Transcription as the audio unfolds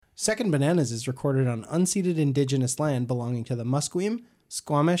Second Bananas is recorded on unceded indigenous land belonging to the Musqueam,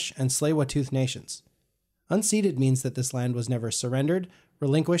 Squamish, and Tsleil-Waututh nations. Unceded means that this land was never surrendered,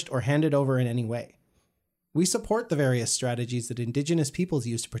 relinquished, or handed over in any way. We support the various strategies that indigenous peoples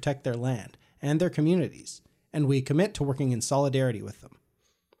use to protect their land and their communities, and we commit to working in solidarity with them.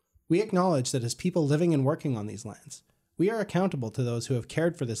 We acknowledge that as people living and working on these lands, we are accountable to those who have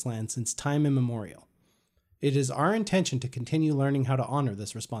cared for this land since time immemorial. It is our intention to continue learning how to honor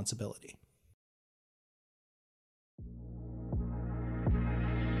this responsibility.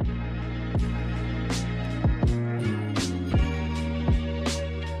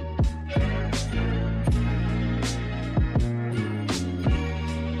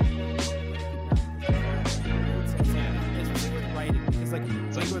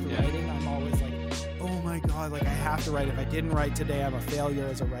 Like I have to write. If I didn't write today, I'm a failure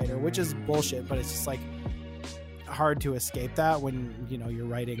as a writer, which is bullshit, but it's just like hard to escape that when, you know, you're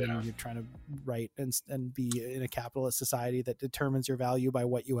writing and you're trying to write and be in a capitalist society that determines your value by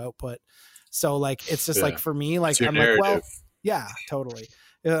what you output. So like, it's just like, for me, like, I'm narrative. Like, well, yeah, totally.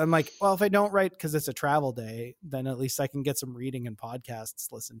 I'm like, well, if I don't write because it's a travel day, then at least I can get some reading and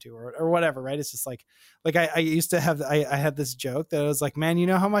podcasts listened to or whatever. Right. It's just like I used to have, I had this joke that I was like, man, you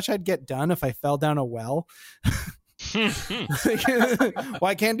know how much I'd get done if I fell down a well? Well,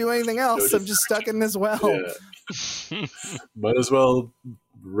 I can't do anything else. I'm just stuck in this well. Yeah. Might as well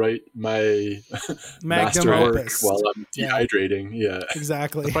write my masterwork while I'm dehydrating. Yeah,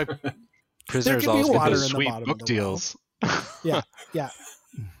 exactly. Prisoners also get those sweet book deals. Yeah. Yeah,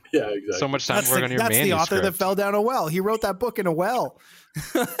 exactly. So much time to work on your manuscript. That's the author that fell down a well. He wrote that book in a well.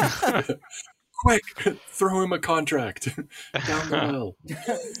 Quick, throw him a contract down the well.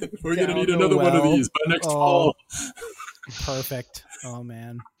 We're going to need another one of these by next fall. Perfect. Oh,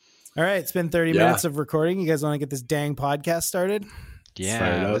 man. All right. It's been 30 minutes of recording. You guys want to get this dang podcast started?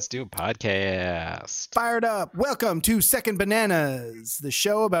 Yeah, let's do a podcast. Fired up. Welcome to Second Bananas, the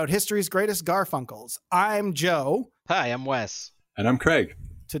show about history's greatest Garfunkels. I'm Joe. Hi, I'm Wes. And I'm Craig.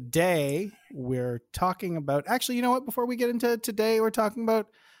 Today, we're talking about... Actually, you know what? Before we get into today, we're talking about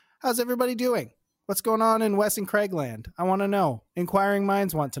how's everybody doing? What's going on in Wes and Craig land? I want to know. Inquiring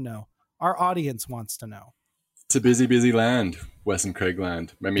minds want to know. Our audience wants to know. It's a busy land, Wes and Craig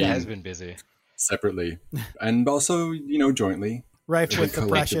land. I mean, it has been busy. Separately. And also, you know, jointly. Rife with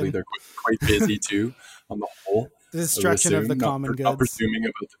depression. They're quite busy too, on the whole. The destruction of the common goods. Not presuming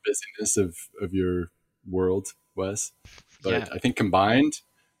about the busyness of your world, Wes. But I think combined,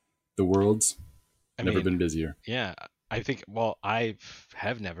 the world's never been busier. Yeah. I think, well, I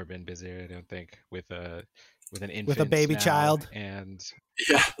have never been busier, I don't think, with an infant. With a baby child. And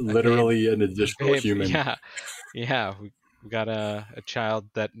literally an additional human. Yeah. We got a child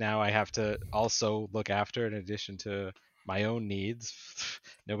that now I have to also look after in addition to my own needs.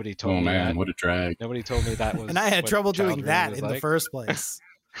 Nobody told me that. Oh man, what a drag. Nobody told me that was. And I had trouble doing that in the first place.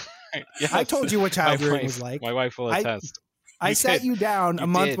 Yes. I told you what child rearing was like. My wife will attest. I sat you down a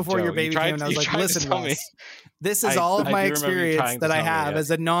month before your baby came, and I was like, listen, Wes, this is all of my experience that I have as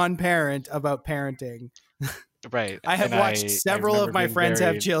a non-parent about parenting. Right. I have watched several of my friends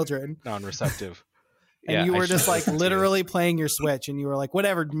have children. Non-receptive. And you were just like literally playing your Switch, and you were like,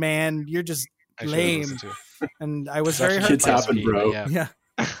 whatever, man, you're just lame. And I was very hurt. Kids happen, bro. Yeah.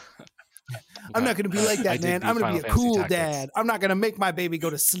 I'm not going to be like that, man. I'm going to be a cool dad. I'm not going to make my baby go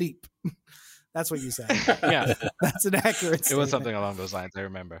to sleep. That's what you said. Yeah. That's an accurate statement. It was something along those lines, I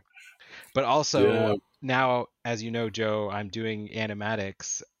remember. But also, now, as you know, Joe, I'm doing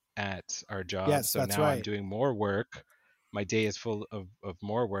animatics at our job. Yes, so that's now right. I'm doing more work. My day is full of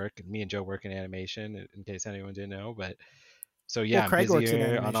more work. Me and Joe work in animation, in case anyone didn't know. But so, yeah, Craig I'm works in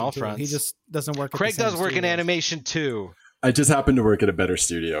busier on all too. fronts. He just doesn't work at Craig the same does work in studios. animation, too. I just happen to work at a better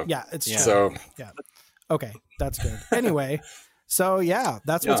studio. Yeah, it's true. So, okay, that's good. Anyway, so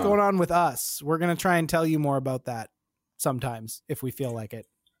that's what's going on with us. We're going to try and tell you more about that sometimes if we feel like it.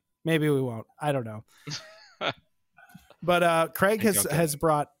 Maybe we won't. I don't know. But Craig has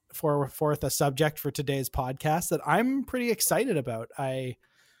brought forth a subject for today's podcast that I'm pretty excited about.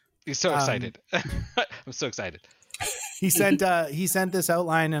 He's so excited. I'm so excited. He sent this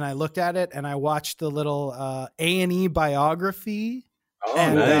outline, and I looked at it, and I watched the little A&E biography. Oh,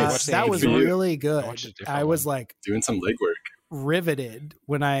 and nice. That was really good. I was like doing some legwork, riveted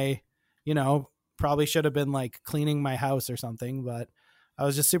when I, probably should have been like cleaning my house or something, but I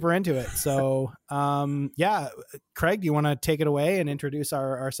was just super into it. So, Craig, do you want to take it away and introduce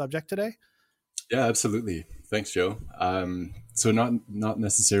our subject today? Yeah, absolutely. Thanks, Joe. So not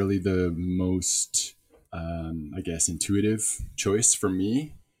necessarily the most, I guess, intuitive choice for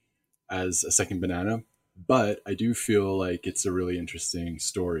me as a second banana, But I do feel like it's a really interesting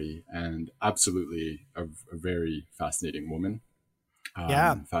story and absolutely a very fascinating woman.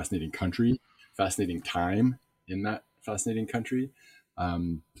 Fascinating country, fascinating time in that fascinating country.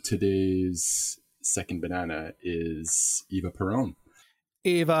 Today's second banana is Eva Peron.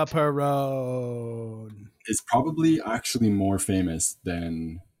 Eva Peron is probably actually more famous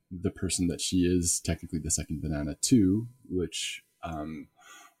than the person that she is technically the second banana to, which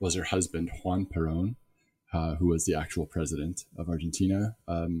was her husband, Juan Peron, who was the actual president of Argentina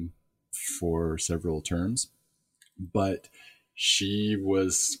for several terms. But she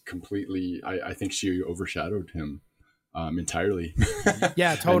was completely, I think she overshadowed him entirely.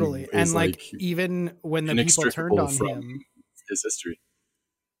 Yeah, totally. and like even when the people turned on him, his history.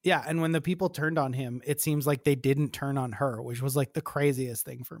 Yeah, and when the people turned on him, it seems like they didn't turn on her, which was like the craziest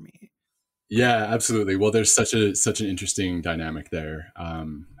thing for me. Yeah, absolutely. Well, there's such an interesting dynamic there,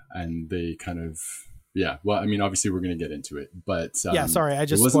 and they kind of Well, I mean, obviously, we're going to get into it, but sorry, I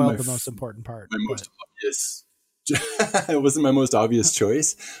just spoiled the most important part. Most obvious. It wasn't my most obvious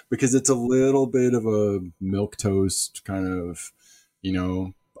choice because it's a little bit of a milquetoast kind of,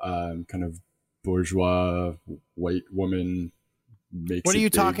 kind of bourgeois white woman. What are you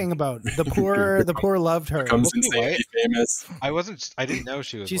talking about? The poor loved her. Becomes insanely famous. I didn't know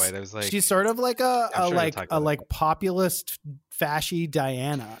she was white. I was like, she's sort of like a populist fashy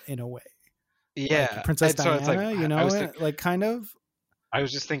Diana in a way. Yeah, like Princess Diana. Like kind of. I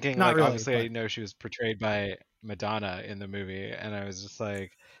was just thinking, Not like, really, obviously, but... I know she was portrayed by Madonna in the movie, and I was just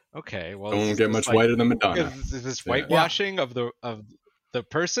like, okay, well, don't get much whiter than Madonna. Is this whitewashing of the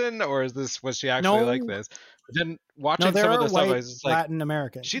person, or was she actually like this? But then watching some of the stuff, I was just like, Latin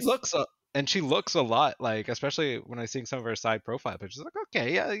American. She looks a lot like, especially when I see some of her side profile pictures, like,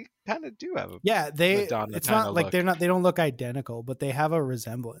 okay, yeah, you kind of do have Madonna. It's not like they don't look identical, but they have a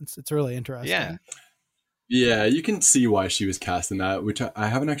resemblance. It's really interesting. Yeah, you can see why she was cast in that, which I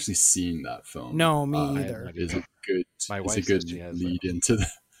haven't actually seen that film. No, me either. Is a good lead into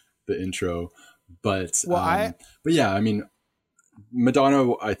the intro, but yeah, I mean,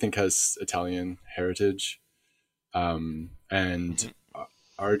 Madonna, I think, has Italian heritage, and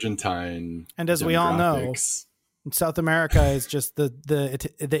Argentine, and as we all know, South America is just the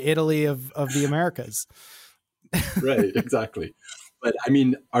Italy of the Americas. Right, exactly. But I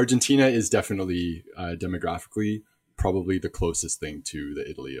mean, Argentina is definitely demographically probably the closest thing to the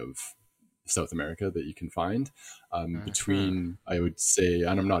Italy of South America that you can find. Between, I would say,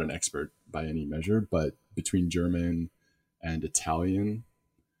 and I'm not an expert by any measure, but between German and Italian,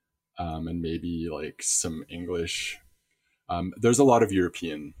 and maybe like some English, there's a lot of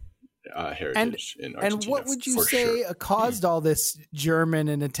European heritage in Argentina. And what would you say caused all this German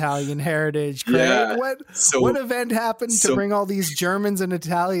and Italian heritage, Craig? Yeah, what event happened to bring all these Germans and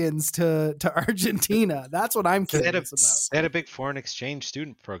Italians to Argentina? That's what I'm curious about. They had a big foreign exchange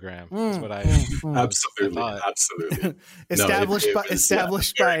student program. That's what I absolutely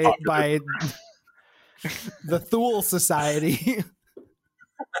established by the Thule Society.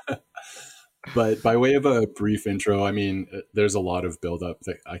 But by way of a brief intro, I mean, there's a lot of buildup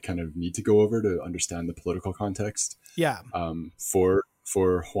that I kind of need to go over to understand the political context. Yeah. For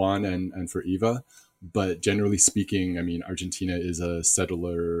Juan and for Eva. But generally speaking, I mean, Argentina is a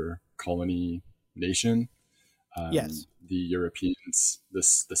settler colony nation. Yes. The Europeans, the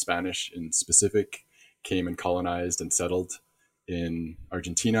Spanish in specific, came and colonized and settled in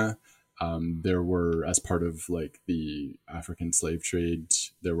Argentina. There were, as part of like the African slave trade,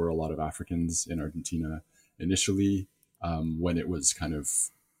 there were a lot of Africans in Argentina initially, when it was kind of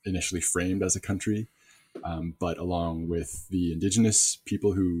initially framed as a country. But along with the indigenous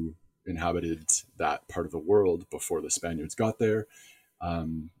people who inhabited that part of the world before the Spaniards got there,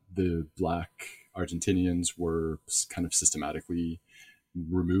 the Black Argentinians were kind of systematically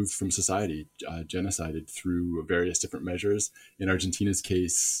removed from society, genocided through various different measures. In Argentina's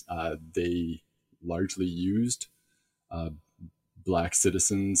case, they largely used Black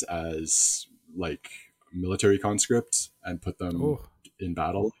citizens as like military conscripts and put them in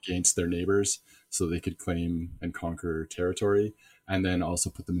battle against their neighbors so they could claim and conquer territory, and then also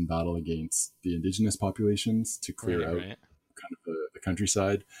put them in battle against the indigenous populations to clear out kind of the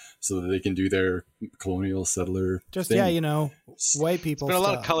countryside so that they can do their colonial settler thing. White people. There's been a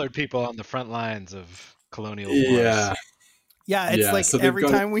lot of colored people on the front lines of colonial wars. It's like so every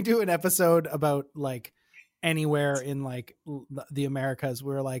time we do an episode about like anywhere in like the Americas,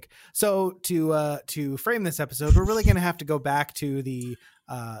 we're like, so to frame this episode, we're really going to have to go back to the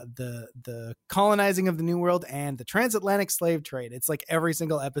colonizing of the New World and the transatlantic slave trade. It's like every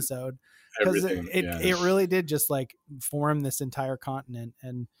single episode, because it really did just like form this entire continent.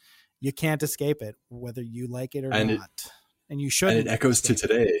 And you can't escape it, whether you like it or And not. And you shouldn't. And it echoes to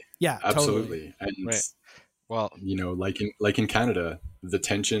today. Yeah, absolutely. Totally. And Right. Well, you know, like in Canada, the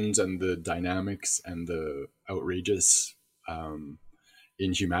tensions and the dynamics and the outrageous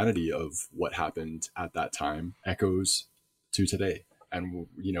inhumanity of what happened at that time echoes to today. And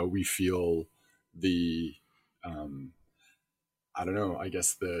you know, we feel the I don't know, I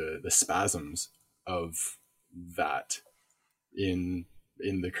guess the spasms of that in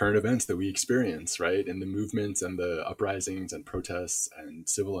the current events that we experience, right? In the movements and the uprisings and protests and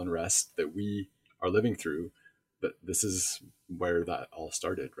civil unrest that we are living through. But this is where that all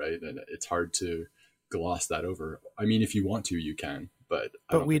started, right? And it's hard to gloss that over. I mean, if you want to, you can, but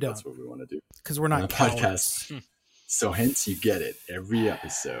I don't think that's what we want to do. Because we're not podcast. So hence you get it every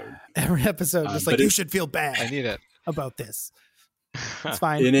episode. Every episode, just like, you should feel bad. I need it about this. It's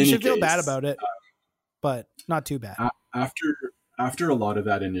fine. You should feel bad about it, but not too bad. After a lot of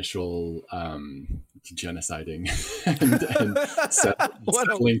that initial genociding and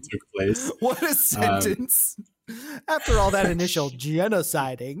settling took place. What a sentence. After all that initial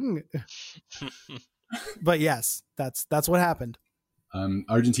genociding. But yes, that's what happened.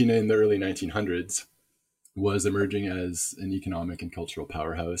 Argentina in the early 1900s was emerging as an economic and cultural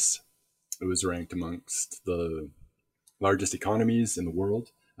powerhouse. It was ranked amongst the largest economies in the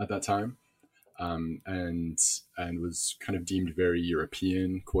world at that time. And was kind of deemed very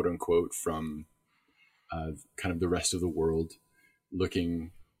European, quote unquote, from kind of the rest of the world,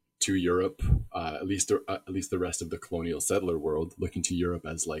 looking to Europe, at least the rest of the colonial settler world, looking to Europe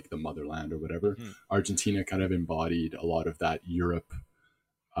as like the motherland or whatever. Mm-hmm. Argentina kind of embodied a lot of that Europe,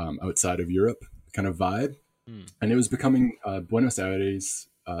 outside of Europe kind of vibe, and it was becoming Buenos Aires,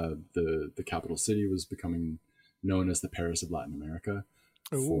 the capital city, was becoming known as the Paris of Latin America.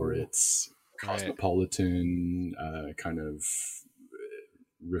 Ooh. For its cosmopolitan, kind of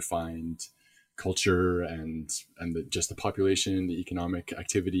refined culture and just the population, the economic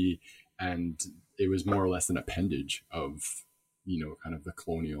activity, and it was more or less an appendage of, you know, kind of the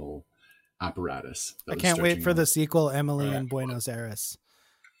colonial apparatus. I can't wait for the sequel, Emily in Buenos Aires.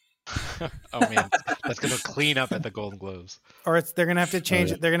 Oh man, that's gonna clean up at the Golden Globes. Or they're gonna have to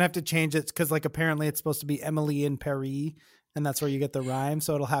change it. They're gonna have to change it because, like, apparently it's supposed to be Emily in Paris, and that's where you get the rhyme.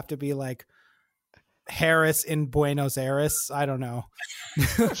 So it'll have to be like Harris in Buenos Aires. I don't know.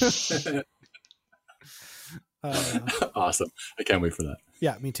 Awesome! I can't wait for that.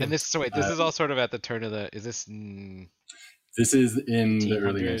 Yeah, me too. And this is all sort of at the turn of the. Is this? This is in the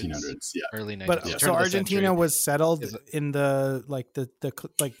early 1900s. Yeah, early 1900s. But so Argentina was settled in the like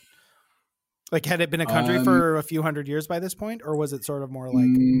had it been a country for a few hundred years by this point, or was it sort of more like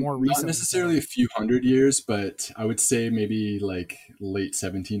more recent? Not necessarily a few hundred years, but I would say maybe like late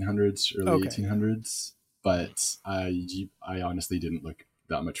 1700s, early 1800s. But I honestly didn't look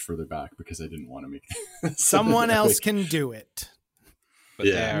that much further back because I didn't want to make someone else can do it. But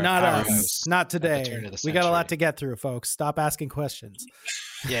yeah, not us, not today. We got a lot to get through, folks. Stop asking questions.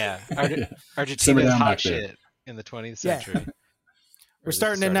 Yeah, Argentina is hot shit in the 20th century. Yeah. We're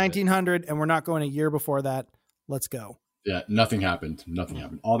starting in 1900, and we're not going a year before that. Let's go. Yeah, nothing happened.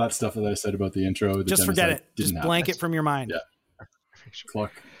 All that stuff that I said about the intro, just forget it. Just blank it from your mind. Yeah.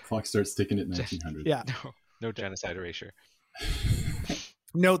 Clock starts ticking at 1900. Yeah. No genocide erasure.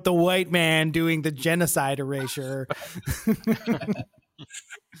 Note the white man doing the genocide erasure.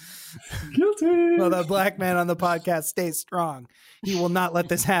 Guilty. Well, the black man on the podcast stays strong. He will not let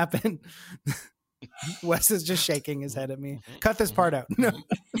this happen. Wes is just shaking his head at me. Cut this part out. No.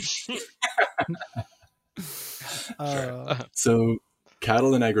 So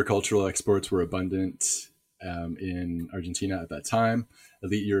cattle and agricultural exports were abundant in Argentina at that time.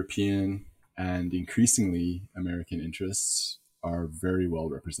 Elite European and increasingly American interests are very well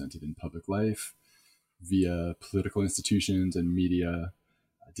represented in public life via political institutions and media,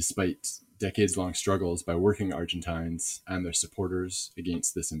 despite decades-long struggles by working Argentines and their supporters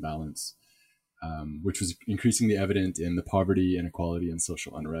against this imbalance, which was increasingly evident in the poverty, inequality, and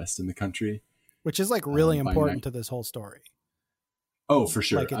social unrest in the country. Which is like really important to this whole story. Oh, for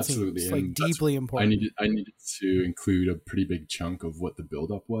sure. Like absolutely. It's like deeply important. I needed to include a pretty big chunk of what the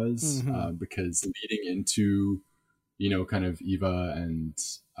buildup was, because leading into, you know, kind of Eva and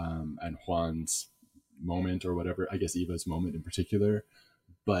Juan's moment or whatever, I guess Eva's moment in particular,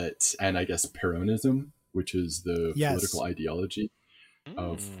 and I guess Peronism, which is the political ideology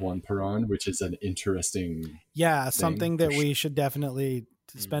of Juan Perón, which is an interesting something that we should definitely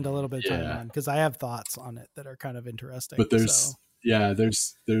spend a little bit of time on, because I have thoughts on it that are kind of interesting. But there's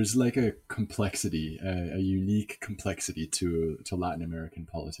like a complexity, a unique complexity to Latin American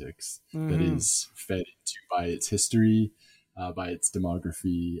politics that is fed into by its history by its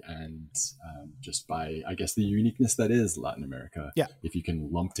demography and just by, I guess, the uniqueness that is Latin America. Yeah. If you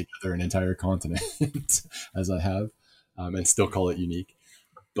can lump together an entire continent, as I have, and still call it unique.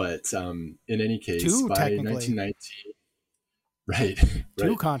 But in any case, Two, by technically. 1919, right, Two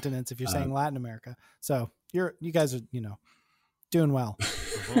right. continents, if you're saying Latin America. So you guys are, doing well.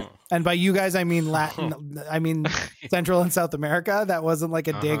 And by you guys, I mean Latin. I mean Central and South America. That wasn't like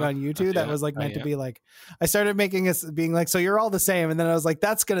a dig on you two. That was like meant to be like. I started making us being like, so you're all the same, and then I was like,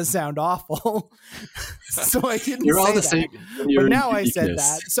 that's gonna sound awful. So I didn't. You're say all the that. same. But now I said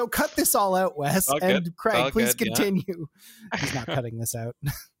that. So cut this all out, Wes, All and good. Craig, All please good, yeah. continue. He's not cutting this out.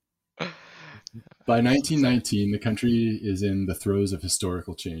 By 1919, the country is in the throes of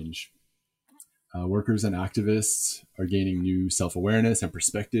historical change. Workers and activists are gaining new self-awareness and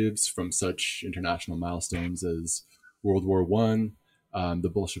perspectives from such international milestones as World War I, the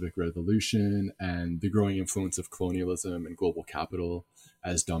Bolshevik Revolution, and the growing influence of colonialism and global capital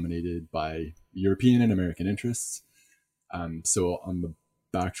as dominated by European and American interests. So on the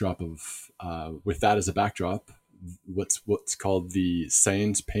backdrop of, with that as a backdrop, what's called the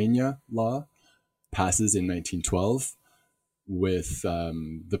Sáenz Peña Law passes in 1912, with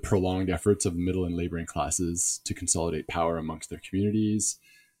the prolonged efforts of middle and laboring classes to consolidate power amongst their communities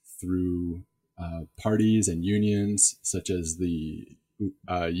through parties and unions such as the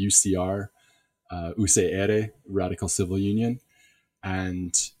UCR, UCR, Radical Civil Union.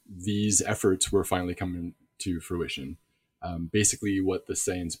 And these efforts were finally coming to fruition. Basically, what the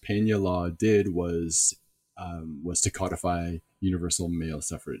Sáenz Peña Law did was to codify universal male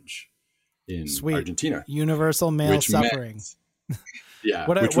suffrage in Argentina. Universal male suffering. Yeah.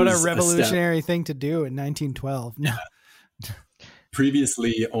 What a revolutionary thing to do in 1912. No.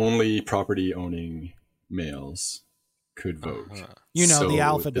 Previously, only property owning males could vote. The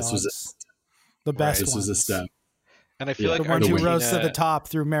alpha dogs. The best ones. This was a step. And I feel like the ones who Argentina, rose to the top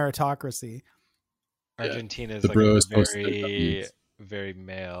through meritocracy. Argentina is The like bros a posted very, very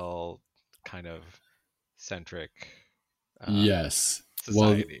male kind of centric. Yes.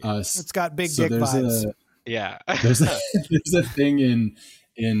 Society. Well, it's got big dick vibes. There's a thing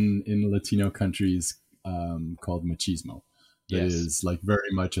in Latino countries called machismo that is like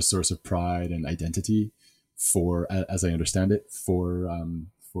very much a source of pride and identity for, as I understand it, for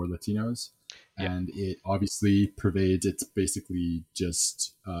Latinos. And it obviously pervades. It's basically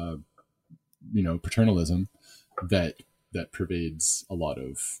just paternalism that pervades a lot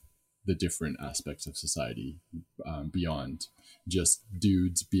of the different aspects of society beyond just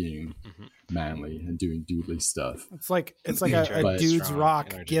dudes being manly and doing dudely stuff. It's like a dude's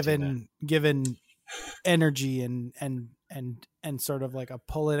rock given energy and sort of like a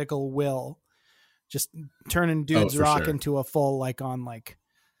political will, just turning dude's rock into a full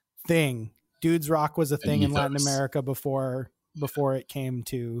thing. Dude's rock was a thing in Latin America before it came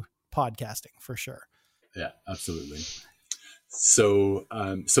to podcasting, for sure. Yeah, absolutely. So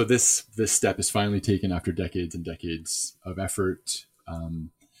this step is finally taken after decades and decades of effort,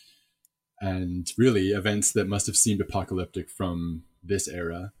 and really events that must have seemed apocalyptic from this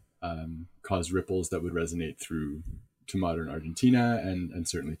era caused ripples that would resonate through to modern Argentina and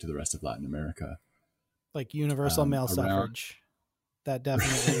certainly to the rest of Latin America. Like universal male suffrage. That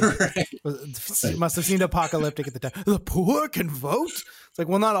definitely must have seemed apocalyptic at the time. The poor can vote. It's like,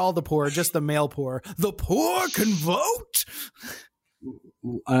 well, not all the poor, just the male poor. The poor can vote.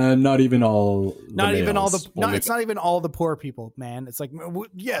 Not even all. It's not even all the poor people, man. It's like,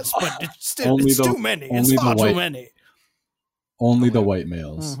 yes, but it's still it's too many. It's far too many. Only the white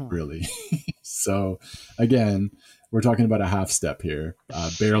males, really. So again, we're talking about a half step here,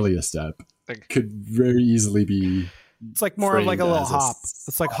 barely a step. Could very easily be. It's like more of like a little hop.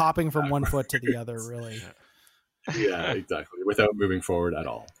 It's like hopping from one foot to the other, really. Yeah, exactly. Without moving forward at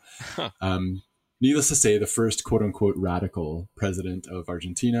all. Needless to say, the first quote unquote radical president of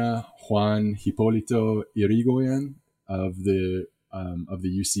Argentina, Juan Hipólito Yrigoyen of the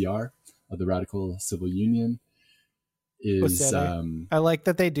UCR, of the Radical Civil Union, is. I like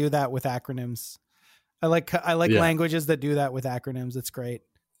that they do that with acronyms. I like languages that do that with acronyms. It's great.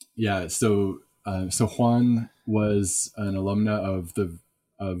 Yeah. So Juan was an alumna of the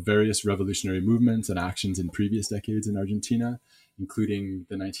various revolutionary movements and actions in previous decades in Argentina, including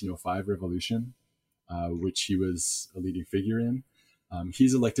the 1905 revolution, which he was a leading figure in.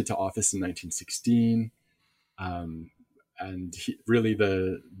 He's elected to office in 1916. And really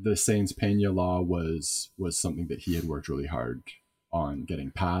the Sáenz Peña law was something that he had worked really hard on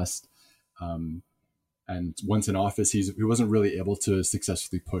getting passed. And once in office, he wasn't really able to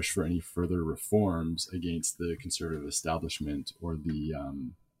successfully push for any further reforms against the conservative establishment or the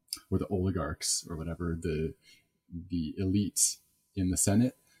oligarchs or whatever, the the elites in the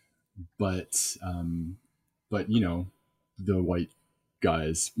Senate, but you know, the white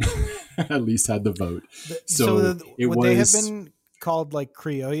guys at least had the vote. Would they have been called like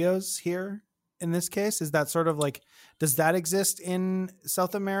criollos here in this case? Is that sort of like, does that exist in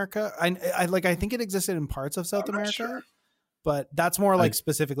South America? I think it existed in parts of South America, sure. But that's more like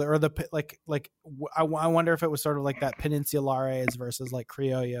specifically, or I wonder if it was sort of like that peninsulares versus like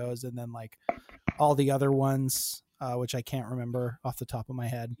criollos, and then like all the other ones, which I can't remember off the top of my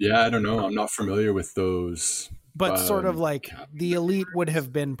head. Yeah, I don't know. I'm not familiar with those. But sort of like the elite would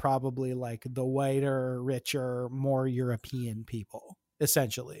have been probably like the whiter, richer, more European people,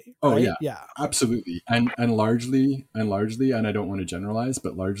 essentially. Oh, right? yeah, absolutely. And largely, and I don't want to generalize,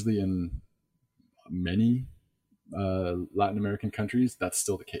 but largely in many Latin American countries, that's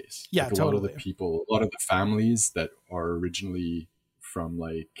still the case. Yeah, like a totally. lot of the people, a lot of the families that are originally from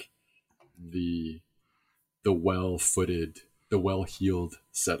like the well-footed, the well-heeled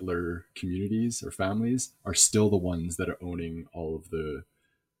settler communities or families are still the ones that are owning all of the,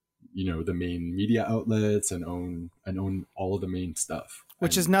 you know, the main media outlets and own all of the main stuff.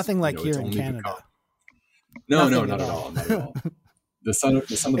 Which is nothing like here in Canada. No, not at all. Not at all. The son of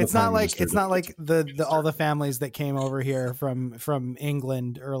it's not like the all the families that came over here from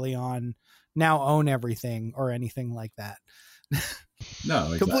England early on now own everything or anything like that. No,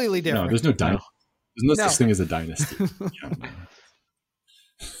 exactly. Completely different. No, there's no dynasty. There's no such thing as a dynasty.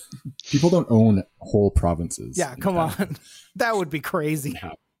 People don't own whole provinces. Yeah, come on. That would be crazy.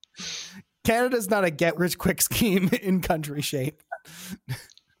 Yeah. Canada's not a get rich quick scheme in country shape.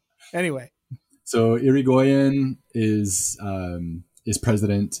 Anyway. So Irigoyen is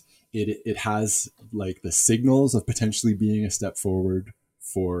president. It has like the signals of potentially being a step forward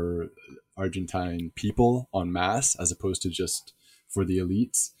for Argentine people en masse, as opposed to just for the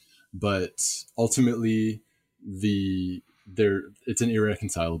elites. But ultimately, it's an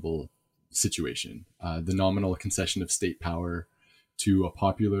irreconcilable situation. The nominal concession of state power to a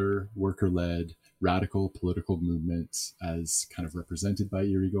popular worker-led radical political movement, as kind of represented by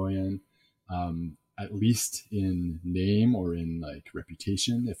Irigoyen, at least in name or in like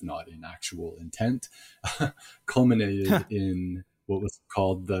reputation, if not in actual intent, culminated in what was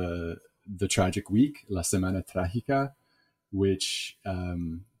called the tragic week, La Semana Trágica, which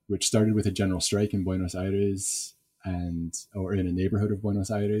started with a general strike in Buenos Aires or in a neighborhood of Buenos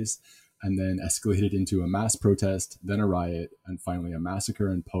Aires, and then escalated into a mass protest, then a riot, and finally a massacre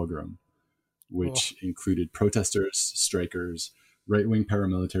and pogrom, which included protesters, strikers, right-wing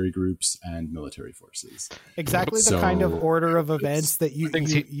paramilitary groups, and military forces. Exactly the kind of order of events that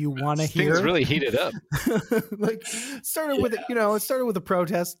you want to hear. Things really heated up. Like started with a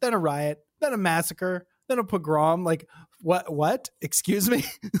protest, then a riot, then a massacre, then a pogrom. Like what? Excuse me.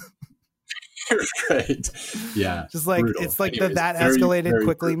 Right. Yeah. Just like brutal. It's like anyways, that escalated very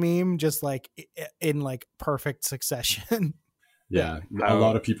quickly brutal meme, just like in like perfect succession. Yeah. A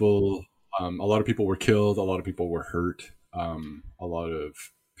lot of people were killed. A lot of people were hurt. A lot of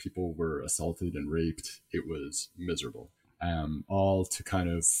people were assaulted and raped. It was miserable. All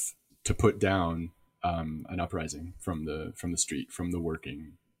to put down an uprising from the street, from the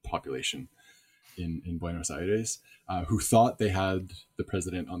working population in Buenos Aires, who thought they had the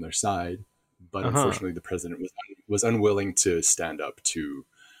president on their side, but unfortunately the president was unwilling to stand up to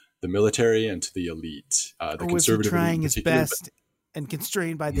the military and to the elite. The conservative trying his best and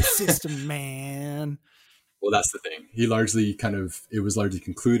constrained by the system, man. Well, that's the thing. It was largely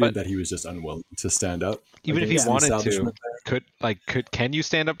concluded that he was just unwilling to stand up. Even if he wanted to, can you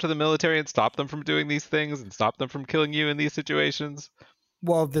stand up to the military and stop them from doing these things and stop them from killing you in these situations?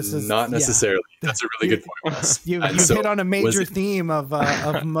 Well, this is not necessarily. Yeah. That's a really good point, Wes. You hit on a major theme of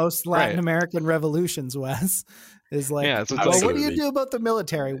most Latin American revolutions, Wes. Is like, what do you do about the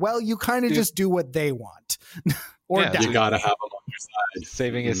military? Well, you kind of just do what they want. Or you gotta have them on your side.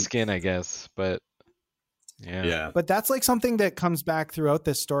 Saving his skin, I guess, but yeah. But that's like something that comes back throughout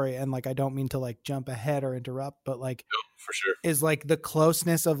this story, and like I don't mean to like jump ahead or interrupt, but like for sure is like the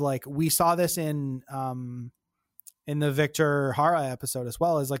closeness of like we saw this in the Victor Jara episode as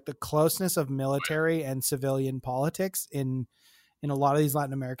well, is like the closeness of military and civilian politics in a lot of these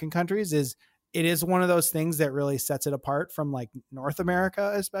Latin American countries. It is one of those things that really sets it apart from like North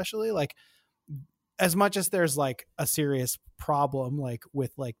America, especially. Like as much as there's like a serious problem like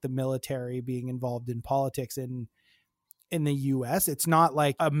with like the military being involved in politics in the US, it's not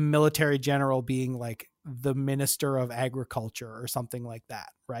like a military general being like the minister of agriculture or something like that,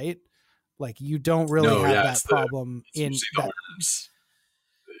 right? Like you don't really have that problem in that.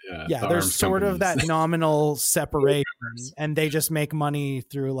 Yeah, there's sort of that nominal separation and they just make money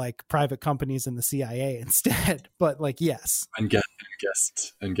through like private companies and the CIA instead. But like, yes, and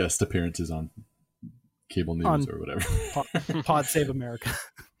guest appearances on cable news or whatever. Pod Save America.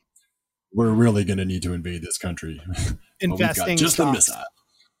 We're really going to need to invade this country. Investing just a stocks. missile.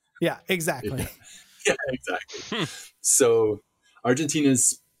 Yeah, exactly. Yeah, exactly. So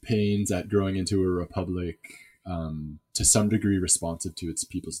Argentina's pains at growing into a republic, to some degree responsive to its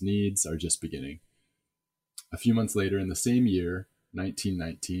people's needs, are just beginning. A few months later, in the same year,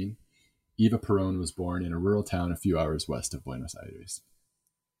 1919, Eva Perón was born in a rural town a few hours west of Buenos Aires.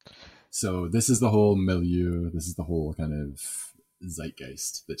 So this is the whole milieu, this is the whole kind of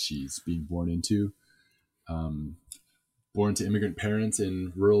zeitgeist that she's being born into. Born to immigrant parents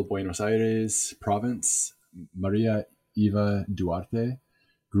in rural Buenos Aires province, Maria Eva Duarte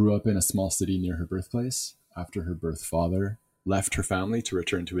grew up in a small city near her birthplace after her birth father left her family to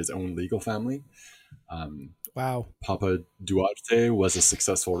return to his own legal family. Wow. Papa Duarte was a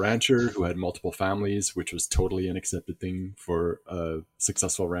successful rancher who had multiple families, which was totally an accepted thing for a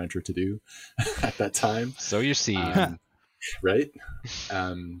successful rancher to do at that time. So you see. Right?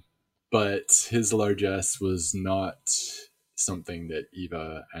 But his largesse was not something that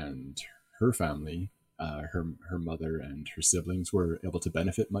Eva and her family, her mother and her siblings, were able to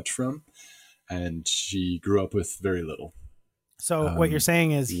benefit much from. And she grew up with very little. So what you're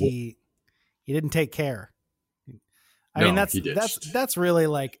saying is he didn't take care. I mean, that's really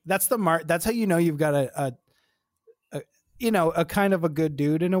like, that's how you know you've got a kind of a good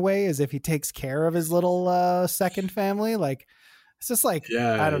dude in a way, is if he takes care of his little second family. Like, it's just like,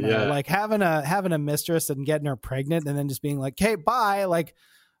 I don't know, like having a mistress and getting her pregnant and then just being like, hey, bye. Like,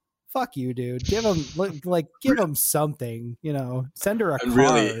 fuck you, dude. Give him give him something, send her a card.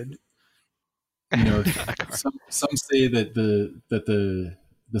 Really, some say that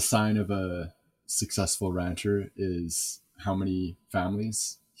the sign of a successful rancher is how many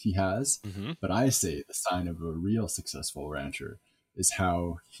families he has. Mm-hmm. But I say the sign of a real successful rancher is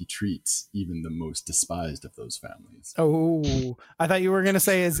how he treats even the most despised of those families. Oh, I thought you were going to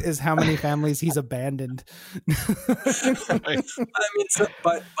say is how many families he's abandoned. I mean, so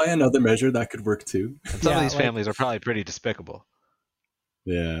by another measure, that could work too. And some of these families are probably pretty despicable.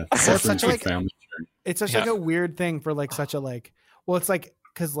 Yeah. It's such like a weird thing for like such a like, well, it's like,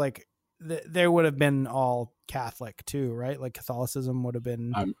 cause like there would have been all Catholic too, right? Like Catholicism would have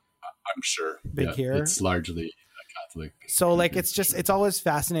been, I'm sure big here. It's largely Catholic. So like, it's always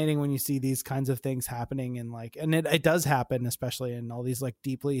fascinating when you see these kinds of things happening in like, and it does happen, especially in all these like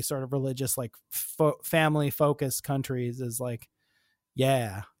deeply sort of religious, like family focused countries, is like,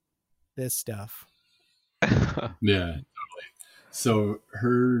 yeah, this stuff. Yeah, totally. So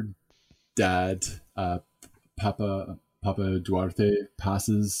her dad, Papa Duarte,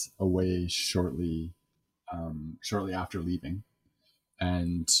 passes away shortly after leaving,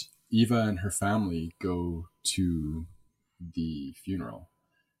 and Eva and her family go to the funeral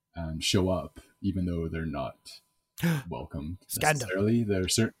and show up, even though they're not welcome necessarily. They're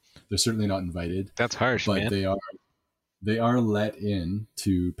certainly not invited. That's harsh, but man. they are let in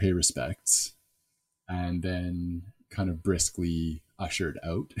to pay respects, and then kind of briskly ushered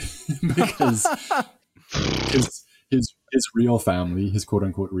out because his real family, his quote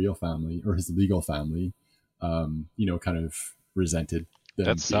unquote real family, or his legal family, kind of resented them.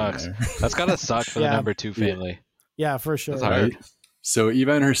 That sucks. That's gotta suck for the number two family. Yeah, for sure. That's hard. Right? So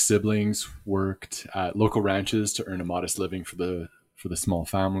Eva and her siblings worked at local ranches to earn a modest living for the small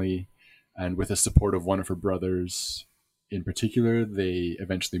family, and with the support of one of her brothers in particular, they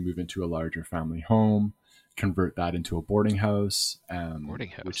eventually move into a larger family home, convert that into a boarding house,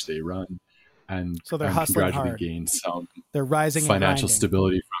 which they run, and so they're hustling gradually hard. gain some they're rising financial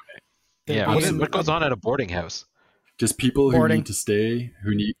stability from it. Yeah, what goes on at a boarding house? Just people who need to stay,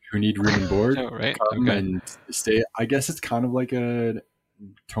 who need room and board, right? Come and stay. I guess it's kind of like a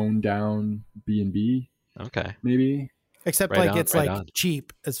toned down B&B. Okay, maybe. Except it's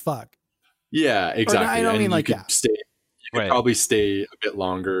cheap as fuck. Yeah, exactly. I don't mean like stay. You could probably stay a bit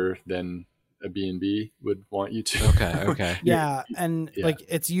longer than a B&B would want you to. Okay. Yeah, and like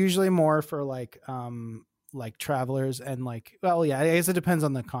it's usually more for like travelers and like, well, yeah, I guess it depends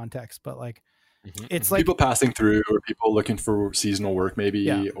on the context, but like it's like people passing through or people looking for seasonal work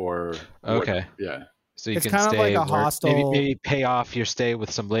maybe or okay. Yeah. So you it's can kind stay, of like a hostel, maybe pay off your stay with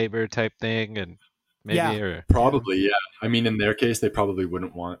some labor type thing, and maybe probably yeah. I mean, in their case, they probably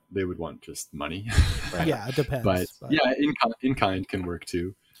wouldn't want. They would want just money. Right. Yeah, it depends. But yeah, in kind can work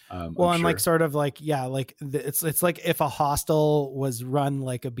too. Well, and like sort of like it's like if a hostel was run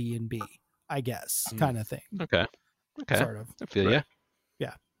like a B&B, I guess, kind of thing. Okay. Sort of. I feel you.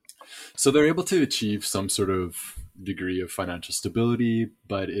 Yeah. So they're able to achieve some sort of degree of financial stability,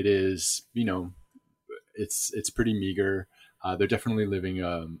 but it is, it's pretty meager. They're definitely living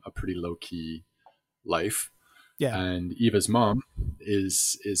a pretty low key life. Yeah. And Eva's mom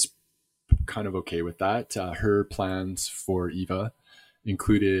is kind of okay with that. Her plans for Eva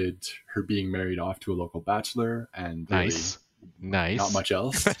included her being married off to a local bachelor and really Nice. not much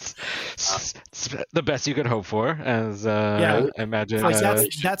else. It's the best you could hope for, as Yeah. I imagine Like, a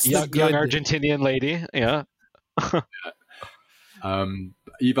that's young, the good young Argentinian lady. Yeah.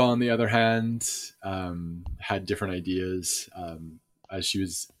 Eva, on the other hand, had different ideas. As she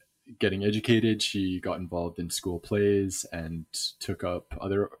was getting educated, she got involved in school plays and took up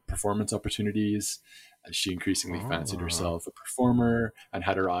other performance opportunities. She increasingly fancied herself a performer and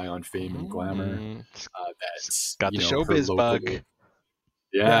had her eye on fame and glamour. That's Got the her showbiz local, bug.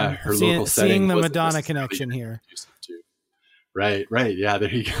 Yeah, her local setting. Seeing the wasn't Madonna necessarily connection here. conducive to. Right. Yeah,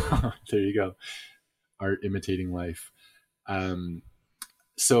 there you go. There you go. Art imitating life.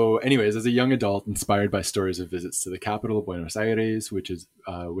 So anyways, as a young adult inspired by stories of visits to the capital, Buenos Aires, which is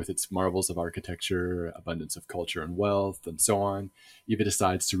with its marvels of architecture, abundance of culture and wealth, and so on, Eva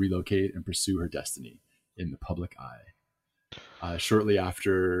decides to relocate and pursue her destiny in the public eye. Shortly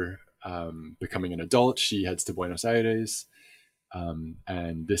after becoming an adult, she heads to Buenos Aires,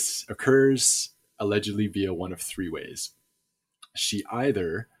 and this occurs allegedly via one of three ways. She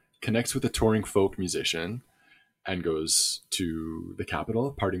either connects with a touring folk musician and goes to the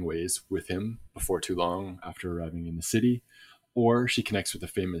capital, parting ways with him before too long after arriving in the city, or she connects with a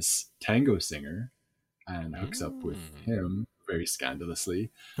famous tango singer and hooks up with him very scandalously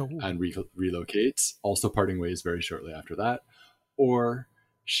and relocates, also parting ways very shortly after that, or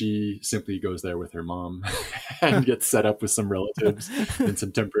she simply goes there with her mom and gets set up with some relatives in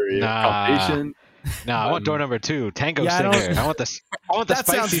some temporary accommodation. No, I want door number 2, tango Yeah, singer. I want the that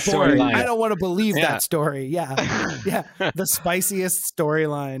spicy sounds boring. storyline. I don't want to believe that story. Yeah. The spiciest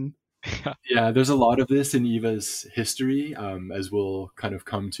storyline. Yeah, there's a lot of this in Eva's history, as we'll kind of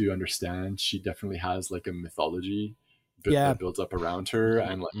come to understand. She definitely has like a mythology that builds up around her,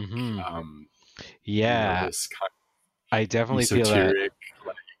 and like this kind of I definitely feel that.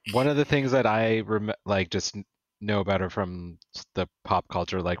 One of the things that I just know about her from the pop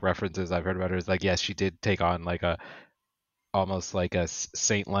culture like references I've heard about her is like, yes, she did take on like almost like a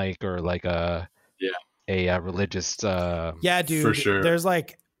saint like or like a religious dude, for sure. There's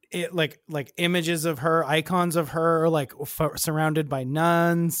like images of her, icons of her, like surrounded by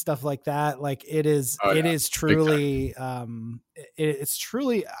nuns, stuff like that. Like it is truly it's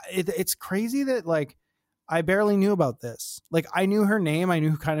truly it's crazy that like I barely knew about this. Like I knew her name. I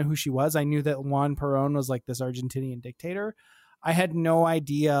knew kind of who she was. I knew that Juan Perón was like this Argentinian dictator. I had no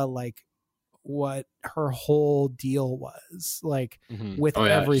idea like what her whole deal was like with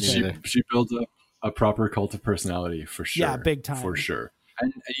everything. She builds up a proper cult of personality for sure. Yeah, big time. For sure.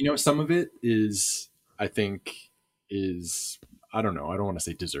 And some of it is, I think, I don't know. I don't want to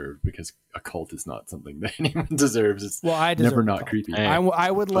say deserved because a cult is not something that anyone deserves. It's I deserve never not creepy. Hey. I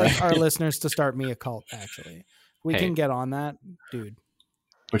would like our listeners to start me a cult, actually. We can get on that, dude.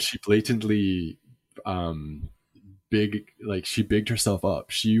 But she blatantly she bigged herself up.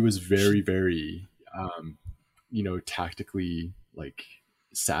 She was very, very, tactically like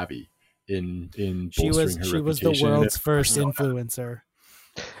savvy in bolstering her reputation. She was the world's first influencer.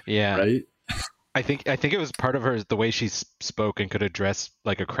 Yeah. Right? I think it was part of her, the way she spoke and could address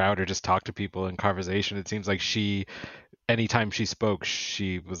like a crowd or just talk to people in conversation. It seems like anytime she spoke,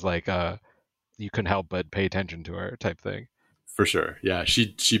 she was like, you couldn't help but pay attention to her type thing. For sure. Yeah.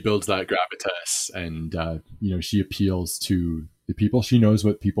 She builds that gravitas and, she appeals to the people. She knows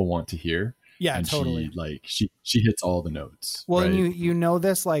what people want to hear. Yeah, and totally. She hits all the notes. Well, right? and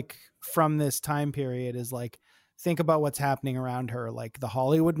this like from this time period is like, think about what's happening around her. Like the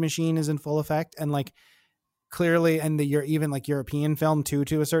Hollywood machine is in full effect, and like clearly, and even like European film too,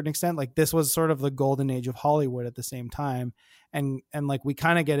 to a certain extent, like this was sort of the golden age of Hollywood at the same time. And like we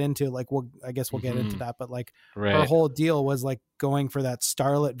kind of get into like, I guess we'll get into that, but like her whole deal was like going for that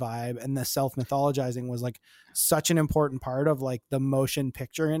starlet vibe, and the self mythologizing was like such an important part of like the motion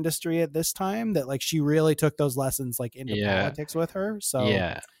picture industry at this time that like she really took those lessons like into politics with her. So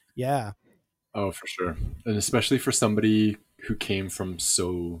yeah. Oh, for sure. And especially for somebody who came from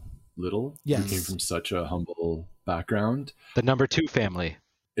so little, who came from such a humble background. The number 2 family.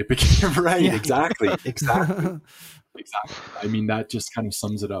 It became Exactly. I mean, that just kind of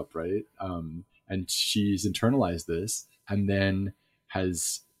sums it up, right? And she's internalized this and then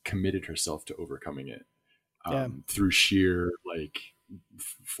has committed herself to overcoming it through sheer like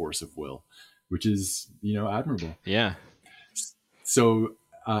force of will, which is, admirable. Yeah. So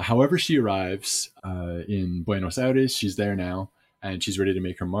however, she arrives in Buenos Aires. She's there now, and she's ready to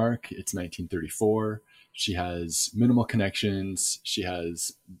make her mark. It's 1934. She has minimal connections. She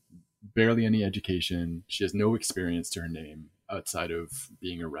has barely any education. She has no experience to her name outside of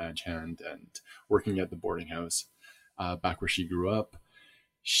being a ranch hand and working at the boarding house back where she grew up.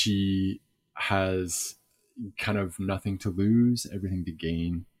 She has kind of nothing to lose, everything to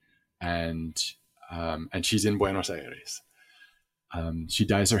gain, and she's in Buenos Aires. She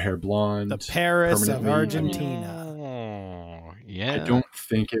dyes her hair blonde. The Paris of permanently. Argentina. Oh, yeah. I don't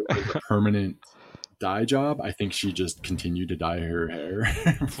think it was a permanent dye job. I think she just continued to dye her hair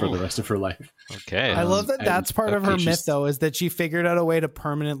for the rest of her life. Okay. I love that that's part of her she's- myth, though, is that she figured out a way to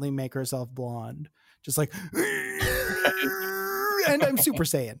permanently make herself blonde. Just like, and I'm Super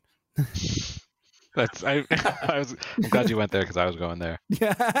Saiyan. I'm glad you went there because I was going there.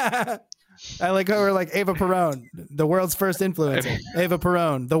 Yeah. I like how we're like Eva Perón, the world's first influencer. Eva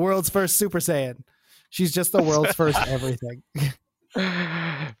Perón, the world's first Super Saiyan. She's just the world's first everything.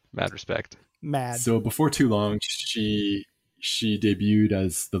 Mad respect. Mad. So before too long, she debuted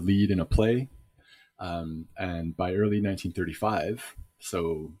as the lead in a play, and by early 1935,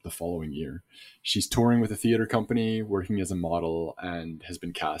 so the following year, she's touring with a theater company, working as a model, and has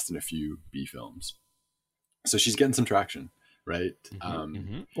been cast in a few B films. So she's getting some traction, right?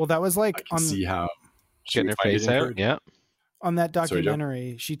 Well, that was I like can see how she Getting her would find it face out. encouraging. Yeah. on that Sorry, Joe.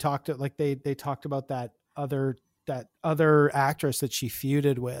 documentary. She talked like they talked about that other actress that she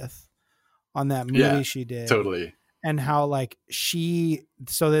feuded with on that movie Yeah, she did. Totally. And how like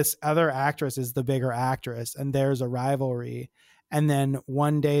so this other actress is the bigger actress and there's a rivalry. And then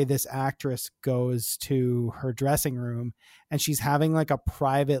one day this actress goes to her dressing room and she's having like a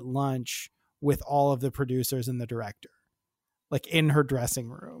private lunch with all of the producers and the director, like in her dressing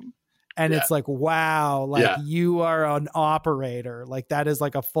room. And it's like, wow, like you are an operator. Like that is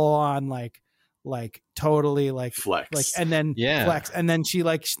like a full on like totally like Flex. like, and then flex. And then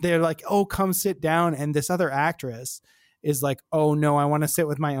they're like, oh, come sit down. And this other actress is like, oh no, I want to sit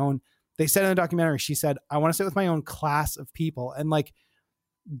with my own. They said in the documentary, she said, I want to sit with my own class of people. And like,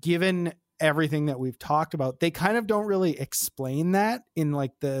 given everything that we've talked about, they kind of don't really explain that in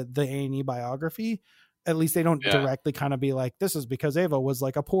like the A&E biography. At least they don't directly kind of be like, this is because Ava was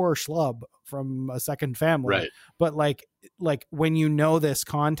like a poor schlub from a second family. Right. But like when you know this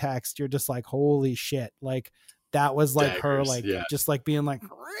context, you're just like, holy shit. Like that was like Daggers, her, like just like being like,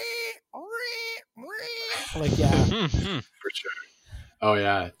 like, yeah. For sure. Oh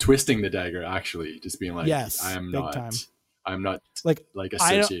yeah. Twisting the dagger, actually, just being like, Yes, I'm big not time. I'm not Like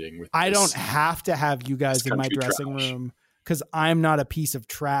associating with this. I don't have to have you guys in my country dressing trash. room because I'm not a piece of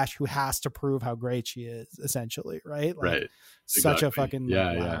trash who has to prove how great she is, essentially, right? Like, Right. Such a Exactly. fucking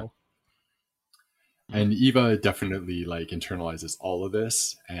Yeah. wow. And Eva definitely like internalizes all of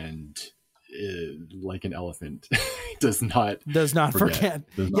this, and like an elephant, does not forget.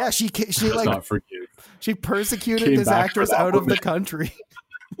 Does Yeah, she does like not forgive. she persecuted Came this back for actress that out of the woman. country.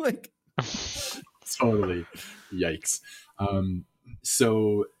 Like Totally, yikes.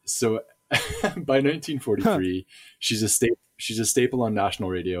 So by 1943, she's a staple on national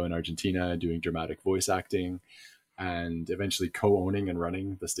radio in Argentina, doing dramatic voice acting, and eventually co-owning and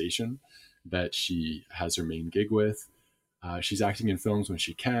running the station that she has her main gig with. She's acting in films when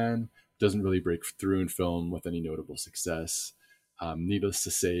she can, doesn't really break through in film with any notable success. Needless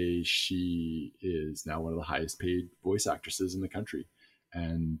to say, she is now one of the highest paid voice actresses in the country.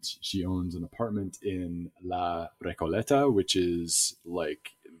 And she owns an apartment in La Recoleta, which is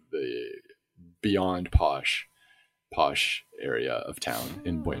like the beyond posh area of town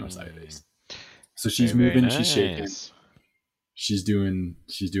in Buenos Aires. So she's Very, very moving, she's shaking, nice. she's doing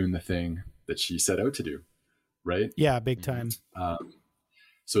the thing that she set out to do, right? yeah, big time.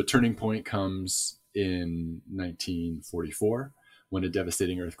 So a turning point comes in 1944 when a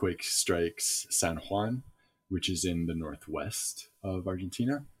devastating earthquake strikes San Juan, which is in the northwest of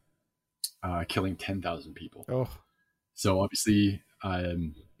Argentina, killing 10,000 people. Oh, So obviously, a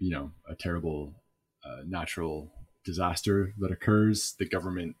terrible natural disaster that occurs. The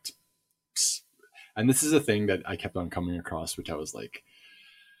government, and this is a thing that I kept on coming across, which I was like,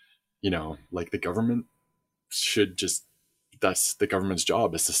 like the government should just, that's the government's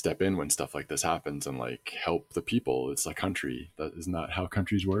job, is to step in when stuff like this happens and like help the people. It's a country. That is not how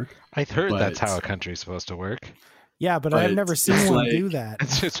countries work. I heard that's But- how a country's supposed to work. yeah, but I've never it's seen one like- do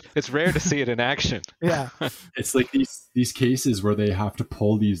that. It's rare to see it in action. Yeah, It's like these cases where they have to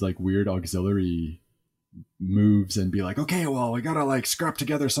pull these like weird auxiliary moves and be like, okay, well, we gotta like scrap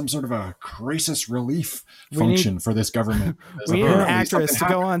together some sort of a crisis relief function for this government. we need an Apparently actress to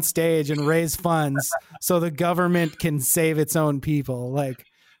something go on stage and raise funds so the government can save its own people. Like,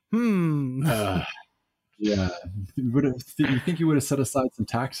 Yeah, you think you would have set aside some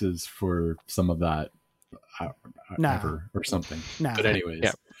taxes for some of that, ever or something? Nah. But anyways,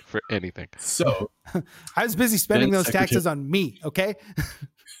 Yeah, for anything. So I was busy spending those taxes on me. Okay.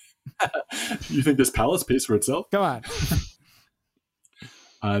 You think this palace pays for itself? Come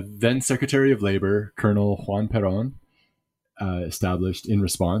on. Then Secretary of Labor Colonel Juan Perón established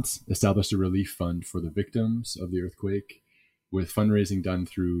a relief fund for the victims of the earthquake, with fundraising done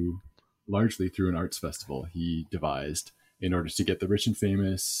largely through an arts festival he devised in order to get the rich and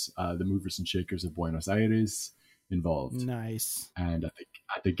famous, the movers and shakers of Buenos Aires involved. Nice. And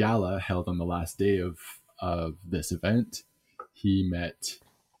at the gala held on the last day of this event, he met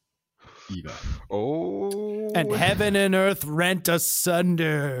Eva. Oh. And heaven and earth rent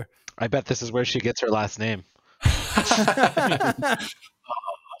asunder. I bet this is where she gets her last name.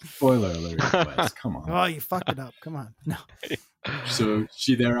 Spoiler alert, Wes. Come on. Oh, you fucked it up. Come on. No. So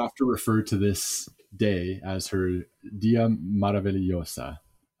she thereafter referred to this day as her Dia Maravillosa,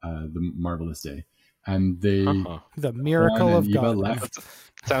 the marvelous day. And the miracle Juan of and Eva God. left.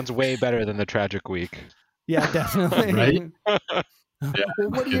 Sounds way better than the tragic week. Yeah, definitely. Right? Yeah, well,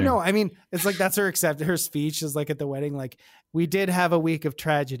 what do you know? I mean, it's like that's her speech is like at the wedding, like, we did have a week of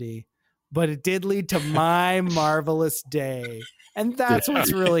tragedy, but it did lead to my marvelous day. And that's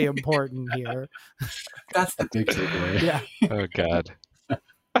what's really important here. That's the big takeaway. Yeah. Oh, God.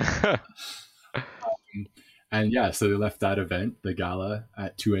 And yeah, so they left that event, the gala,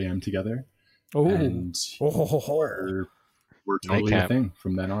 at 2 a.m. together. Oh. And we're totally a thing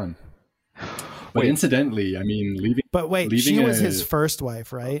from then on. But incidentally, I mean, she was his first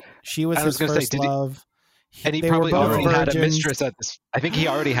wife, right? She was his first love. And he probably already had a mistress at this. I think he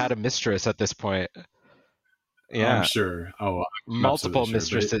already had a mistress at this point. Yeah, I'm sure. Oh, multiple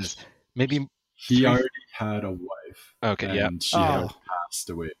mistresses. Maybe he already had a wife. Okay, yeah. She had passed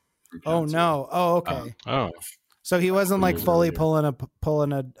away. Oh no! Oh, okay. So he wasn't like fully pulling a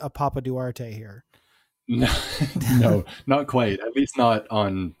Papa Duarte here. No, not quite. At least not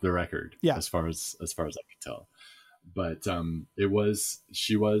on the record. Yeah. As far as I could tell. But Eva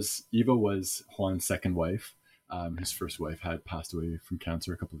was Juan's second wife. His first wife had passed away from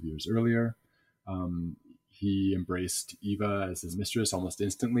cancer a couple of years earlier. He embraced Eva as his mistress almost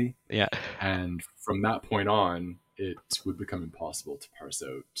instantly. Yeah. And from that point on, it would become impossible to parse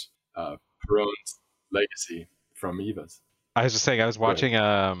out Perón's legacy from Eva's. I was just saying, I was watching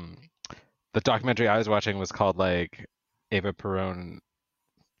the documentary I was watching was called like Eva Perón,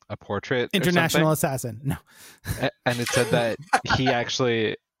 a portrait, International Assassin. No. And it said that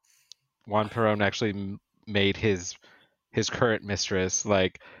Juan Perón actually made his current mistress,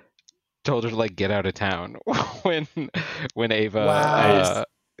 like, told her to like get out of town when Eva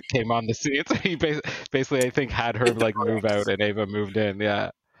came on the scene. So he basically, I think, had her like move out and Eva moved in.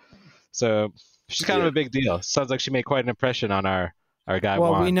 Yeah. So she's kind of a big deal. Sounds like she made quite an impression on our guy.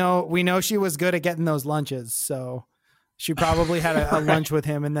 Well, Juan. we know she was good at getting those lunches. So she probably had a lunch with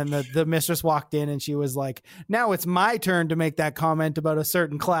him, and then the mistress walked in and she was like, "Now it's my turn to make that comment about a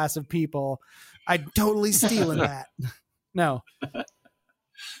certain class of people. I'm totally stealing that." No.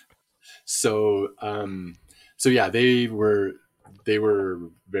 So yeah, they were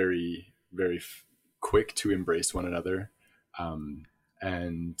very, very quick to embrace one another.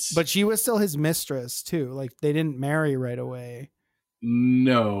 But she was still his mistress too. Like, they didn't marry right away.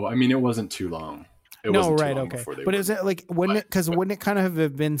 No, I mean, it wasn't too long. Okay. But is it like, wouldn't it kind of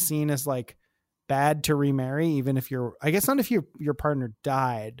have been seen as like bad to remarry, even if I guess not if your partner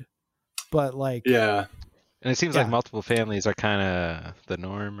died, but like, yeah. And it seems like multiple families are kind of the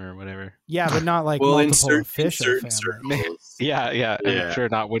norm or whatever. Yeah, but not like multiple official families. Yeah. I'm sure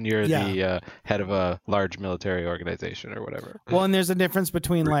not when you're the head of a large military organization or whatever. Well, and there's a difference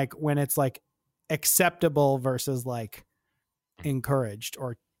between like when it's like acceptable versus like encouraged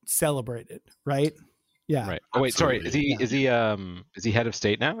or celebrated, right? Yeah. Right. Oh wait, sorry. Is he head of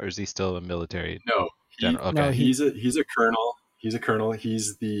state now, or is he still a military? No. General? Okay. No, he's a colonel. He's a colonel.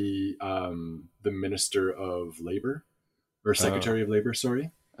 He's the Minister of Labor, or Secretary of Labor.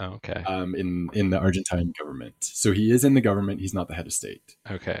 Sorry. Oh, okay. In the Argentine government. So he is in the government. He's not the head of state.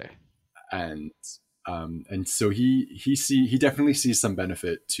 Okay. And so he definitely sees some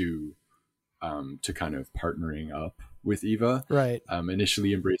benefit to kind of partnering up with Eva. Right.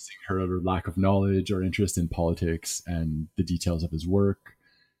 Initially embracing her lack of knowledge or interest in politics and the details of his work.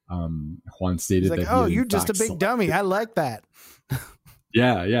 Juan stated that "Oh, you're just a big dummy. I like that."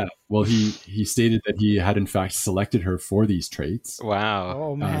 Yeah. Well, he stated that he had in fact selected her for these traits. Wow.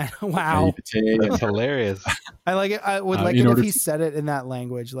 Oh man. Wow. That's hilarious. I like it. I would like it if he said it in that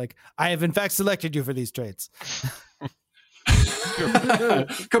language. Like, "I have in fact selected you for these traits."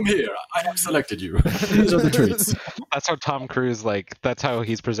 Come here. I have selected you. These are the traits. That's how Tom Cruise, like, that's how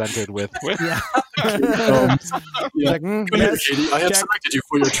he's presented with. Yeah. Yeah. Like, Come yes, here, Katie. I have check. selected you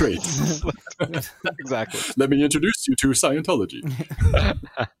for your traits. Exactly. Let me introduce you to Scientology.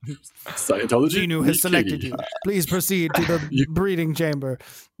 Scientology. Xenu meet has selected Katie. you. Please proceed to the breeding chamber.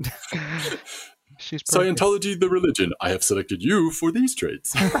 She's perfect. Scientology, the religion. I have selected you for these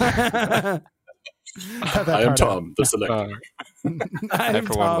traits. Cut that I am part Tom, the selector. I am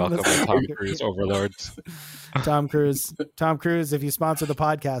Everyone Tom, welcome the to Tom selector. Cruise overlords. Tom Cruise. Tom Cruise, if you sponsor the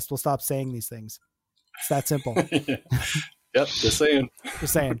podcast, we'll stop saying these things. It's that simple. Yep, just saying.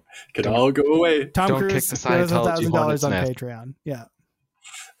 Just saying. Can all go away. Tom Don't Cruise kick the gives Scientology $1,000 hornet's on nest. Patreon. Yeah.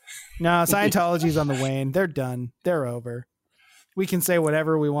 No, Scientology's on the wane. They're done. They're over. We can say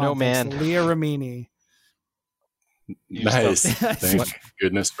whatever we want. No, man. Thanks to Leah Remini, You Nice. stop. Thank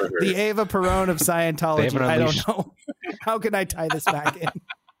goodness for her. the Ava Perón of They Scientology. haven't I unleashed- don't know. How can I tie this back in?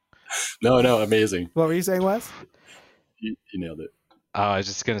 No, amazing. What were you saying, Wes? You nailed it. I was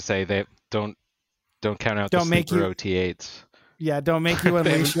just gonna say they don't count out Don't the make sleeper you- OT8s. Yeah, don't make you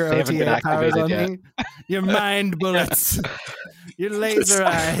unleash your they haven't been OTA powers on activated me. Your mind bullets. Your The laser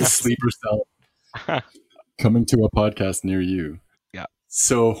eyes. sleeper cell. Coming to a podcast near you. Yeah.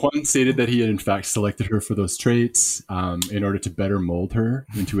 So Juan stated that he had in fact selected her for those traits in order to better mold her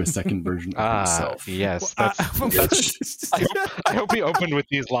into a second version of himself. Yes. That's, I hope he opened with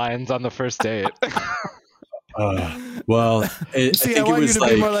these lines on the first date. Well, I See, I think it want you was to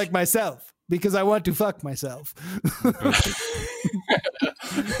like be more like myself because I want to fuck myself.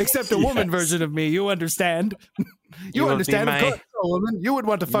 Except a woman Yes. version of me. You understand? You You will be understand? Of my course, a woman. You would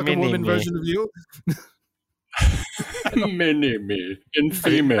want to fuck a woman mini-me. version of you. mini-me in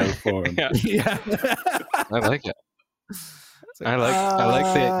female form. Yeah, Yeah. I like it. I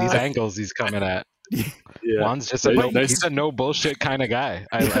like these angles he's coming at. Yeah. Juan's just he's a no bullshit kind of guy.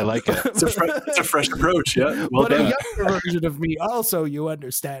 I like it. It's a fresh approach. Yeah. Well But a done. younger version of me also, you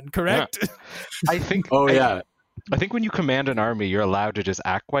understand, correct? I think. Oh yeah. I think when you command an army, you're allowed to just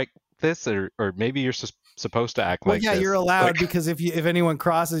act like this, or maybe you're supposed to act Well, like yeah, this. you're allowed Like, because if anyone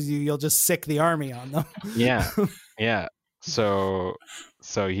crosses you, you'll just sick the army on them. yeah. So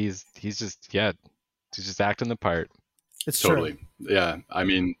he's just acting the part. It's Totally. true. Yeah. I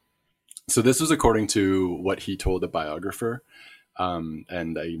mean, so this was according to what he told the biographer. And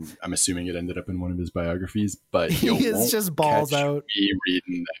I'm assuming it ended up in one of his biographies, but He you is won't just balls catch out. me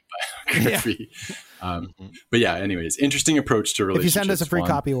reading that biography. But yeah, anyways, interesting approach to If relationships. you send us a free Juan.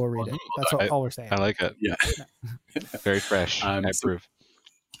 copy, we'll read it. That's all we're saying. I like it. Yeah. Very fresh. I So- approve.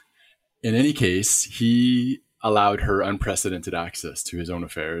 In any case, he allowed her unprecedented access to his own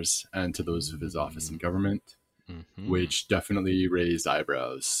affairs and to those of his office and government, Mhm. which definitely raised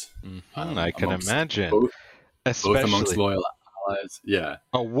eyebrows. Mhm. I can amongst imagine, Both amongst especially loyal allies. Yeah,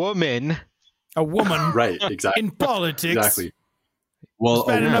 a woman. A woman right. Exactly. in politics. Exactly. Well, It's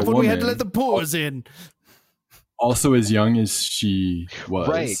bad a enough when we had to woman, let the poors in. also as young as she was,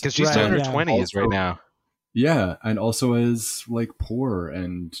 Right, because she's still in her Right, yeah. 20s right Also- now. yeah, and also as like poor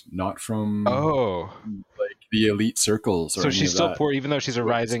and not from Oh, like the elite circles. Or so any she's of still that. poor, even though she's a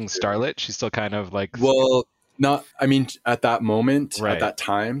rising starlet. She's still kind of like Well, not. I mean, at that moment, Right. at that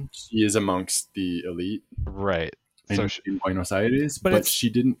time, she is amongst the elite right. in, So in Buenos Aires, But but it's- she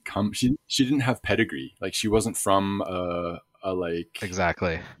didn't come. She didn't have pedigree. Like she wasn't from a like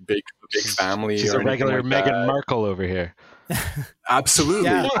exactly. big She's- family. She's or a regular anything like Meghan that. Markle over here. Absolutely,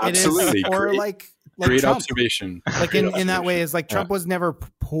 Yeah, it is. absolutely. Or Great, like great Trump. observation. Like Great in that way, is like Yeah. Trump was never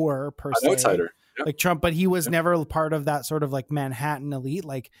poor per An se. outsider. Yeah. Like Trump, but he was Yeah. never part of that sort of like Manhattan elite.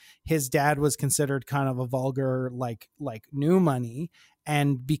 Like his dad was considered kind of a vulgar, like new money,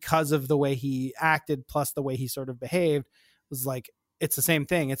 and because of the way he acted, plus the way he sort of behaved, was like it's the same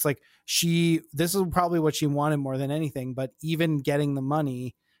thing. It's like this is probably what she wanted more than anything, but even getting the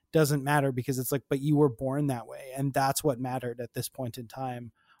money doesn't matter because it's like, but you were born that way, and that's what mattered at this point in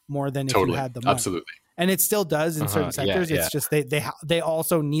time more than if Totally, you had the money. absolutely. And it still does in certain Yeah, sectors. It's yeah. just they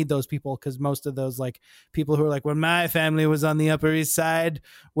also need those people because most of those like people who are like when my family was on the Upper East Side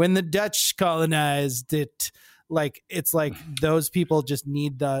when the Dutch colonized it, like it's like those people just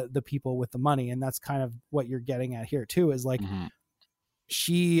need the people with the money, and that's kind of what you're getting at here too. Is like Mhm.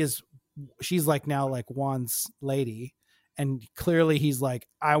 she's like now like Juan's lady, and clearly he's like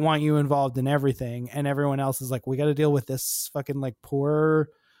I want you involved in everything, and everyone else is like we got to deal with this fucking like poor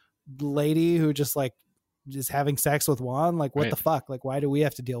lady who just like is having sex with Juan. Like what Right. the fuck? Like why do we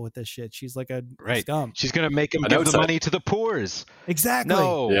have to deal with this shit? She's like a Right. scum. She's gonna make him An give the outside. money to the poors. Exactly.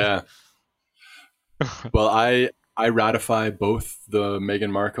 No. Yeah. Well, I ratify both the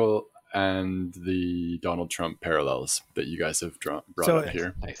Meghan Markle and the Donald Trump parallels that you guys have brought So, up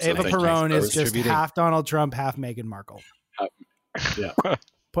here. Nice. Ava thank you Perón for is just contributing. half Donald Trump, half Meghan Markle. Yeah, Put them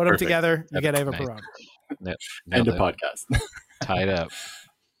Perfect. together, you get Ava Nice. Perón. Nailed end of it. podcast. Tied up.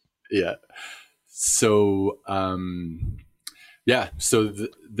 Yeah. So,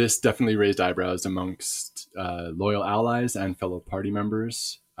 this definitely raised eyebrows amongst loyal allies and fellow party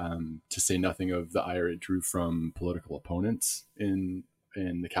members, to say nothing of the ire it drew from political opponents in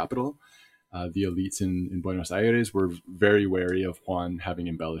the capital. The elites in Buenos Aires were very wary of Juan having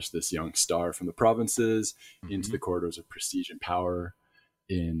embellished this young star from the provinces into the corridors of prestige and power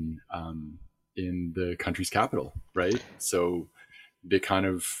in the country's capital, right? So there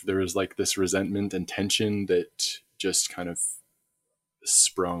was like this resentment and tension that just kind of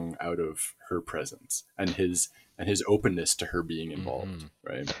sprung out of her presence and his openness to her being involved,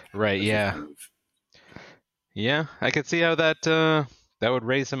 right? Right. Yeah. Yeah. I could see how that would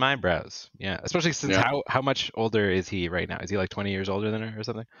raise some eyebrows. Yeah. Especially since how much older is he right now? Is he like 20 years older than her or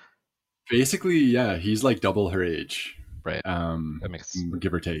something? Basically, yeah, he's like double her age, Right. That makes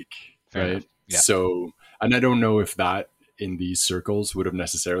give or take, fair right? enough. Yeah. So, and I don't know if that in these circles would have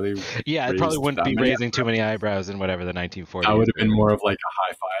necessarily Yeah, it probably raised wouldn't that be many raising too many eyebrows in whatever the 1940s. That would have been more of like a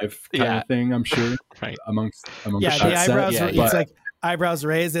high five kind of thing, I'm sure. Right. Amongst Yeah, that the eyebrows, set. it's like eyebrows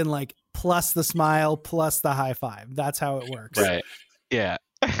raised and like plus the smile plus the high five. That's how it works. Right. Yeah.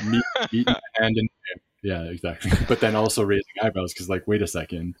 meet hand in hand. Yeah, exactly. But then also raising eyebrows because, like, wait a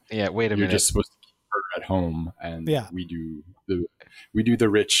second. Yeah. Wait a You're minute. just supposed to keep her at home, and Yeah. we do the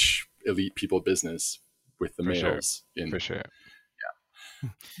rich elite people business with the For sure. males. For sure.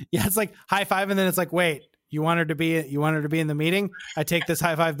 Yeah, it's like high five, and then it's like, wait, you want her to be in the meeting? I take this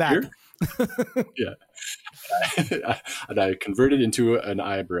high five back. Yeah. And I converted into an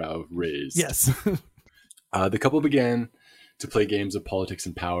eyebrow raise. Yes. The couple began to play games of politics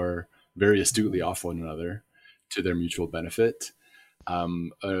and power very astutely off one another to their mutual benefit.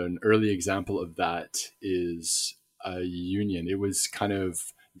 An early example of that is a union. It was kind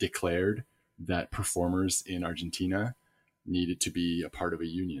of declared that performers in Argentina needed to be a part of a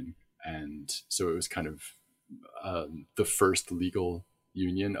union. And so it was kind of the first legal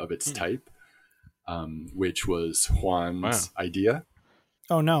union of its type, which was Juan's idea.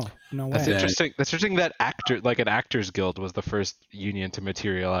 Oh no way. That's interesting. That's interesting that an actors guild was the first union to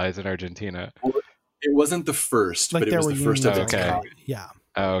materialize in Argentina. Well, it wasn't the first, Like but it there was were the first of unions. its Okay. kind. Yeah.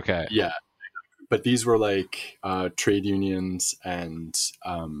 Oh, okay. Yeah, but these were like trade unions and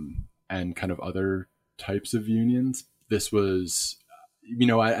kind of other types of unions. This was,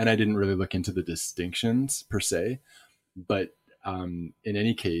 I didn't really look into the distinctions per se, but in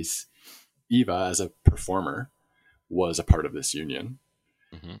any case, Eva as a performer was a part of this union,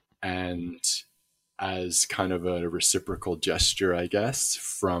 and as kind of a reciprocal gesture, I guess,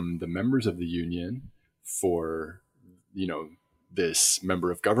 from the members of the union for this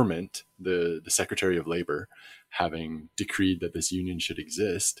member of government, the Secretary of Labor, having decreed that this union should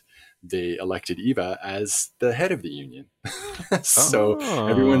exist, they elected Eva as the head of the union. So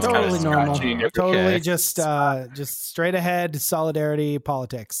everyone's kind of Totally normal. scratching. Totally just straight ahead solidarity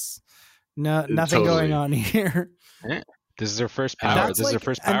politics. No, nothing going on here. This is her first power. This is her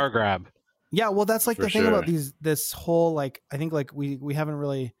first power grab. Yeah, well, that's like For the thing sure. about this whole, like, I think like we haven't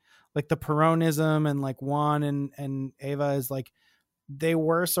really, like, the Peronism and like Juan and Eva is like, they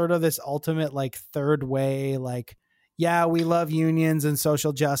were sort of this ultimate like third way, like, yeah, we love unions and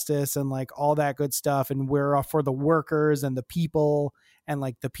social justice and like all that good stuff, and we're for the workers and the people, and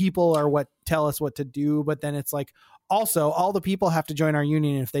like the people are what tell us what to do. But then it's like, also all the people have to join our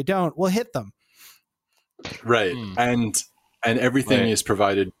union, and if they don't, we'll hit them. Right. And everything Right. is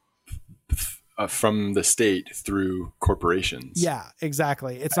provided from the state through corporations. Yeah,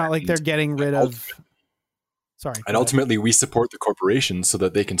 exactly. It's not like they're getting rid of. Sorry. And ultimately, we support the corporations so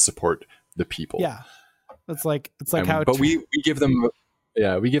that they can support the people. Yeah, it's like how. But we give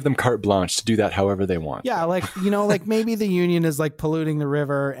them carte blanche to do that however they want. Yeah, like, like maybe the union is like polluting the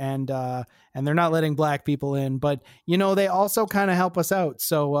river and they're not letting black people in, but they also kind of help us out.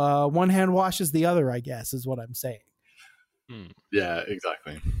 So one hand washes the other, I guess, is what I'm saying. Yeah,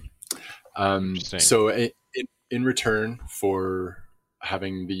 exactly. Interesting. So in return for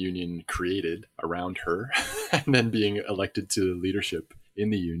having the union created around her and then being elected to leadership in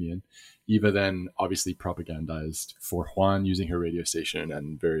the union, Eva then obviously propagandized for Juan using her radio station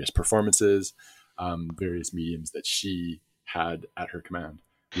and various performances, various mediums that she had at her command,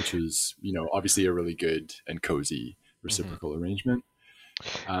 which was, obviously a really good and cozy reciprocal arrangement.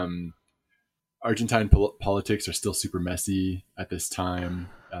 Argentine politics are still super messy at this time,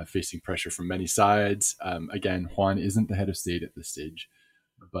 facing pressure from many sides. Again, Juan isn't the head of state at this stage,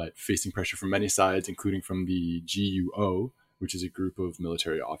 but facing pressure from many sides, including from the GUO, which is a group of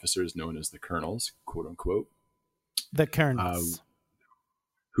military officers known as the colonels, quote unquote. The colonels.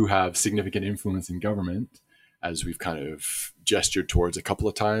 Who have significant influence in government, as we've kind of gestured towards a couple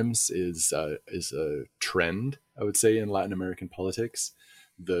of times, is a trend, I would say, in Latin American politics.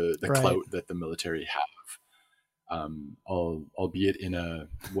 The Right. clout that the military have, albeit in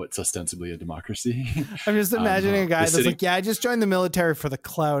what's ostensibly a democracy. I'm just imagining a guy that's sitting- like, yeah, I just joined the military for the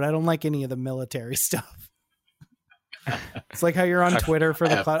clout. I don't like any of the military stuff. It's like how you're on Twitter for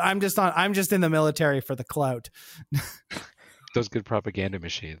the clout. I'm just in the military for the clout. Those good propaganda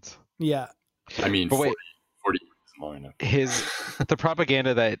machines. Yeah. I mean, But wait. 40 is long enough. The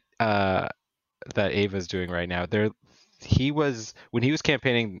propaganda that Ava's doing right now, when he was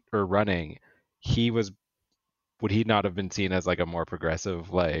campaigning or running, would he not have been seen as like a more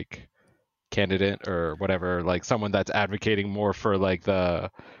progressive like candidate or whatever, like someone that's advocating more for like the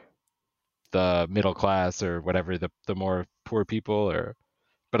middle class or whatever, the more poor people? Or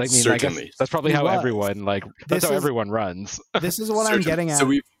but I mean, Certainly. I guess that's probably He how was. everyone that's how is- everyone runs. This is what I'm getting at.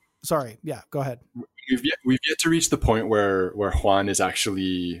 So Sorry. Yeah, go ahead. we've yet to reach the point where Juan is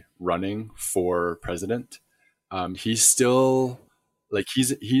actually running for president. He's still like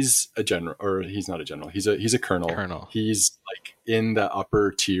he's a general, or he's not a general. He's a colonel. He's like in the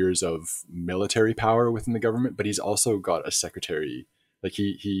upper tiers of military power within the government, but he's also got a secretary. Like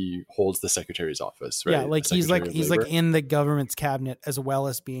he holds the secretary's office, right? Yeah, like The he's Secretary of like Labor. in the government's cabinet as well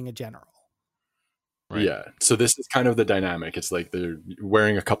as being a general. Right. Yeah. So this is kind of the dynamic. It's like they're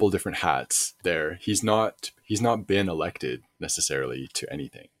wearing a couple different hats there. He's not been elected necessarily to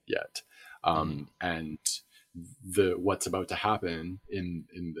anything yet. And what's about to happen in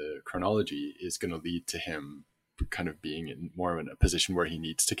the chronology is going to lead to him kind of being in more of a position where he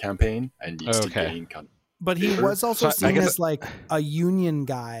needs to campaign and needs to gain kind of. But he was also So I seen guess- as like a union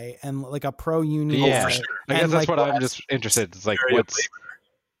guy and like a pro-union Yeah, guy. for sure. I guess And, that's like, what I'm just interested. It's like, Secretary of what's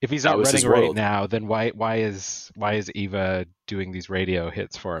if he's not That was running his right world. now, then why is Eva doing these radio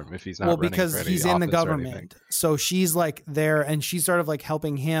hits for him if he's not? Well, running because for any he's in the office or anything? government, so she's like there, and she's sort of like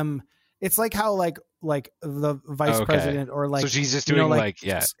helping him. It's like how like the vice Okay. president or like So she's just you know, doing like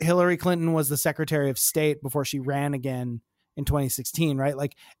yeah. Hillary Clinton was the Secretary of State before she ran again in 2016, right?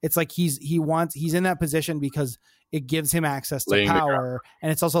 Like it's like he's in that position because it gives him access to Laying the power,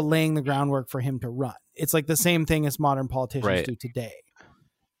 and it's also laying the groundwork for him to run. It's like the same thing as modern politicians Right. do today.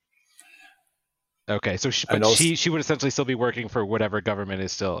 Okay, so And also- she would essentially still be working for whatever government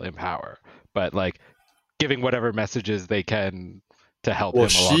is still in power, but like giving whatever messages they can to help Well,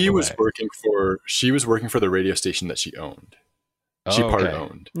 him along she the was way. working for the radio station that she owned. She part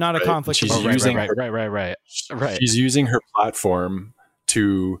owned. Not a Right. conflict. She's of right, using right, her- right. Right. She's using her platform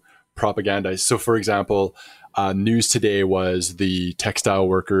to propagandize. So, for example, news today was the textile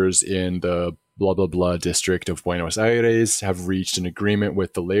workers in the blah, blah, blah district of Buenos Aires have reached an agreement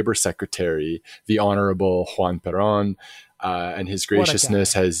with the labor secretary, the Honorable Juan Perón, and his What a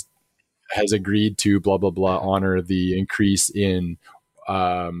graciousness has agreed to blah, blah, blah, honor the increase in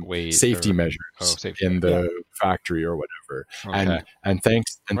Wage safety or- measures safety in the factory or whatever. Okay. And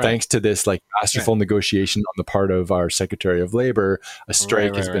thanks Right. thanks to this like masterful negotiation on the part of our Secretary of Labor, a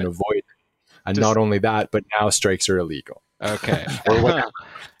strike has been right. avoided. And Just- not only that, but now strikes are illegal. Okay. Or whatever.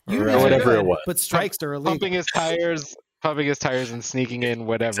 You Right. know, whatever it was. But strikes are illegal. pumping his tires and sneaking in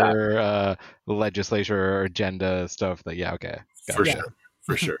whatever legislature or agenda stuff that okay. For Yeah. sure.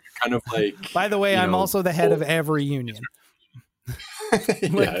 For sure. Kind of like By the way, you I'm know, also the head of every union. Like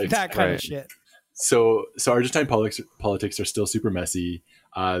yeah, that kind of right. shit. So Argentine politics are still super messy.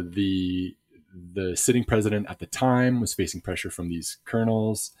 The sitting president at the time was facing pressure from these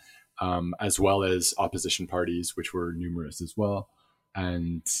colonels, as well as opposition parties, which were numerous as well.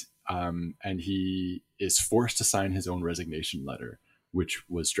 And he is forced to sign his own resignation letter, which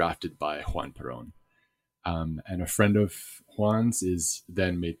was drafted by Juan Perón. And a friend of Juan's is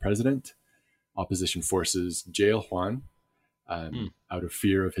then made president. Opposition forces jail Juan out of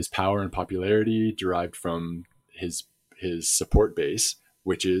fear of his power and popularity derived from his support base,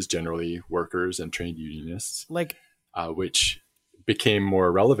 which is generally workers and trained unionists, Like which became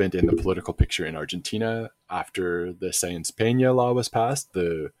more relevant in the political picture in Argentina after the Sáenz Peña law was passed.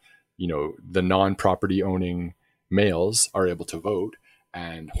 The non-property owning males are able to vote,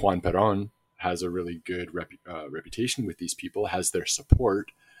 and Juan Perón has a really good reputation with these people, has their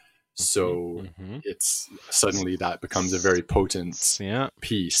support. So it's suddenly that becomes a very potent Yeah.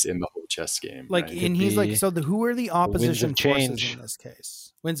 piece in the whole chess game. like right? and he's like, be so who are the opposition of forces change. in this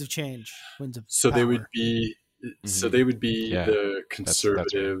case? Winds of change. Winds of So they would power. be Mm-hmm. Yeah. the That's right.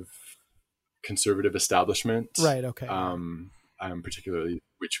 conservative establishment, Right, okay. particularly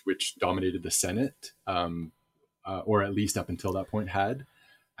which dominated the Senate, or at least up until that point had.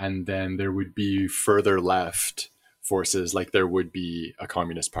 And then there would be further left forces, like there would be a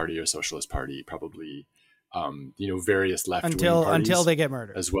Communist Party or Socialist Party, probably, various left-wing parties until they get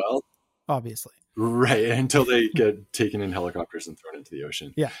murdered as well. Obviously. Right, until they get taken in helicopters and thrown into the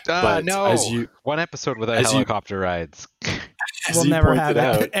ocean. Yeah. But no, one episode without helicopter rides. We'll never have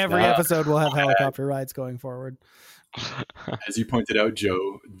it. Every episode will have helicopter rides going forward. As you pointed out,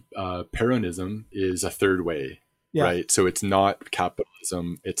 Joe, Peronism is a third way, right? So it's not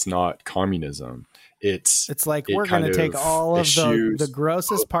capitalism, it's not communism. It's like we're going to take all of the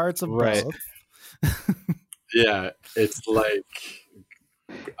grossest parts of both. Yeah, it's like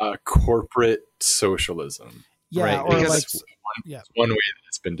corporate socialism. Yeah, right? or like one way that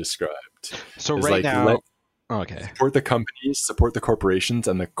it's been described. So right now, support the companies, support the corporations,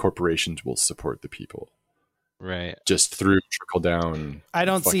 and the corporations will support the people. Right. Just through trickle down. I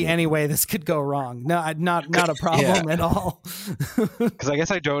don't see any way this could go wrong. No, not a problem at all. Because I guess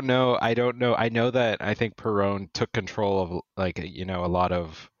I don't know. I know that I think Perón took control of a lot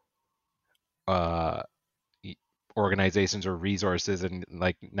of organizations or resources and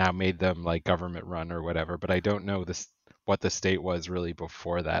now made them government run or whatever. But I don't know what the state was really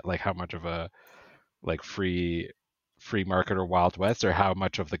before that. Like how much of a free market or Wild West, or how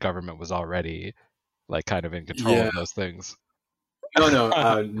much of the government was already kind of in control of those things. No,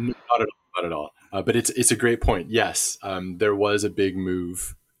 not at all. But it's a great point. Yes, there was a big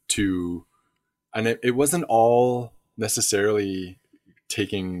move to, and it wasn't all necessarily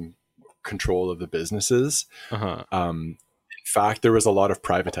taking control of the businesses. In fact, there was a lot of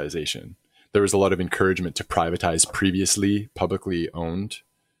privatization. There was a lot of encouragement to privatize previously publicly owned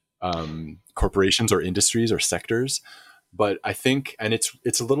corporations or industries or sectors. But I think, and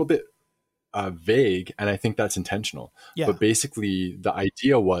it's a little bit vague, and I think that's intentional. But basically, the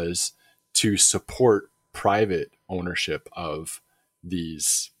idea was to support private ownership of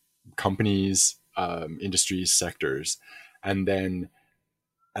these companies, industries, sectors, and then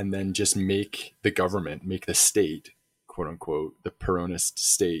just make the state, quote unquote, the Peronist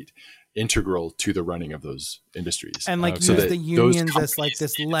state, integral to the running of those industries, and use the unions as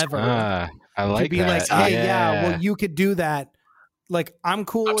this lever. I like to be that. Hey, well, you could do that. I'm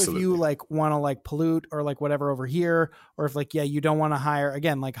cool Absolutely. If you want to pollute or whatever over here, or if you don't want to hire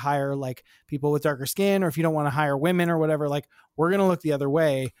people with darker skin, or if you don't want to hire women or whatever, we're going to look the other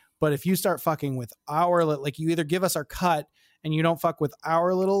way. But if you start fucking with our, you either give us our cut and you don't fuck with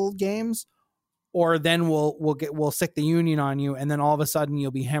our little games, or then we'll stick the union on you, and then all of a sudden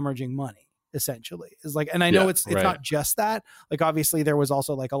you'll be hemorrhaging money. Essentially, is and I know it's not just that. Obviously there was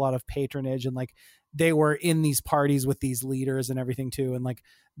also a lot of patronage, and they were in these parties with these leaders and everything too, and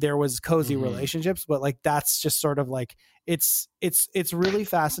there was cozy relationships. But that's just sort of it's really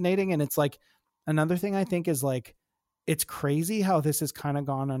fascinating, and it's another thing I think is it's crazy how this has kind of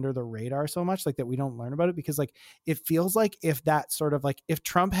gone under the radar so much, that we don't learn about it, because it feels if that sort of if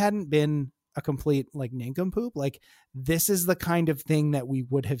Trump hadn't been a complete nincompoop, this is the kind of thing that we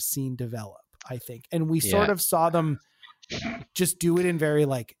would have seen develop, I think. And we sort of saw them just do it in very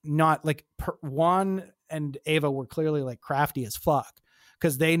not Juan and Ava were clearly crafty as fuck,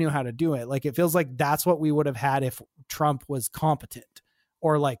 because they knew how to do it. It feels that's what we would have had if Trump was competent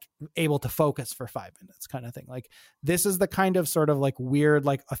or able to focus for 5 minutes, kind of thing. This is the kind of sort of weird,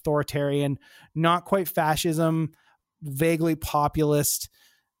 authoritarian, not quite fascism, vaguely populist.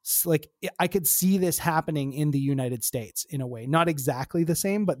 I could see this happening in the United States in a way, not exactly the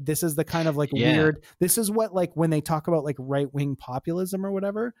same, but this is the kind of weird, this is what, when they talk about right-wing populism or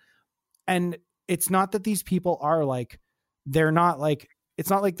whatever. And it's not that these people are they're not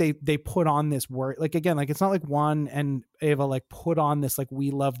it's not they put on this work. Again, it's not Juan and Ava put on this, we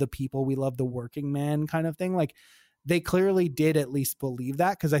love the people, we love the working man kind of thing. They clearly did at least believe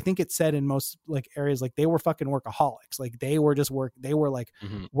that, because I think it said in most areas they were fucking workaholics. They were just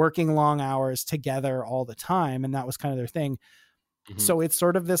working long hours together all the time, and that was kind of their thing. So it's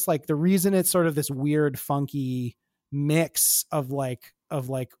sort of this the reason it's sort of this weird funky mix of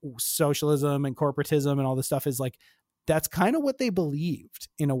socialism and corporatism and all this stuff is that's kind of what they believed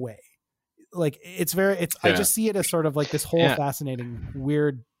in a way. I just see it as sort of this whole fascinating,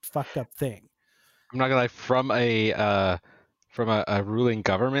 weird, fucked up thing. I'm not gonna lie, from a ruling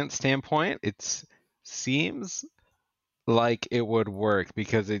government standpoint, it seems like it would work,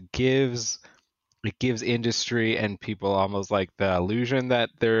 because it gives industry and people almost the illusion that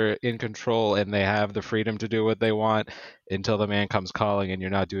they're in control and they have the freedom to do what they want until the man comes calling and you're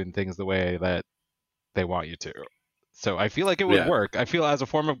not doing things the way that they want you to. So I feel like it would work. I feel as a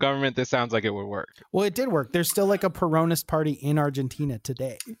form of government, this sounds like it would work. Well, it did work. There's still like a Peronist party in Argentina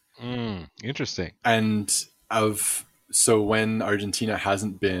today. Interesting. And so when Argentina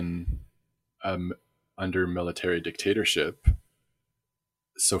hasn't been under military dictatorship,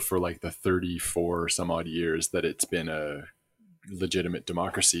 so for like the 34 some odd years that it's been a legitimate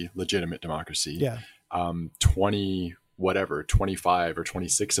democracy, 25 or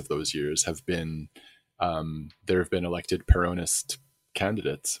 26 of those years have been there have been elected Peronist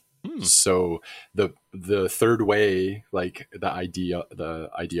candidates. So the third way, like the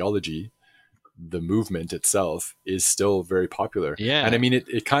ideology, the movement itself is still very popular. Yeah. And I mean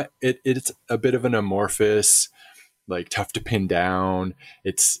it's a bit of an amorphous, like tough to pin down.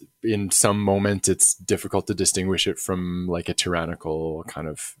 It's in some moments it's difficult to distinguish it from like a tyrannical kind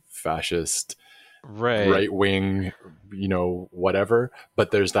of fascist right wing, whatever, but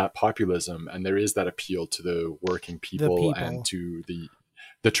there's that populism and there is that appeal to the working people. And to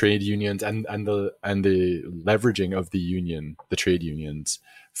the trade unions and the leveraging of the trade unions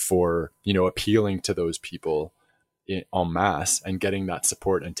for, appealing to those people en masse and getting that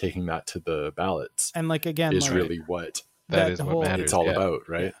support and taking that to the ballots. And like, again, is really what that is what matters. It's all about,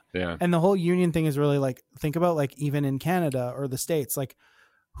 right? Yeah. And the whole union thing is really like, think about like even in Canada or the States, like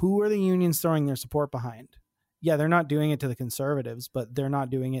who are the unions throwing their support behind? Yeah, they're not doing it to the Conservatives, but they're not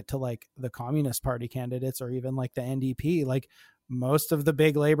doing it to like the Communist Party candidates or even like the NDP. Like most of the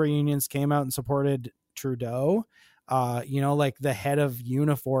big labor unions came out and supported Trudeau. Like the head of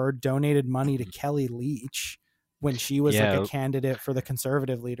Unifor donated money to Kelly Leach when she was like a candidate for the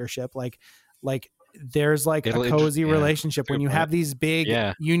Conservative leadership. Like there's like a cozy relationship when you have these big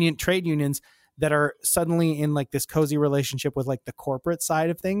trade unions that are suddenly in like this cozy relationship with like the corporate side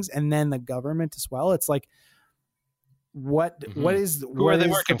of things and then the government as well. It's like, who are they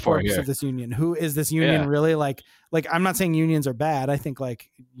working for here? Of this union? Who is this union really like I'm not saying unions are bad. I think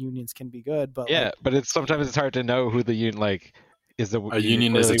like unions can be good, but but it's sometimes it's hard to know who the union like is. A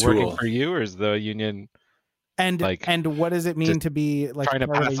union really is working for you, or is the union and what does it mean to be like trying to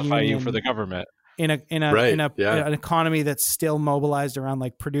pacify you for the government in an economy that's still mobilized around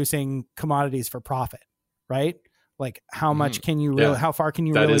like producing commodities for profit, right? Like how much can you really, how far can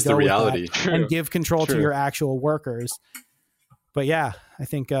you really go with that and give control to your actual workers? But yeah, I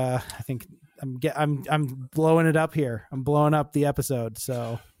think I'm blowing it up here. I'm blowing up the episode.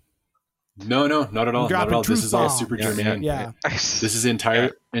 So no, not at all. Not at all. This is all super germane. Yeah. This is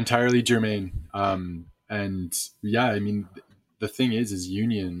entirely germane. And yeah, I mean, the thing is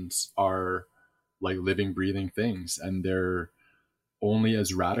unions are like living, breathing things, and they're only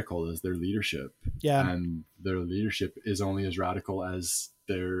as radical as their leadership. Yeah. And their leadership is only as radical as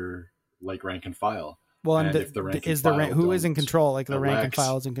their like rank and file. Well, and who is in control? Like the rank and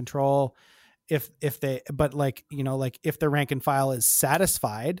file is in control. If the rank and file is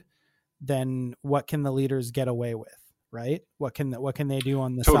satisfied, then what can the leaders get away with? Right? What can they do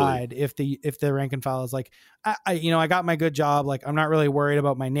on the side if the rank and file is like, I got my good job. Like I'm not really worried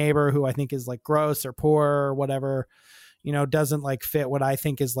about my neighbor who I think is like gross or poor or whatever, doesn't like fit what I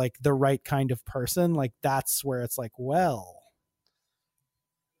think is like the right kind of person. Like that's where it's like, well,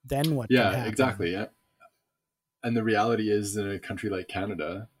 then what? Yeah, exactly. Yeah. And the reality is in a country like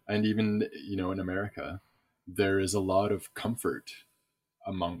Canada and even, in America, there is a lot of comfort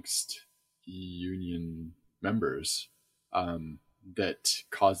amongst union members that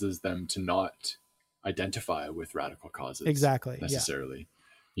causes them to not identify with radical causes necessarily,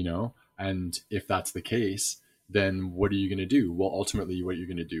 and if that's the case, then what are you going to do? Well, ultimately what you're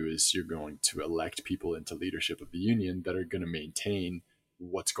going to do is you're going to elect people into leadership of the union that are going to maintain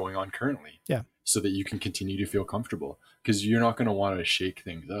what's going on currently, so that you can continue to feel comfortable, because you're not going to want to shake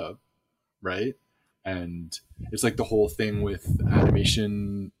things up, right? And it's like the whole thing with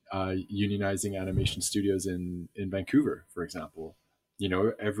animation, unionizing animation studios in Vancouver, for example.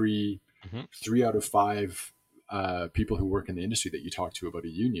 Every 3 out of 5 people who work in the industry that you talk to about a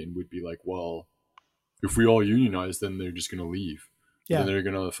union would be like, well, if we all unionize, then they're just going to leave. Yeah. Then they're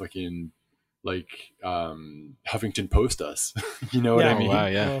going to fucking like Huffington Post us. You know what I mean? Wow,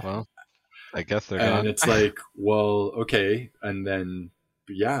 yeah. Well, I guess they're and gone. It's like, well, okay. And then,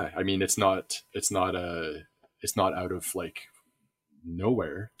 yeah, I mean, it's not out of like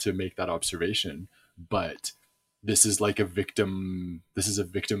nowhere to make that observation, but this is a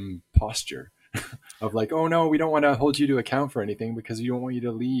victim posture of like, oh no, we don't want to hold you to account for anything because we don't want you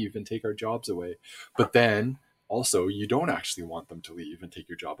to leave and take our jobs away. But then also you don't actually want them to leave and take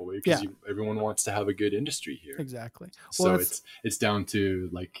your job away because everyone wants to have a good industry here. Exactly. So it's down to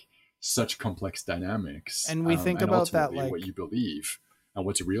like such complex dynamics. And we think about that, like what you believe and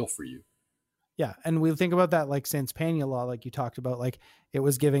what's real for you. Yeah, and we think about that like Sins Pena law, like you talked about, like it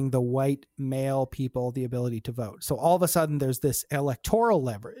was giving the white male people the ability to vote. So all of a sudden there's this electoral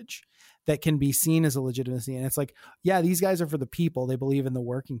leverage that can be seen as a legitimacy. And it's like, yeah, these guys are for the people. They believe in the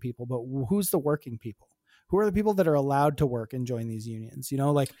working people, but who's the working people? Who are the people that are allowed to work and join these unions? You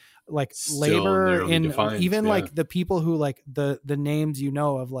know, like Still labor narrowly in defined, even yeah. like the people who like the names, you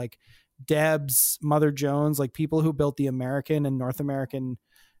know, of like Debs, Mother Jones, like people who built the American and North American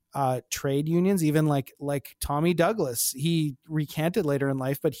trade unions, even like Tommy Douglas. He recanted later in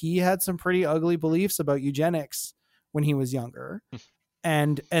life, but he had some pretty ugly beliefs about eugenics when he was younger.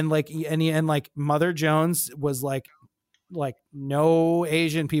 and Mother Jones was like no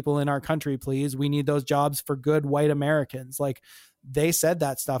Asian people in our country, please. We need those jobs for good white Americans. Like they said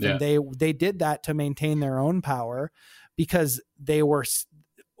that stuff, Yeah. and they did that to maintain their own power, because they were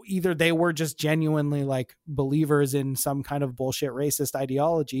either they were just genuinely like believers in some kind of bullshit racist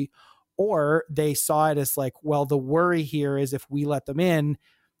ideology, or they saw it as like, well, the worry here is if we let them in,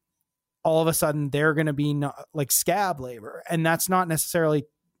 all of a sudden they're going to be like scab labor. And that's not necessarily,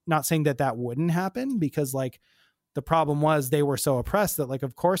 not saying that that wouldn't happen, because like the problem was they were so oppressed that like,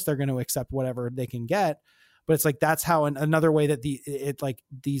 of course they're going to accept whatever they can get. But it's like, that's how another way that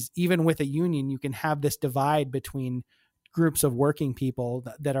these, even with a union, you can have this divide between groups of working people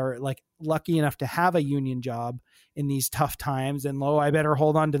that are like lucky enough to have a union job in these tough times. And I better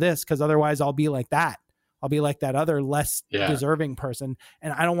hold on to this, because otherwise I'll be like that. I'll be like that other less deserving person.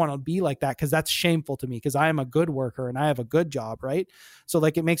 And I don't want to be like that, because that's shameful to me, because I am a good worker and I have a good job. Right. So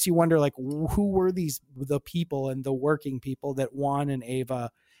like, it makes you wonder, like, who were the people and the working people that Juan and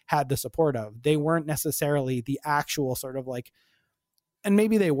Ava had the support of? They weren't necessarily the actual sort of like, and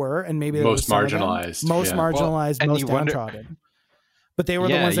maybe they were, and maybe most marginalized, marginalized, most downtrodden. But they were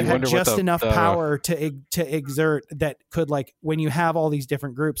the ones that had just enough power to exert, that could, like, when you have all these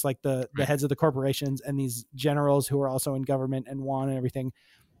different groups, like the heads of the corporations and these generals who are also in government and Juan and everything,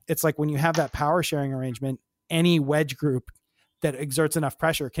 it's like when you have that power sharing arrangement, any wedge group that exerts enough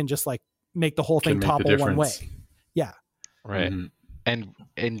pressure can just like make the whole thing topple one way. Yeah. Right. Mm-hmm.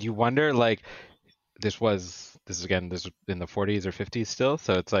 And you wonder, like, this is in the 40s or 50s still,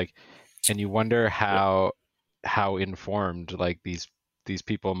 so it's like, and you wonder how informed like these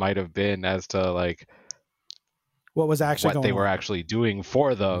people might have been as to like what was actually what they were actually doing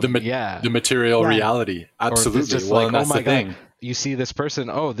for them. The material reality. Absolutely. Just well, like, and that's oh my the thing. God, you see this person,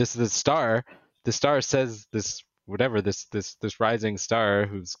 oh, this is the star. The star says this, whatever, this rising star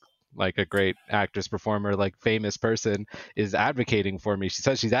who's like a great actress, performer, like famous person, is advocating for me. She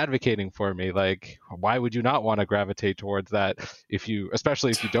says she's advocating for me. Like, why would you not want to gravitate towards that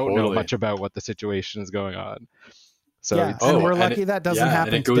especially if you don't know much about what the situation is going on? So and we're lucky that doesn't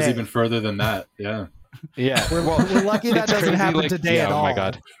happen. And it goes today. even further than that. Yeah. Yeah. We're lucky that doesn't happen today at all. Oh my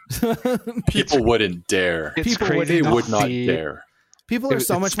God. People wouldn't dare. It's crazy. They would not dare. People are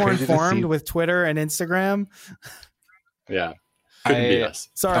so much more informed with Twitter and Instagram. Yeah. Couldn't be us.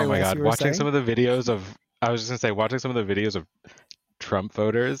 Sorry. Oh my God. Watching some of the videos of Trump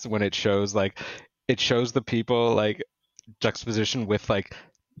voters, when it shows the people like juxtaposition with like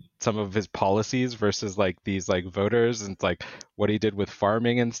some of his policies versus like these like voters, and it's like what he did with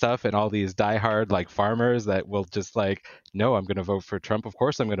farming and stuff, and all these diehard like farmers that will just like, no, I'm going to vote for Trump. Of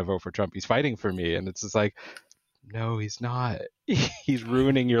course I'm going to vote for Trump. He's fighting for me. And it's just like, no, he's not. He's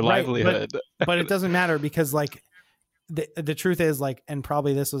ruining your livelihood. But it doesn't matter, because like the truth is, like, and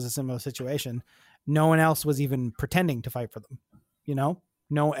probably this was a similar situation, no one else was even pretending to fight for them. You know?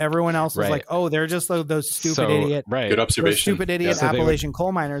 No, everyone else was like, oh, they're just those stupid idiot, Good observation. Stupid idiot Appalachian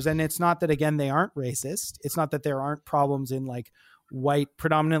coal miners. And it's not that, again, they aren't racist. It's not that there aren't problems in like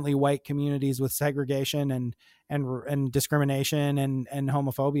predominantly white communities with segregation and discrimination and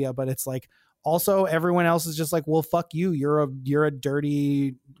homophobia. But it's like, also everyone else is just like, well, fuck you. You're a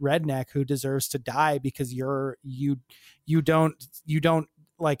dirty redneck who deserves to die because you don't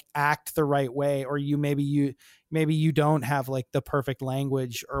like act the right way, or maybe you don't have like the perfect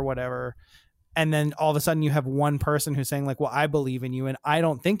language or whatever. And then all of a sudden you have one person who's saying like, well, I believe in you and I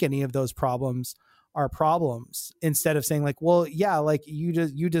don't think any of those problems are problems, instead of saying like, well, yeah, like you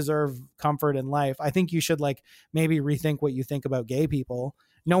deserve comfort in life. I think you should like maybe rethink what you think about gay people.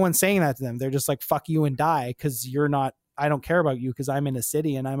 No one's saying that to them. They're just like, fuck you and die, because you're not, I don't care about you because I'm in a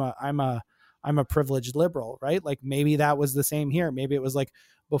city and I'm a I'm a privileged liberal, right? Like maybe that was the same here. Maybe it was like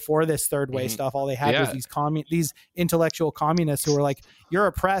before this third way stuff, all they had was these intellectual communists who were like, you're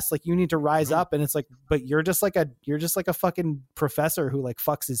oppressed, like you need to rise up. And it's like, but you're just like a fucking professor who like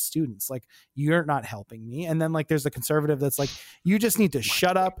fucks his students. Like you're not helping me. And then like there's a conservative that's like, you just need to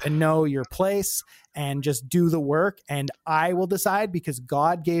shut up and know your place and just do the work, and I will decide because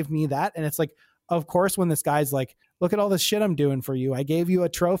God gave me that. And it's like, of course, when this guy's like, look at all this shit I'm doing for you, I gave you a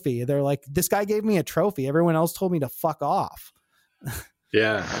trophy. They're like, this guy gave me a trophy. Everyone else told me to fuck off.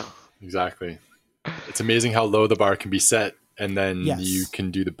 Yeah, exactly. It's amazing how low the bar can be set, and then you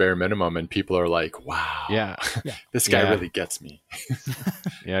can do the bare minimum and people are like, wow, this guy really gets me.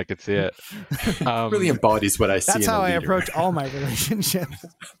 Yeah, I could see it. Really embodies what I see. That's how I approach all my relationships.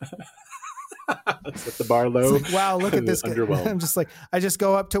 Set the bar low. Like, wow, look at this guy. I'm just like, I just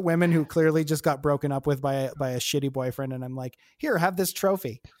go up to women who clearly just got broken up with by a shitty boyfriend, and I'm like, here, have this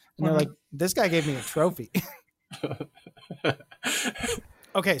trophy. And they're like, this guy gave me a trophy.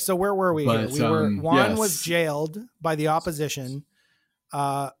 Okay, so where were we here? We were Juan was jailed by the opposition,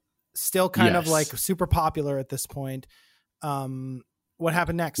 still kind of like super popular at this point. What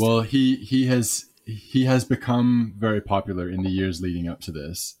happened next? Well, he has become very popular in the years leading up to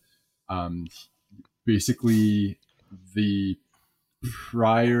this. Basically, the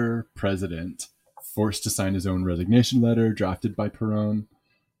prior president forced to sign his own resignation letter drafted by Perón,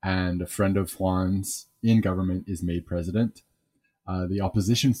 and a friend of Juan's in government is made president. The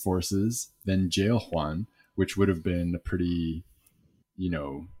opposition forces then jail Juan, which would have been a pretty,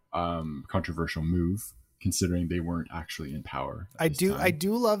 controversial move considering they weren't actually in power. I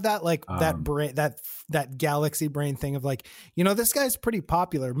do love that, like that brain, that galaxy brain thing of like, this guy's pretty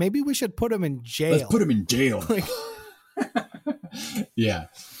popular. Maybe we should put him in jail. Let's put him in jail. Like, yeah.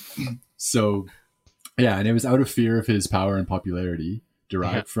 So, yeah, and it was out of fear of his power and popularity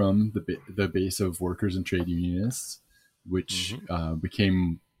derived from the base of workers and trade unionists, which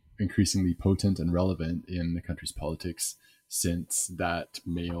became increasingly potent and relevant in the country's politics since that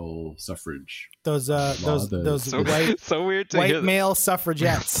male suffrage. Those so weird to white hear male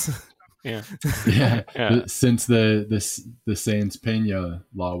suffragettes. Yeah. Since the Sáenz Peña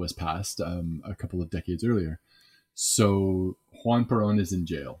law was passed a couple of decades earlier. So Juan Perón is in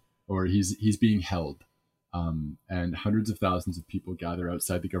jail, or he's being held. And hundreds of thousands of people gather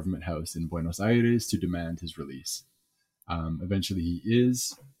outside the government house in Buenos Aires to demand his release. Eventually he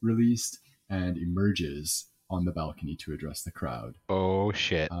is released and emerges on the balcony to address the crowd. Oh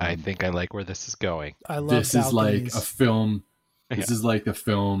shit. I think I like where this is going. I love this balconies. Is like a film. This is like the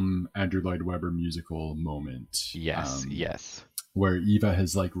film Andrew Lloyd Webber musical moment. Yes. Where Eva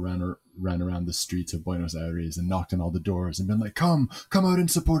has like ran around the streets of Buenos Aires and knocked on all the doors and been like, come out in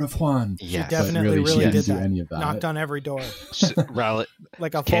support of Juan. Yes. She definitely really did that. Any of that. Knocked on every door.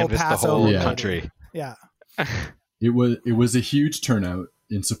 Like a full pass the whole over country. Yeah. It was a huge turnout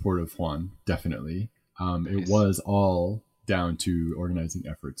in support of Juan, definitely. It was all down to organizing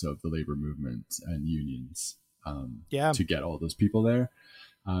efforts of the labor movement and unions to get all those people there.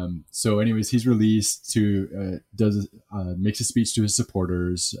 So anyways, he's released makes a speech to his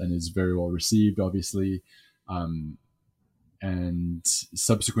supporters and is very well received, obviously, and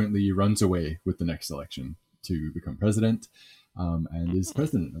subsequently runs away with the next election to become president, and is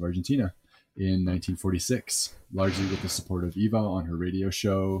president of Argentina in 1946, largely with the support of Eva on her radio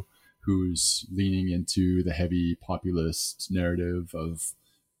show, who's leaning into the heavy populist narrative of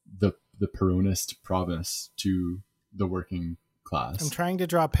the Peronist promise to the working class. I'm trying to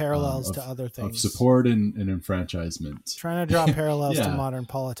draw parallels to other things. Of support and enfranchisement. Trying to draw parallels to modern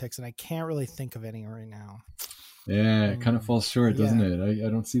politics, and I can't really think of any right now. Yeah, it kind of falls short, doesn't it? I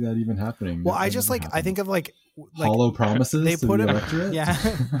don't see that even happening. Well, I think of like hollow promises. They put to the him,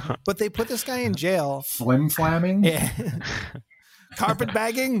 electorate? but they put this guy in jail. Flim-flamming? Yeah. Carpet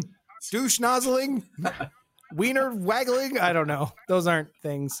bagging, douche nozzling, wiener waggling. I don't know. Those aren't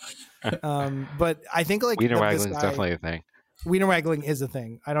things. But I think like wiener waggling is definitely a thing. Wiener waggling is a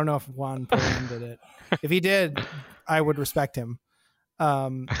thing. I don't know if Juan Perón did it. If he did, I would respect him.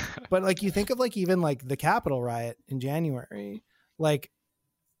 But like you think of like even like the Capitol riot in January, like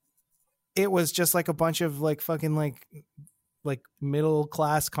it was just like a bunch of like fucking like middle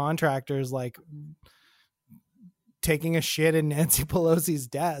class contractors like taking a shit in Nancy Pelosi's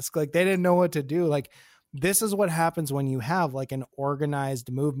desk. Like they didn't know what to do. Like this is what happens when you have like an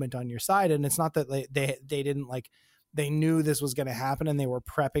organized movement on your side. And it's not that they didn't like, they knew this was going to happen and they were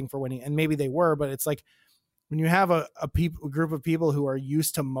prepping for winning, and maybe they were, but it's like when you have a group of people who are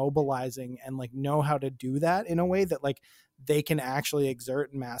used to mobilizing and like know how to do that in a way that like they can actually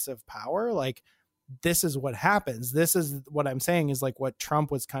exert massive power, like this is what happens. This is what I'm saying is like what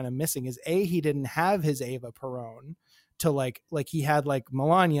Trump was kind of missing is he didn't have his Eva Peron to like he had like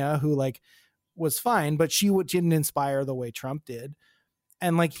Melania, who like was fine, but she didn't inspire the way Trump did.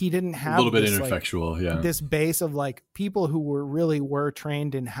 And like he didn't have a little bit this, ineffectual, like, this base of like people who were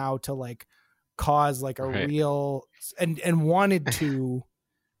trained in how to like cause like a real and wanted to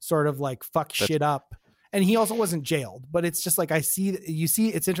sort of like fuck shit up. And he also wasn't jailed, but it's just like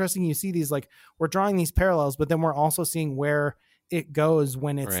it's interesting. You see these like we're drawing these parallels, but then we're also seeing where it goes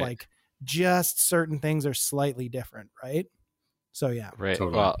when it's like just certain things are slightly different, right? So yeah, right.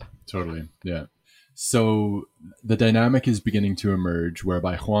 Totally, yeah. So the dynamic is beginning to emerge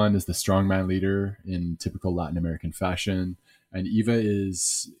whereby Juan is the strongman leader in typical Latin American fashion, and Eva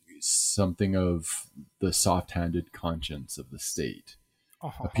is something of the soft-handed conscience of the state,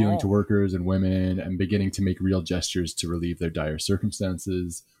 appealing to workers and women and beginning to make real gestures to relieve their dire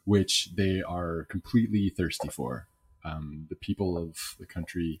circumstances, which they are completely thirsty for. The people of the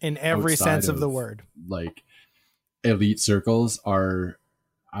country, in every sense of the word, like elite circles, are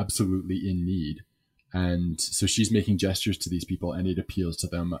absolutely in need. And so she's making gestures to these people and it appeals to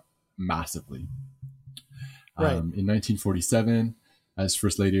them massively. Right. In 1947, as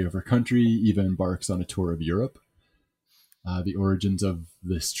First Lady of her country, Eva embarks on a tour of Europe. The origins of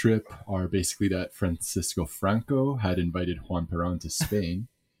this trip are basically that Francisco Franco had invited Juan Perón to Spain.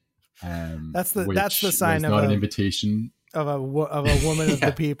 That's the sign of an invitation of a woman of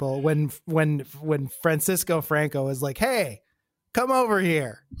the people. When Francisco Franco is like, "Hey, come over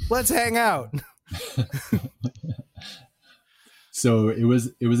here, let's hang out." So it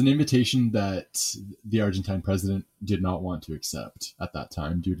was an invitation that the Argentine president did not want to accept at that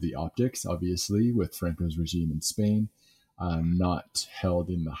time due to the optics, obviously, with Franco's regime in Spain, not held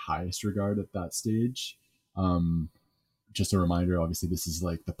in the highest regard at that stage. Just a reminder, obviously, this is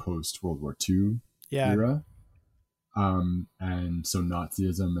like the post-World War II era. And so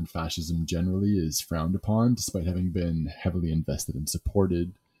Nazism and fascism generally is frowned upon, despite having been heavily invested and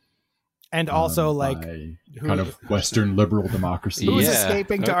supported. And also like kind of Western liberal democracy. Who's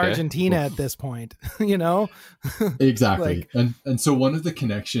escaping to Argentina at this point, you know? Exactly. And so one of the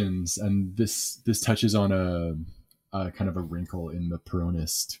connections, and this touches on a kind of a wrinkle in the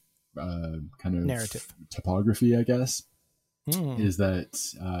Peronist kind of narrative topography, I guess, is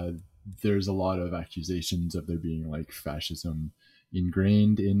that there's a lot of accusations of there being like fascism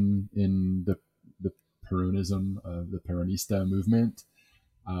ingrained in the Peronism, the Peronista movement.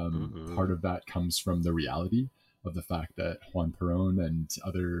 Part of that comes from the reality of the fact that Juan Perón and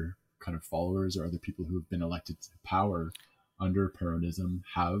other kind of followers or other people who have been elected to power under Peronism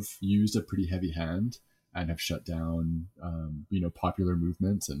have used a pretty heavy hand and have shut down, popular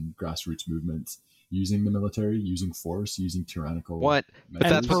movements and grassroots movements using the military, using force, using tyrannical. But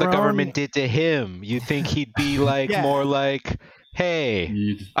that's what the government did to him. You think he'd be like more like,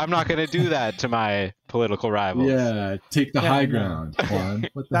 hey, I'm not going to do that to my political rivals. Yeah, take the high ground, Juan.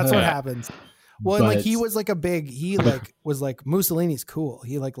 That's what happens. Well, but, like he was like was like Mussolini's cool.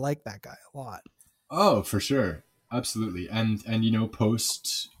 He liked that guy a lot. Oh, for sure, absolutely. And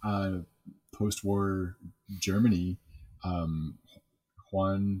post-war Germany,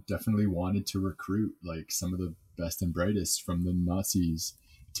 Juan definitely wanted to recruit like some of the best and brightest from the Nazis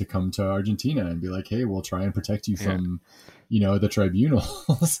to come to Argentina and be like, hey, we'll try and protect you from, the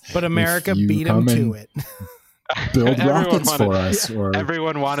tribunals. But America beat him to it. Build rockets for us. Or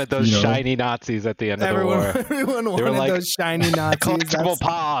everyone wanted those shiny Nazis at the end of the war. Everyone wanted those shiny Nazis. Collectible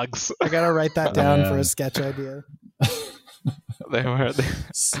pogs. I gotta write that down for a sketch idea. They were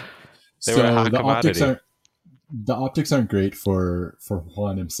the optics aren't great for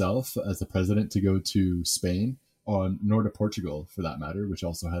Juan himself as the president to go to Spain, nor to Portugal for that matter, which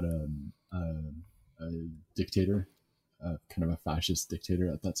also had a dictator, kind of a fascist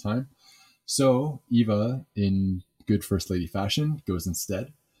dictator at that time. So Eva, in good First Lady fashion, goes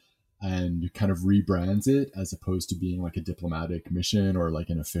instead and kind of rebrands it as opposed to being like a diplomatic mission or like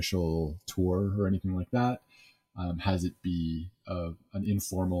an official tour or anything like that. Has it be an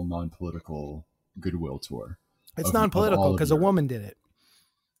informal, non-political goodwill tour. It's non-political because a woman did it.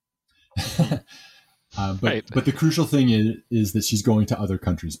 But the crucial thing is that she's going to other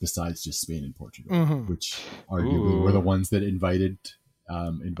countries besides just Spain and Portugal, which arguably were the ones that invited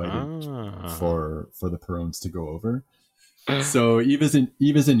for the Peróns to go over. So Eva's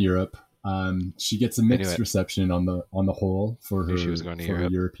in Europe. She gets a mixed reception on the whole for her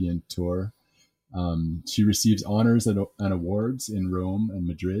European tour. She receives honors and awards in Rome and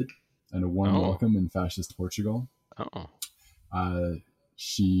Madrid, and a warm welcome in fascist Portugal.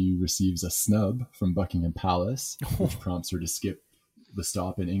 She receives a snub from Buckingham Palace, which prompts her to skip the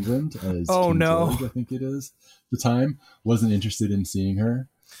stop in England as Oh, King no. George, I think it is, at the time, wasn't interested in seeing her.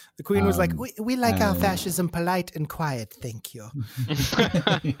 The Queen was like, we like our and- fascism polite and quiet, thank you.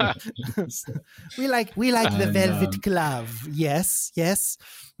 We like the And, velvet glove. Yes, yes.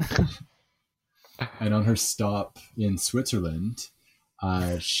 And on her stop in Switzerland,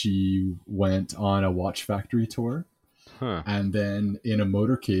 she went on a watch factory tour. Huh. And then in a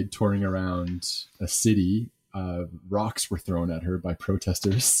motorcade touring around a city, rocks were thrown at her by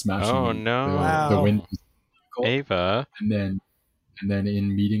protesters, smashing Oh, no. the Wow. windows. Ava. And then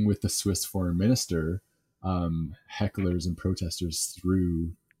in meeting with the Swiss foreign minister, hecklers and protesters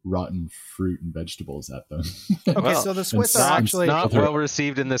threw rotten fruit and vegetables at them. Okay, Well, so the Swiss and are actually not well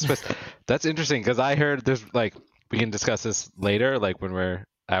received in the Swiss. That's interesting because I heard there's like we can discuss this later, like when we're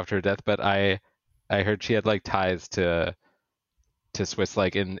after her death. But I heard she had like ties to Swiss,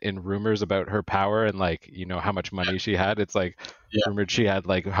 like in rumors about her power and like how much money she had. It's like rumored she had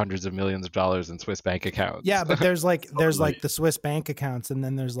like hundreds of millions of dollars in Swiss bank accounts. Yeah, but there's like the Swiss bank accounts, and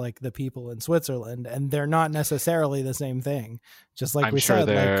then there's like the people in Switzerland, and they're not necessarily the same thing. Just like I'm we sure said,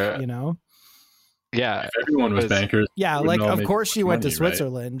 they're- like yeah. If everyone was Because- bankers. yeah, we would like all of make course she went to money, right?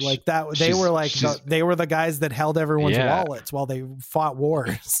 Switzerland. Like that, they She's- were like she's- they were the guys that held everyone's Yeah. wallets while they fought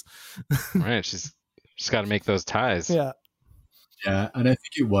wars. Right. She's got to make those ties. Yeah, Yeah, and I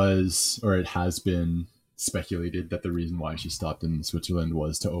think it was, or it has been speculated that the reason why she stopped in Switzerland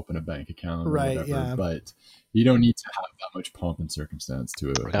was to open a bank account or Right, whatever. yeah. But you don't need to have that much pomp and circumstance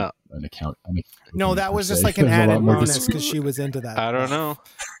to Yeah. an account. no, that per was just se. like an There's a lot added more bonus dis- because she was into that. I don't know.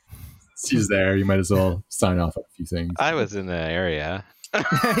 She's there. You might as well sign off on a few things. I was in the area.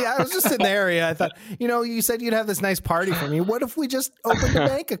 Yeah, I was just in the area. I thought, you said you'd have this nice party for me. What if we just opened a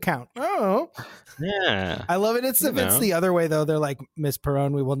bank account? Oh, Yeah. I love it. It's the other way though. They're like, Miss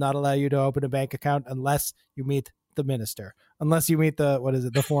Perone, we will not allow you to open a bank account unless you meet the minister. Unless you meet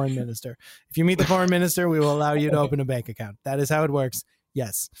the foreign minister. If you meet the foreign minister, we will allow you to open a bank account. That is how it works.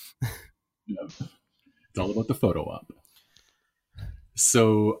 Yes. Yeah. It's all about the photo op.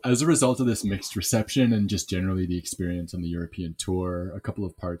 So, as a result of this mixed reception and just generally the experience on the European tour, a couple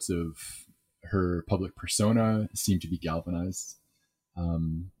of parts of her public persona seem to be galvanized.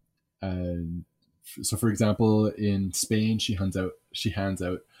 And so, for example, in Spain, she hands out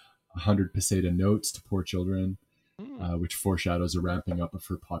 100 peseta notes to poor children, which foreshadows a ramping up of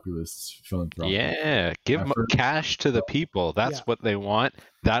her populist philanthropic. Yeah. Give effort. cash to the people. That's Yeah. what they want.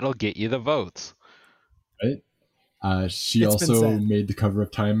 That'll get you the votes. Right? She It's been also said. made the cover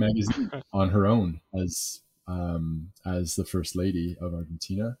of Time magazine on her own as the first lady of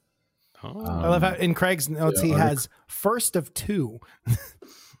Argentina. Oh. I love how in Craig's notes yeah, he article- has first of two.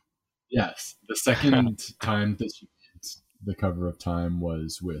 Yes, the second time that she did the cover of Time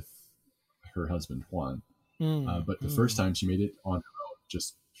was with her husband Juan, but the first time she made it on her own,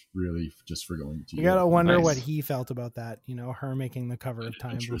 just for going to. You gotta Europe. wonder Nice. what he felt about that. Her making the cover of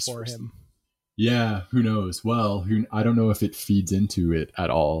Time Interest before first. him. Yeah, who knows? Well, I don't know if it feeds into it at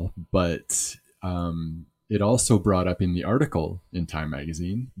all, but it also brought up in the article in Time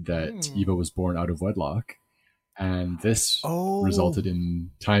magazine that Eva was born out of wedlock, and this resulted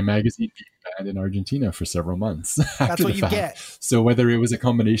in Time magazine being banned in Argentina for several months. That's after what the you fact. get. So whether it was a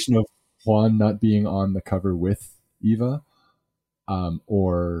combination of Juan not being on the cover with Eva,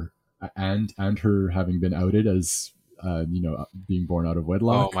 or her having been outed as being born out of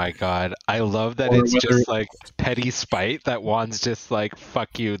wedlock. Oh my god. I love that Or it's whether- just like petty spite that Juan's just like,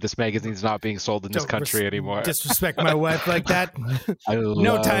 fuck you, this magazine's not being sold in this Don't country anymore. Disrespect my wife like that. I No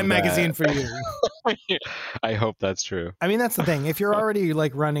love Time that. magazine for you. I hope that's true. I mean, that's the thing. If you're already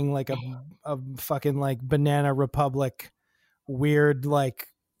like running like a fucking like Banana Republic weird like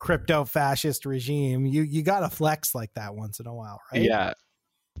crypto fascist regime, you gotta flex like that once in a while, right? Yeah.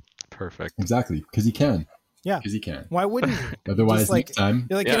 Perfect. Exactly, because he can. Yeah. Because he can. Why wouldn't you? Otherwise, Just like- next time,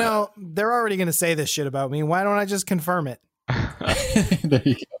 You're like, Yeah. they're already gonna say this shit about me. Why don't I just confirm it? there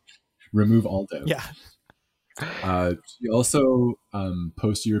you go. Remove all doubt. Yeah. She also,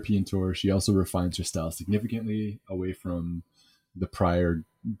 post-European tour, she also refines her style significantly away from the prior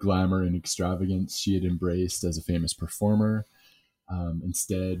glamour and extravagance she had embraced as a famous performer.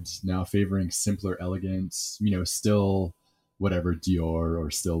 Instead, now favoring simpler elegance, still whatever Dior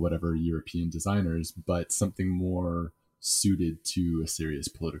or still whatever European designers, but something more suited to a serious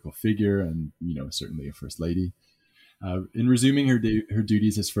political figure and, certainly a first lady. In resuming her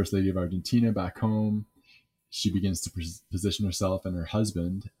duties as First Lady of Argentina back home, she begins to position herself and her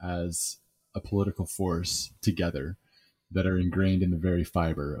husband as a political force together that are ingrained in the very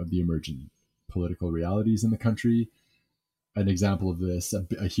fiber of the emergent political realities in the country. an example of this,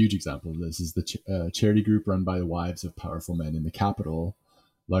 a huge example of this, is the charity group run by the wives of powerful men in the capital,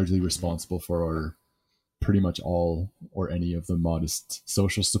 largely responsible for pretty much all or any of the modest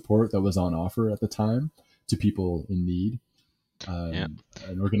social support that was on offer at the time to people in need. An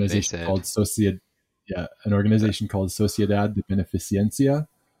organization called Sociedad de Beneficencia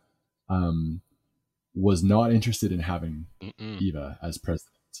was not interested in having Eva as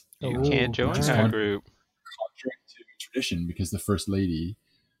president. You can't join that group. Contrary to tradition, because the first lady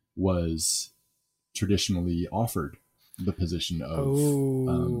was traditionally offered the position of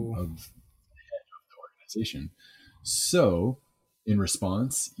organization. So, in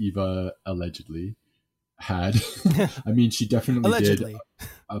response, Eva allegedly had, I mean, she definitely did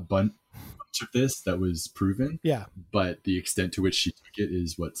a bunch of this that was proven. Yeah. But the extent to which she took it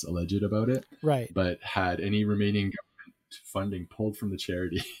is what's alleged about it. Right. But had any remaining government funding pulled from the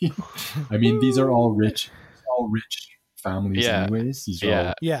charity, I mean, these are all rich families anyways. These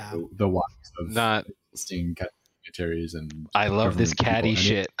are all the wives of existing dignitaries and I love this catty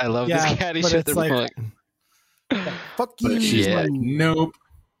shit. I love this catty shit. It's like, fuck you. But she's like, nope.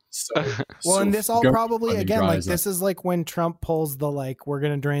 And this all probably, again, like this is like when Trump pulls the like we're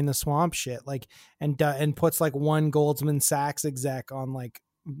gonna drain the swamp shit, like and puts like one Goldman Sachs exec on like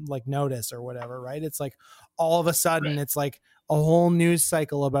notice or whatever, right? It's like all of a sudden it's like a whole news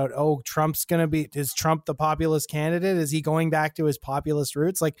cycle about, is Trump the populist candidate? Is he going back to his populist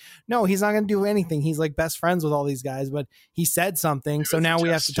roots? Like, no, he's not going to do anything. He's like best friends with all these guys, but he said something. So now we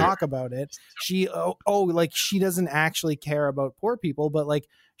have to talk about it. She doesn't actually care about poor people, but like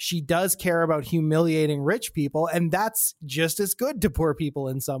she does care about humiliating rich people. And that's just as good to poor people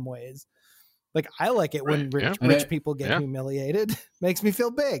in some ways. Like, I like it when rich people get humiliated. Makes me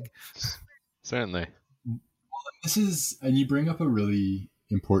feel big. Certainly. And you bring up a really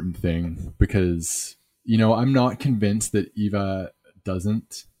important thing because, I'm not convinced that Eva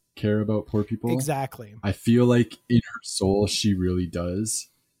doesn't care about poor people. Exactly. I feel like in her soul, she really does.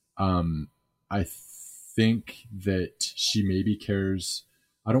 I think that she maybe cares.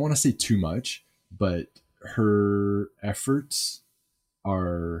 I don't want to say too much, but her efforts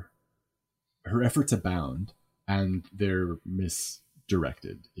abound and they're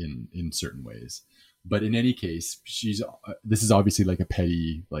misdirected in certain ways. But in any case, this is obviously like a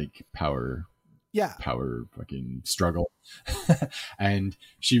petty, like power fucking struggle. And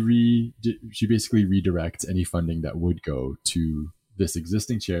she basically redirects any funding that would go to this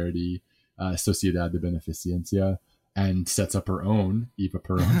existing charity, Sociedad de Beneficencia, and sets up her own Eva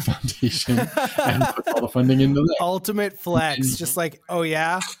Peron Foundation and puts all the funding into that. Ultimate flex. Just like, oh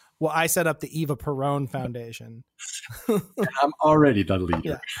yeah? Well, I set up the Eva Peron Foundation. And I'm already the leader.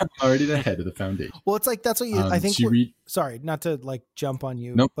 Yeah. I'm already the head of the foundation. Well, it's like, that's what I think. Sorry, not to like jump on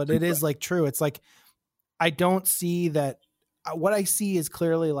you, but it is like true. It's like, I don't see that. What I see is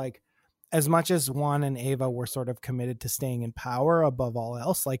clearly like, as much as Juan and Eva were sort of committed to staying in power above all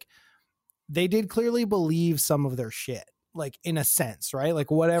else, like they did clearly believe some of their shit, like in a sense, right? Like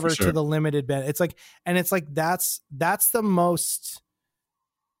whatever to the limited benefit. It's like, and it's like, that's the most,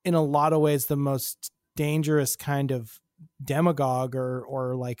 in a lot of ways, the most dangerous kind of demagogue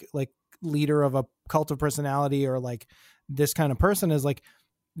or like leader of a cult of personality or like this kind of person is like,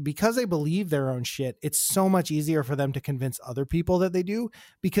 because they believe their own shit, it's so much easier for them to convince other people that they do,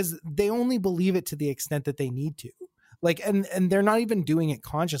 because they only believe it to the extent that they need to. Like, and they're not even doing it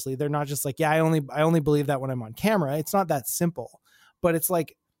consciously. They're not just like, yeah, I only believe that when I'm on camera. It's not that simple, but it's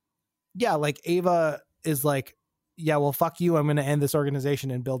like, yeah, like Ava is like, yeah, well, fuck you. I'm going to end this organization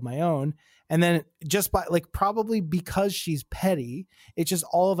and build my own. And then just by like, probably because she's petty, it's just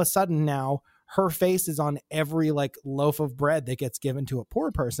all of a sudden now her face is on every like loaf of bread that gets given to a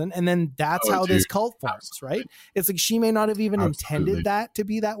poor person. And then that's how this cult forms, right? It's like, she may not have even intended that to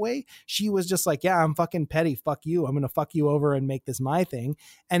be that way. She was just like, yeah, I'm fucking petty. Fuck you. I'm going to fuck you over and make this my thing.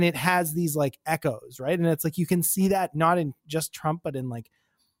 And it has these like echoes, right? And it's like, you can see that not in just Trump, but in like,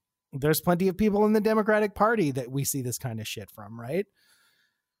 there's plenty of people in the Democratic Party that we see this kind of shit from, right?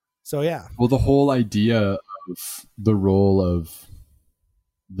 So, yeah. Well, the whole idea of the role of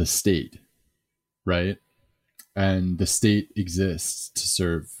the state, right? And the state exists to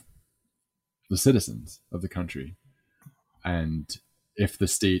serve the citizens of the country. And if the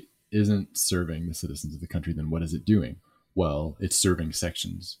state isn't serving the citizens of the country, then what is it doing? Well, it's serving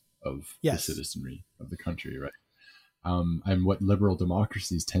sections of the citizenry of the country, right? And what liberal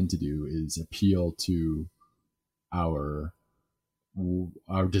democracies tend to do is appeal to our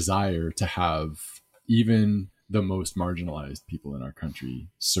desire to have even the most marginalized people in our country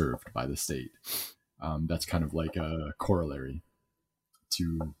served by the state. That's kind of like a corollary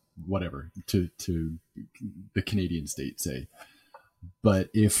to whatever to the Canadian state, say. But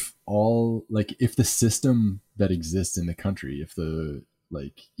if the system that exists in the country, if the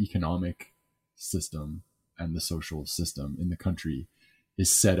like economic system and the social system in the country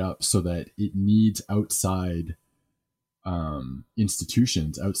is set up so that it needs outside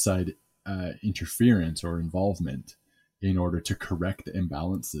institutions, outside interference or involvement in order to correct the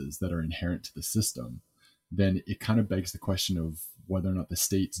imbalances that are inherent to the system, then it kind of begs the question of whether or not the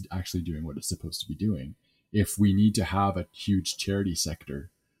state's actually doing what it's supposed to be doing. If we need to have a huge charity sector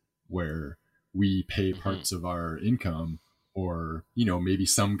where we pay parts of our income, or, you know, maybe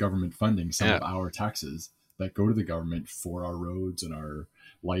some government funding, some of our taxes that go to the government for our roads and our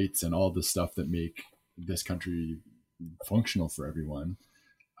lights and all the stuff that make this country functional for everyone.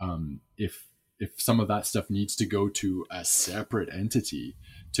 If some of that stuff needs to go to a separate entity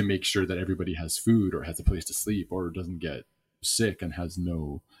to make sure that everybody has food or has a place to sleep or doesn't get sick and has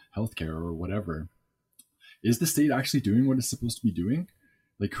no healthcare or whatever, is the state actually doing what it's supposed to be doing?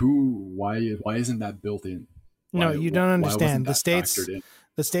 Like why isn't that built in? No, you don't understand.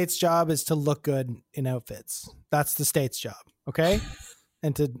 The state's job is to look good in outfits. That's the state's job. Okay.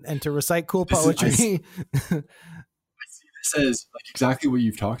 And to recite cool poetry. I see this as like exactly what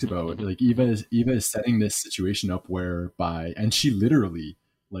you've talked about. Like Eva is setting this situation up whereby, and she literally,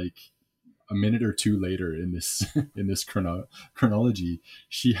 like a minute or two later in this chronology,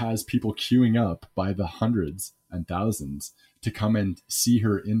 she has people queuing up by the hundreds and thousands to come and see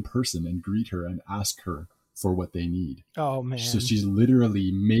her in person and greet her and ask her for what they need. Oh man. So she's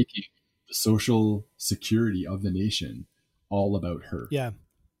literally making the social security of the nation all about her. Yeah.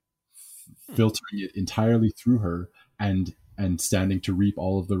 Filtering it entirely through her and standing to reap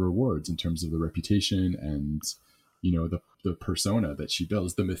all of the rewards in terms of the reputation and, you know, the persona that she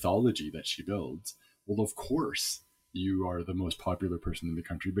builds, the mythology that she builds. Well, of course you are the most popular person in the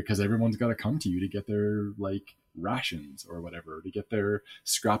country because everyone's got to come to you to get their like rations or whatever, to get their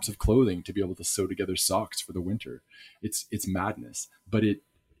scraps of clothing to be able to sew together socks for the winter. It's madness, but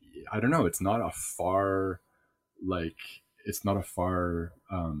I don't know. It's not a far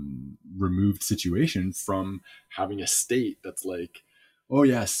removed situation from having a state that's like, oh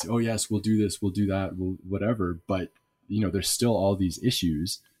yes, we'll do this, we'll do that, we'll whatever. But, you know, there's still all these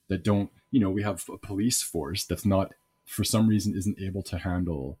issues that don't, you know, we have a police force that's not, for some reason, isn't able to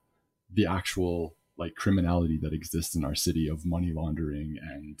handle the actual like criminality that exists in our city of money laundering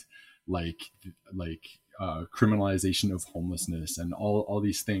and criminalization of homelessness and all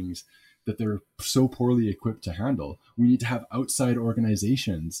these things that they're so poorly equipped to handle. We need to have outside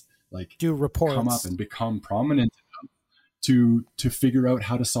organizations like do reports, come up and become prominent enough to figure out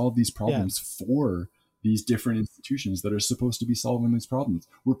how to solve these problems for these different institutions that are supposed to be solving these problems.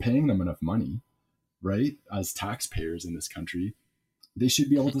 We're paying them enough money, right? As taxpayers in this country, they should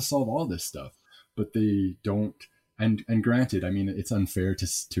be able to solve all this stuff, but they don't. And granted, I mean, it's unfair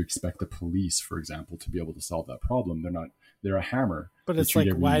to expect the police, for example, to be able to solve that problem. They're a hammer. But it's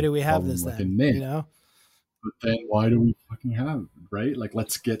like, why do we have this then? You know? But then why do we fucking have, right? Like,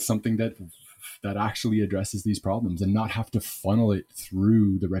 let's get something that actually addresses these problems and not have to funnel it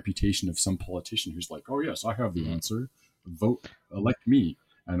through the reputation of some politician who's like, oh yes, I have the answer. Elect me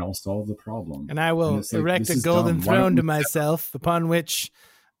and I'll solve the problem. And I will erect a golden throne to myself upon which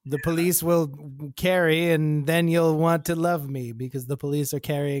the police will carry, and then you'll want to love me because the police are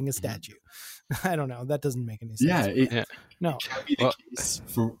carrying a statue. I don't know. That doesn't make any sense. No. It can't be the case.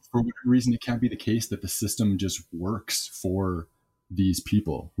 For whatever reason, it can't be the case that the system just works for these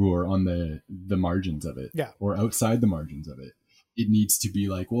people who are on the margins of it, or outside the margins of it. It needs to be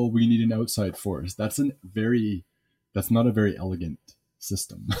like, well, we need an outside force. That's not a very elegant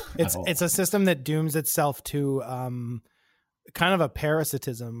system. It's a system that dooms itself to kind of a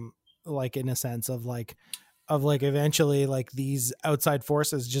parasitism, like in a sense of eventually like these outside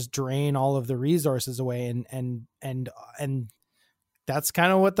forces just drain all of the resources away, and that's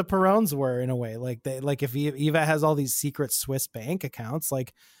kind of what the Perrons were in a way. Like if Eva has all these secret Swiss bank accounts,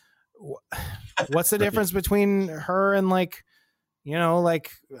 like what's the difference between her and like, you know,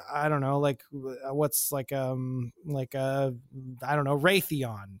 like, I don't know, like what's like I don't know,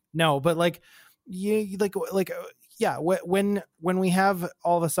 Raytheon. No, but like when we have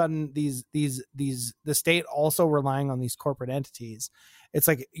all of a sudden the state also relying on these corporate entities, it's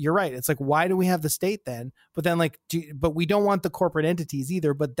like, you're right. It's like, why do we have the state then? But then like, but we don't want the corporate entities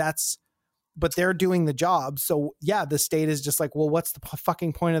either, but they're doing the job. So yeah, the state is just like, well, what's the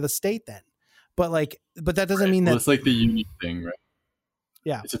fucking point of the state then? But that doesn't mean that it's like the union thing, right?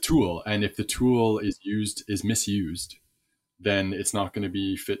 Yeah. It's a tool. And if the tool is misused, then it's not going to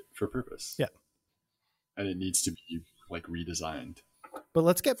be fit for purpose. Yeah. And it needs to be like redesigned. But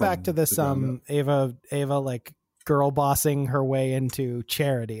let's get back to this Ava like girl bossing her way into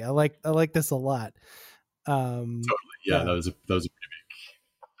charity. I like this a lot. Totally. Yeah, that was a pretty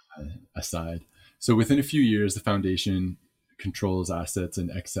big aside. So within a few years, the foundation controls assets in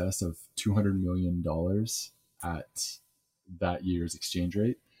excess of $200 million at that year's exchange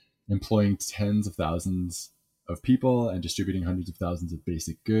rate, employing tens of thousands of people and distributing hundreds of thousands of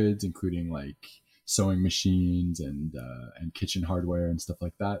basic goods, including like sewing machines and kitchen hardware and stuff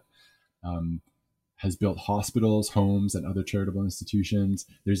like that. Has built hospitals, homes, and other charitable institutions.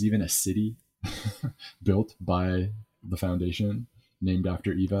 There's even a city built by the foundation named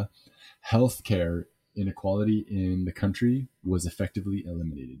after Eva. Healthcare inequality in the country was effectively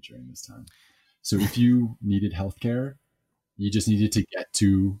eliminated during this time. So if you needed healthcare, you just needed to get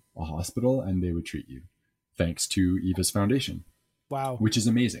to a hospital and they would treat you, thanks to Eva's foundation. Wow. Which is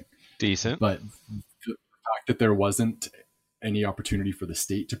amazing. Decent. But the fact that there wasn't any opportunity for the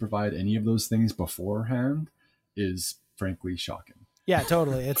state to provide any of those things beforehand is frankly shocking. Yeah,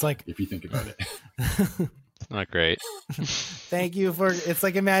 totally. It's like, if you think about it. It's not great. Thank you for, it's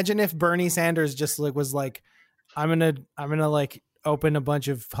like, imagine if Bernie Sanders just like was like, I'm gonna like open a bunch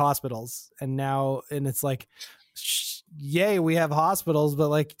of hospitals, and it's like, yay, we have hospitals, but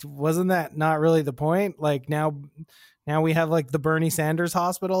like, wasn't that not really the point? Like now we have like the Bernie Sanders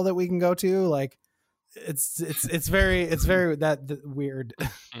hospital that we can go to. Like it's very that weird.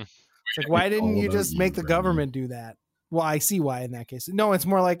 It's like, why didn't you just make the government do that? Well, I see why in that case. No, it's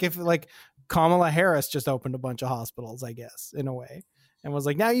more like if like Kamala Harris just opened a bunch of hospitals, I guess, in a way, and was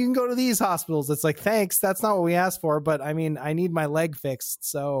like, now you can go to these hospitals. It's like, thanks, that's not what we asked for, but I mean, I need my leg fixed,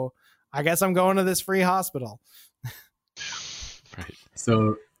 so I guess I'm going to this free hospital. Right.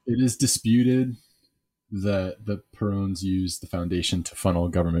 So it is disputed that the Perones used the foundation to funnel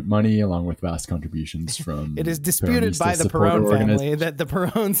government money along with vast contributions from it is disputed by the Perone family that the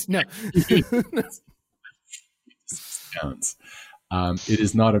Perones counts. It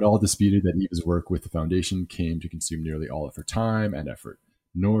is not at all disputed that Eva's work with the foundation came to consume nearly all of her time and effort,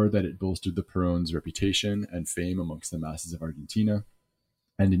 nor that it bolstered the Perones' reputation and fame amongst the masses of Argentina,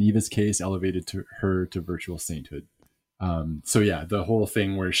 and in Eva's case elevated her to virtual sainthood. So yeah, the whole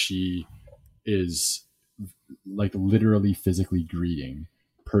thing where she is like literally physically greeting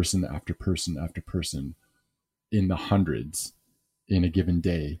person after person after person in the hundreds in a given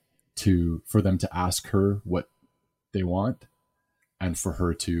day for them to ask her what they want and for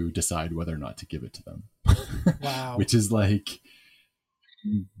her to decide whether or not to give it to them. Wow. Which is like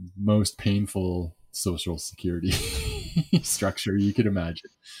most painful social security structure you could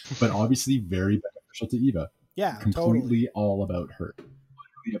imagine, but obviously very beneficial to Eva. Yeah, completely totally. all about her.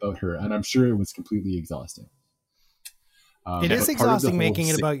 And I'm sure it was completely exhausting. It is exhausting making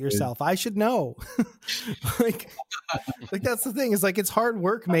it about yourself. I should know. like that's the thing, is like, it's hard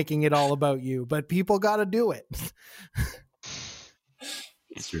work making it all about you, but people got to do it.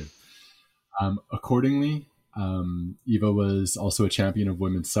 It's true. Accordingly, Eva was also a champion of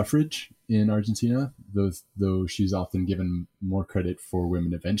women's suffrage in Argentina, though she's often given more credit for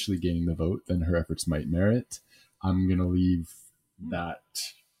women eventually gaining the vote than her efforts might merit. I'm going to leave that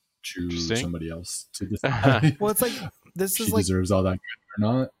to somebody else to decide. Well, it's like, this she is like, deserves all that credit or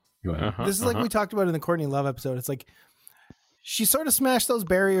not. Go ahead. This is like we talked about in the Courtney Love episode. It's like she sort of smashed those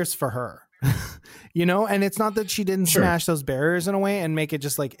barriers for her, you know, and it's not that she didn't smash those barriers in a way and make it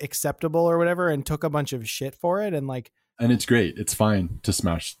just like acceptable or whatever and took a bunch of shit for it. And like, and it's great. It's fine to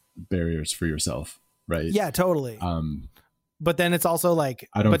smash barriers for yourself. Right. Yeah, totally. But then it's also like,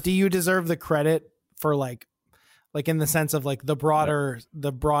 but do you deserve the credit for like in the sense of like the broad,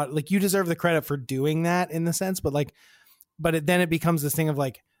 like you deserve the credit for doing that in the sense, but like, then it becomes this thing of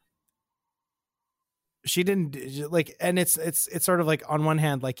like, she didn't like, and it's sort of like, on one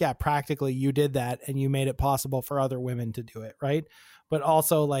hand, like, yeah, practically you did that and you made it possible for other women to do it. Right. But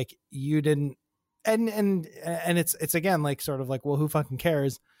also like you didn't, and it's again, like sort of like, well, who fucking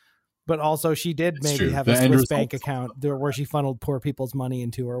cares? But also she did have a Swiss bank account where she funneled poor people's money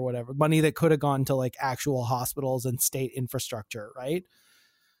into, or whatever, money that could have gone to like actual hospitals and state infrastructure. Right.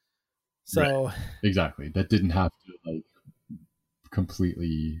 So right. Exactly. That didn't have to like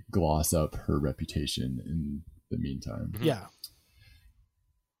completely gloss up her reputation in the meantime. Yeah.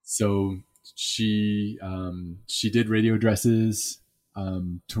 So she did radio addresses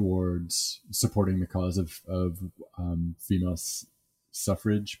towards supporting the cause of female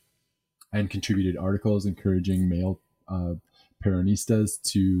suffrage, and contributed articles encouraging male Peronistas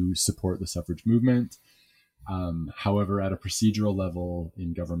to support the suffrage movement. However, at a procedural level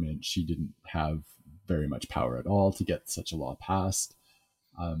in government, she didn't have very much power at all to get such a law passed.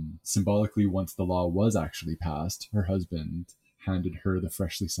 Symbolically, once the law was actually passed, her husband handed her the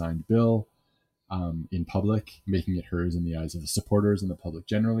freshly signed bill in public, making it hers in the eyes of the supporters and the public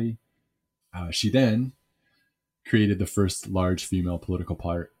generally. She then created the first large female political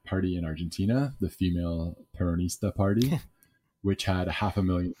party in Argentina, the Female Peronista Party, which had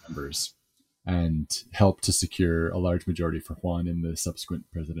 500,000 members and helped to secure a large majority for Juan in the subsequent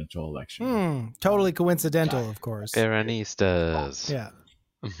presidential election. Totally coincidental, of course. Peronistas. Yeah.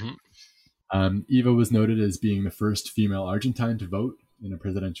 Eva was noted as being the first female Argentine to vote in a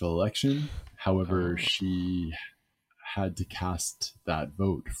presidential election. However, she had to cast that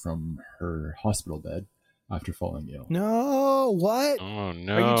vote from her hospital bed after falling ill. No, what? Oh,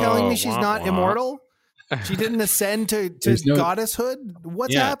 no. Are you telling me she's not immortal? She didn't ascend to goddesshood?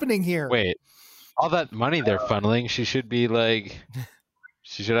 What's happening here? Wait, all that money they're funneling, she should be like,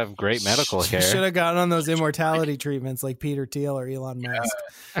 she should have great medical care. She should have gotten on those immortality treatments like Peter Thiel or Elon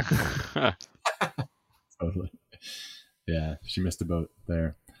Musk. Totally. Yeah, she missed a boat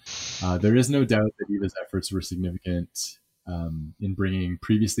there. There is no doubt that Eva's efforts were significant in bringing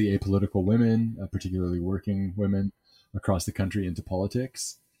previously apolitical women, particularly working women, across the country into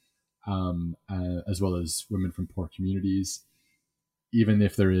politics, as well as women from poor communities. Even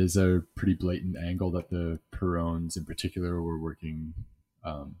if there is a pretty blatant angle that the Perons in particular were working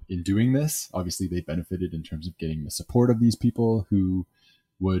in doing this, obviously they benefited in terms of getting the support of these people who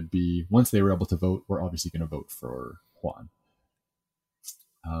would be, once they were able to vote, were obviously going to vote for Juan.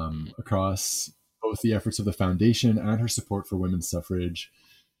 Across both the efforts of the foundation and her support for women's suffrage,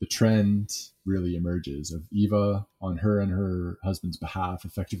 the trend really emerges of Eva, on her and her husband's behalf,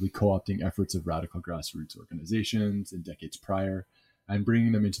 effectively co-opting efforts of radical grassroots organizations in decades prior and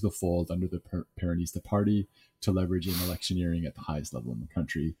bringing them into the fold under the Peronista Party to leverage in electioneering at the highest level in the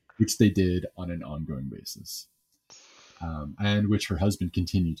country, which they did on an ongoing basis, and which her husband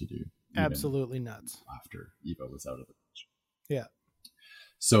continued to do. Absolutely nuts. After Eva was out of the picture. Yeah.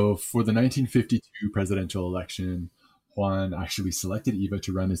 So for the 1952 presidential election, Juan actually selected Eva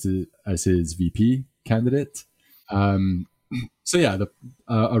to run as his VP candidate. So yeah,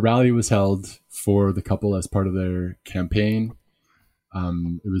 a rally was held for the couple as part of their campaign.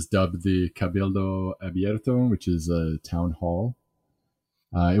 It was dubbed the Cabildo Abierto, which is a town hall.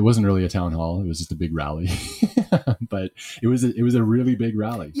 It wasn't really a town hall; it was just a big rally. But it was a really big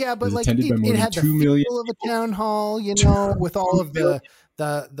rally. Yeah, but it was like attended by more it than had 2 the million feel of a town hall, you know, with all of the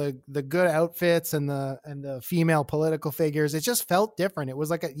good outfits and the female political figures. It just felt different. It was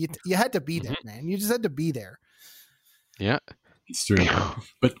like you had to be there, man. You just had to be there. Yeah, it's true.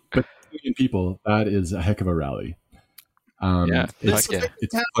 But 2 million people, that is a heck of a rally. It's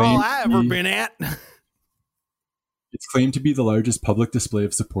town hall I ever been at. It's claimed to be the largest public display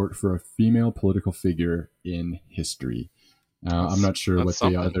of support for a female political figure in history. I'm not sure what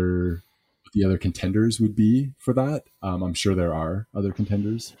the other contenders would be for that. I'm sure there are other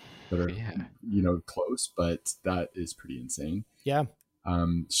contenders that are close, but that is pretty insane. Yeah.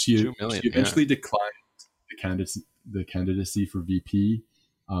 She eventually declined the candidacy for VP,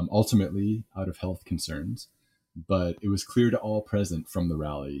 ultimately out of health concerns. But it was clear to all present from the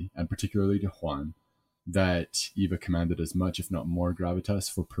rally, and particularly to Juan, that Eva commanded as much, if not more,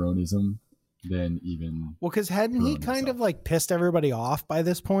 gravitas for Peronism than even. Well, because hadn't he kind of like pissed everybody off by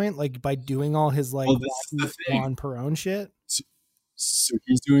this point, like by doing all his like Juan Perón shit? So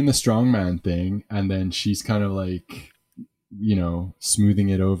he's doing the strongman thing, and then she's kind of like, smoothing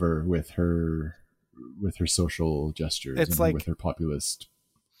it over with her social gestures. It's like with her populist.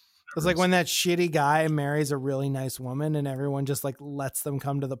 It's like when that shitty guy marries a really nice woman and everyone just like lets them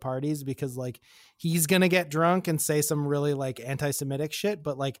come to the parties because like he's going to get drunk and say some really like anti-Semitic shit,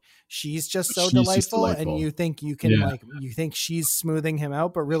 but like she's just so delightful, and you think you can you think she's smoothing him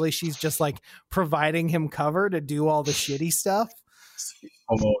out, but really she's just like providing him cover to do all the shitty stuff.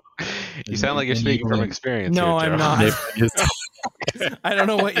 You sound like you're speaking from experience. No, here, I'm not. I don't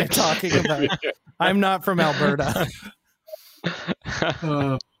know what you're talking about. I'm not from Alberta.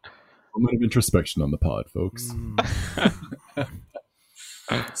 A moment of introspection on the pod, folks.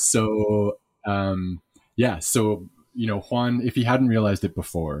 So Juan, if he hadn't realized it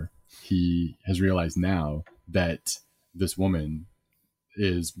before, he has realized now that this woman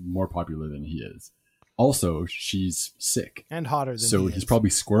is more popular than he is. Also, she's sick and hotter than so he he's is. Probably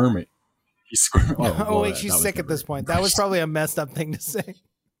squirming. He's squirming. Wait, she's sick at this point. That was probably a messed up thing to say.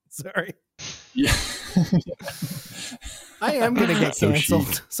 Sorry. Yeah. I am going to get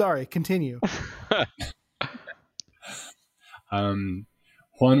canceled. Sorry, continue. Juan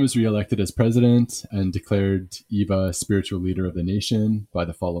was reelected as president and declared Eva spiritual leader of the nation by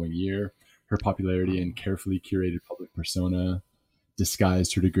the following year. Her popularity and carefully curated public persona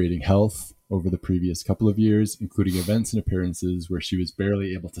disguised her degrading health over the previous couple of years, including events and appearances where she was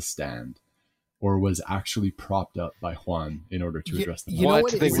barely able to stand, or was actually propped up by Juan in order to address them.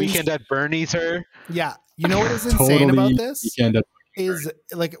 What? The Weekend at Bernie's her? Yeah. You know what is insane about this? Is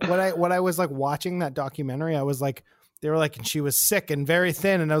like what I was like watching that documentary, I was like, they were like, and she was sick and very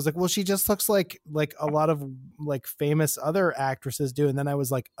thin. And I was like, well, she just looks like a lot of like famous other actresses do. And then I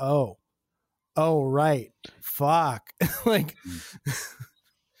was like, oh, right. Fuck. Like,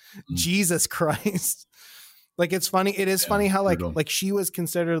 Jesus Christ. Like, it's funny. It is funny how like she was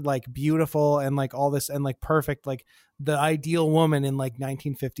considered like beautiful and like all this and like perfect, like the ideal woman in like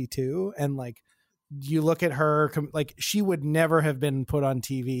 1952. And like, you look at her, like she would never have been put on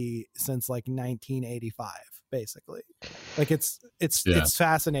TV since like 1985, basically. Like it's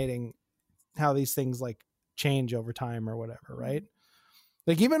fascinating how these things like change over time or whatever. Right.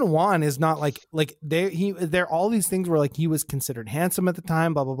 Like even Juan is not like there all these things where like he was considered handsome at the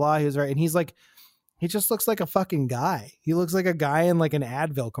time, blah, blah, blah. He was right. And he's like, he just looks like a fucking guy. He looks like a guy in like an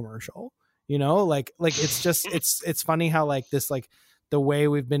Advil commercial, you know, like it's just, it's funny how like this, like the way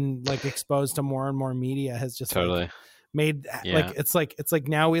we've been like exposed to more and more media has just totally made like, it's like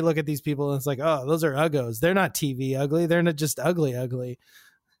now we look at these people and it's like, oh, those are uggos. They're not TV ugly. They're not just ugly.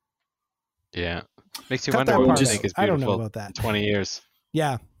 Yeah. Makes you wonder what you think is beautiful. I don't know about that. In 20 years.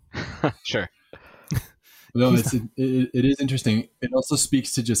 Yeah. Sure. No, it is interesting. It also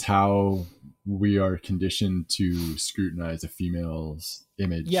speaks to just how we are conditioned to scrutinize a female's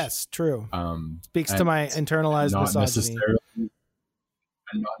image. Yes, true. Speaks to my internalized misogyny.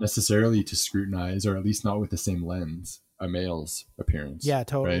 And not necessarily to scrutinize, or at least not with the same lens, a male's appearance. Yeah,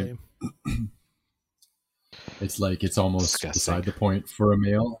 totally. Right? It's like it's almost disgusting. Beside the point for a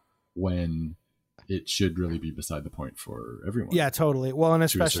male when it should really be beside the point for everyone. Yeah, totally. Well, and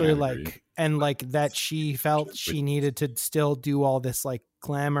especially like, and like that she felt she needed to still do all this like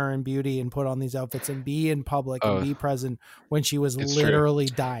glamour and beauty and put on these outfits and be in public and be present when she was literally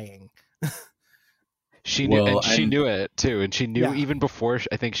dying. She knew, she knew it too. And she knew even before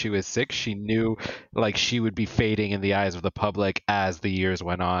I think she was sick, she knew like she would be fading in the eyes of the public as the years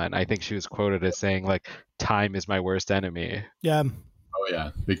went on. I think she was quoted as saying like, time is my worst enemy. Yeah. Oh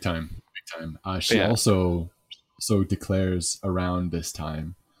yeah. Big time. She also declares around this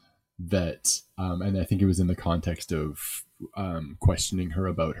time that, and I think it was in the context of questioning her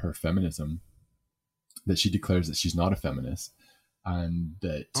about her feminism, that she declares that she's not a feminist and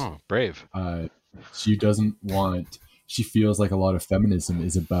that brave. She feels like a lot of feminism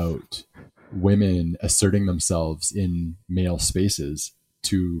is about women asserting themselves in male spaces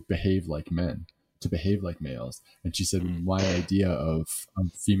to behave like men, to behave like males. And she said, my idea of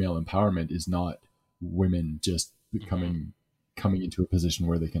female empowerment is not women just coming into a position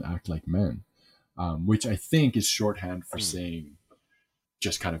where they can act like men, which I think is shorthand for saying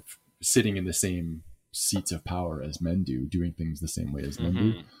just kind of sitting in the same seats of power as men do, doing things the same way as men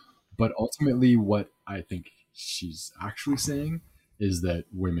do. But ultimately, what I think she's actually saying is that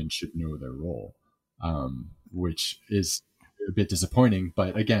women should know their role, which is a bit disappointing.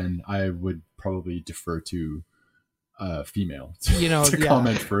 But again, I would probably defer to a female to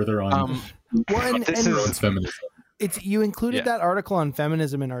comment further on feminism. You included that article on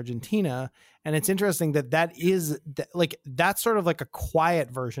feminism in Argentina, and it's interesting that is like that's sort of like a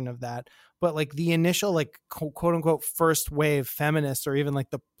quiet version of that. But like the initial like quote unquote first wave feminists, or even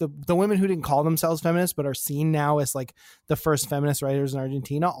like the women who didn't call themselves feminists but are seen now as like the first feminist writers in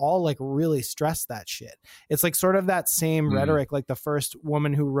Argentina, all like really stress that shit. It's like sort of that same rhetoric. Like the first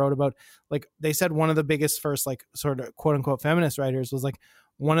woman who wrote about, like they said one of the biggest first like sort of quote unquote feminist writers was like,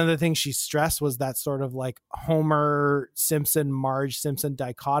 one of the things she stressed was that sort of like Homer Simpson, Marge Simpson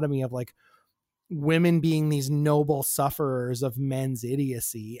dichotomy of like women being these noble sufferers of men's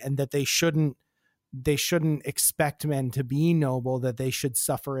idiocy, and that they shouldn't expect men to be noble, that they should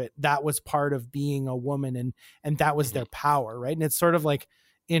suffer it. That was part of being a woman, and that was their power. Right. And it's sort of like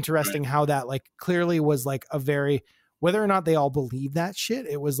interesting how that like clearly was like a very, whether or not they all believe that shit,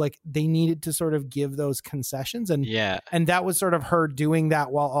 it was like they needed to sort of give those concessions. And that was sort of her doing that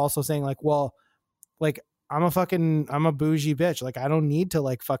while also saying like, well, like I'm a bougie bitch. Like I don't need to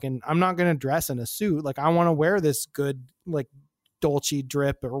like I'm not going to dress in a suit. Like I want to wear this good, like Dolce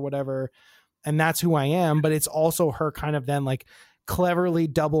drip or whatever. And that's who I am. But it's also her kind of then like cleverly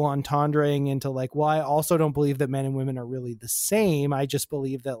double entendreing into like, well, I also don't believe that men and women are really the same. I just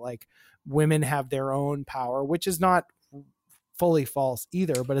believe that like women have their own power, which is not fully false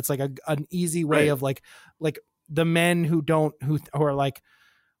either, but it's like an easy way of like the men who are like,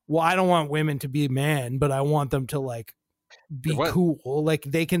 well, I don't want women to be men, but I want them to like be cool. Like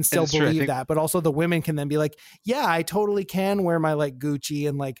they can still believe that, but also the women can then be like, yeah, I totally can wear my like Gucci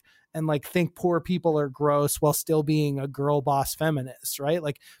and like think poor people are gross while still being a girl boss feminist, right?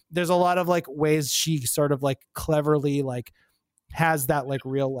 Like there's a lot of like ways she sort of like cleverly like has that like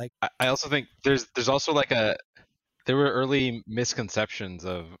real like. I also think there's also like there were early misconceptions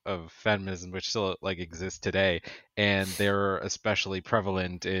of feminism which still like exist today, and they're especially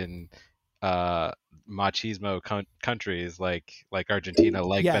prevalent in machismo countries like Argentina,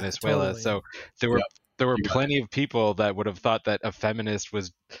 like Venezuela. Totally. So there were plenty of people that would have thought that a feminist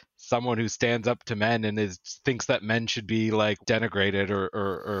was someone who stands up to men and thinks that men should be like denigrated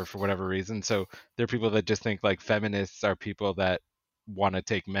or for whatever reason. So there are people that just think like feminists are people that want to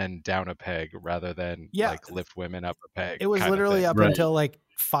take men down a peg rather than like lift women up a peg. It was literally up until like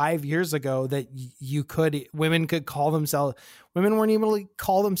 5 years ago that women weren't able to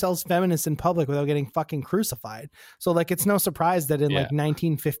call themselves feminists in public without getting fucking crucified. So like it's no surprise that in like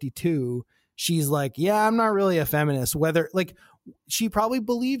 1952 she's like, yeah, I'm not really a feminist. Whether like she probably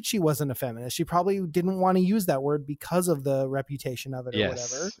believed she wasn't a feminist. She probably didn't want to use that word because of the reputation of it or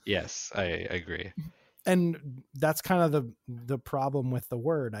whatever. Yes, I agree. And that's kind of the problem with the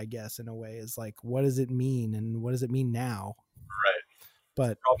word, I guess, in a way, is like, what does it mean? And what does it mean now? Right.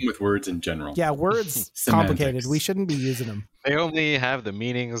 But problem with words in general. Yeah. Words complicated. We shouldn't be using them. They only have the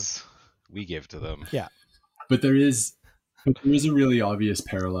meanings we give to them. Yeah. But there is a really obvious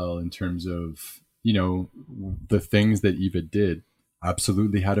parallel in terms of, you know, the things that Eva did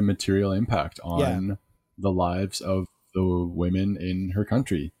absolutely had a material impact on the lives of the women in her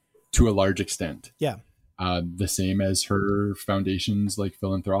country to a large extent. Yeah. The same as her foundation's like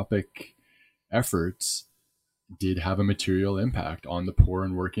philanthropic efforts did have a material impact on the poor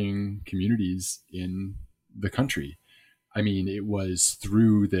and working communities in the country. I mean, it was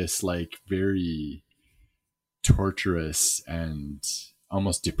through this like very torturous and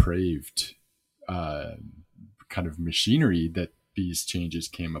almost depraved kind of machinery that these changes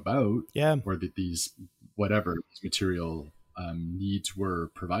came about. Yeah. Or that these material needs were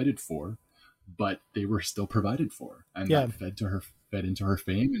provided for, but they were still provided for, and that fed into her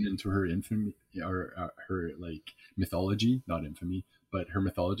fame and into her infamy, or her like mythology, not infamy, but her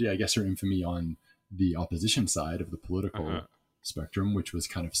mythology. I guess her infamy on the opposition side of the political spectrum, which was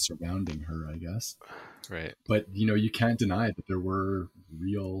kind of surrounding her, I guess. Right. But you know, you can't deny that there were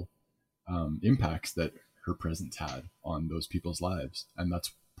real impacts that her presence had on those people's lives, and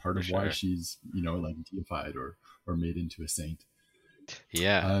that's part of why she's, you know, like deified or made into a saint.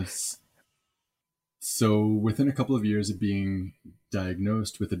 Yeah. So within a couple of years of being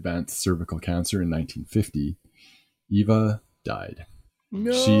diagnosed with advanced cervical cancer in 1950, Eva died.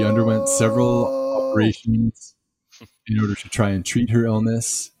 No! She underwent several operations in order to try and treat her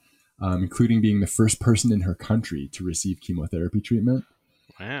illness, including being the first person in her country to receive chemotherapy treatment.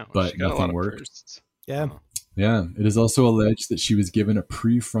 Wow. But nothing worked. Yeah. Yeah. It is also alleged that she was given a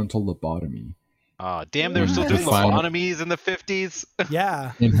prefrontal lobotomy. Oh, damn, they were still doing lobotomies in the 50s?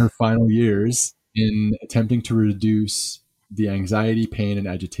 Yeah. In her final years, in attempting to reduce the anxiety, pain, and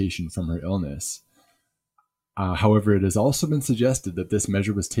agitation from her illness. However, it has also been suggested that this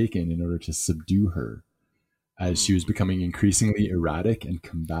measure was taken in order to subdue her, as she was becoming increasingly erratic and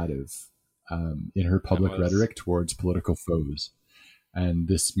combative in her public rhetoric towards political foes. And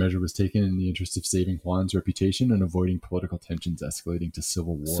this measure was taken in the interest of saving Juan's reputation and avoiding political tensions escalating to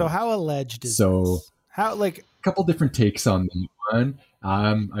civil war. So how alleged is this? How, like, a couple different takes on the one.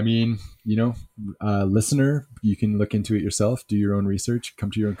 I mean, you know, listener, you can look into it yourself, do your own research, come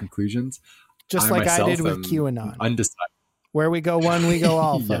to your own conclusions. Just like I did with QAnon. Undecided. Where we go one, we go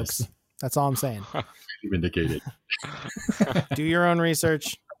all, folks. Yes. That's all I'm saying. Vindicated. Do your own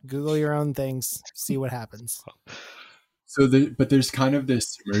research, Google your own things, see what happens. So, but there's kind of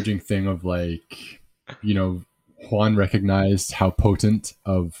this emerging thing of like, you know, Juan recognized how potent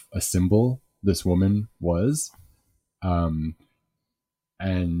of a symbol this woman was. And,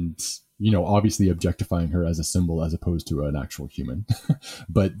 you know, obviously objectifying her as a symbol as opposed to an actual human,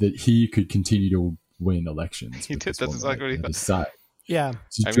 but that he could continue to win elections. He did. That's exactly what he thought. Yeah.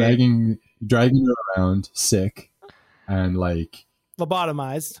 So dragging her around sick and like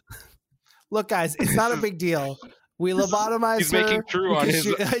lobotomized. Look, guys, it's not a big deal. We lobotomized He's her. Making true on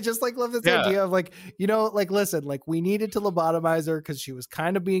his... I just like love this idea of like, you know, like, listen, like we needed to lobotomize her because she was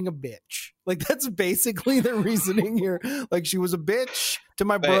kind of being a bitch. Like that's basically the reasoning here. Like she was a bitch to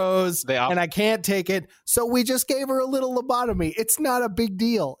my bros and I can't take it. So we just gave her a little lobotomy. It's not a big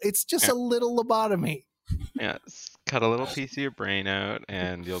deal. It's just a little lobotomy. Yeah. Cut a little piece of your brain out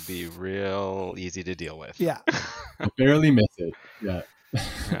and you'll be real easy to deal with. Yeah. I barely miss it. Yeah.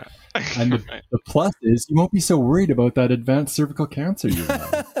 And the plus is you won't be so worried about that advanced cervical cancer you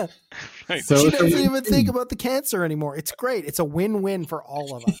have. Right. So She it's a doesn't even win-win. think about the cancer anymore. It's great. It's a win-win for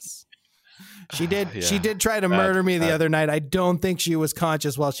all of us. She did try to murder me the other night. I don't think she was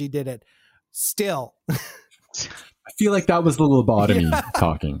conscious while she did it. Still. I feel like that was the lobotomy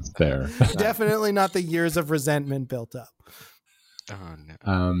talking there. Definitely not the years of resentment built up. Oh,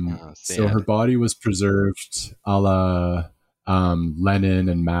 no. So her body was preserved a la Lenin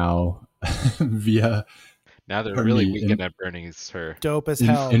and Mao via now they're really weekend at Bernie's her dope as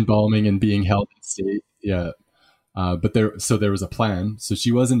hell embalming and being held in state. Yeah. But there was a plan. So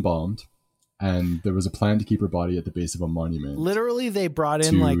she was embalmed, and there was a plan to keep her body at the base of a monument. Literally, they brought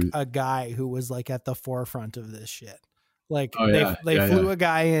in like a guy who was like at the forefront of this shit. Like they flew a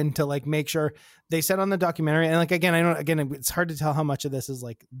guy in to like make sure. They said on the documentary, and like again, it's hard to tell how much of this is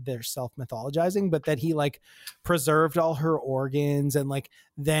like they're self mythologizing, but that he like preserved all her organs, and like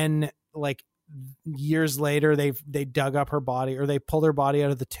then like years later they dug up her body, or they pulled her body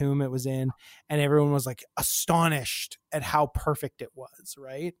out of the tomb it was in, and everyone was like astonished at how perfect it was,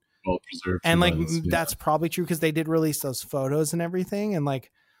 right? Well preserved, and like that's probably true because they did release those photos and everything, and like,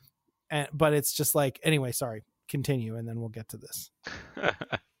 but it's just like, anyway, sorry, continue, and then we'll get to this.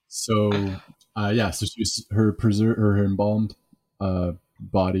 So so she was, her embalmed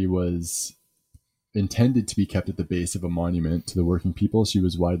body was intended to be kept at the base of a monument to the working people she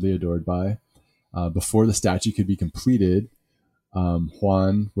was widely adored by. Before the statue could be completed,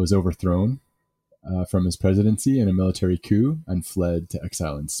 Juan was overthrown from his presidency in a military coup and fled to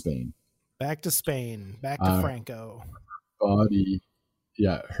exile in Spain. Back to Spain, back to Franco.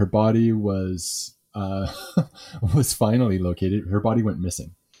 Her body was was finally located. Her body went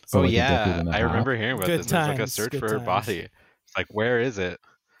missing. So I remember hearing about this. There's like a search for her body. It's like, where is it?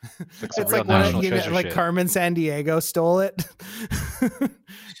 It's like like Carmen Sandiego stole it.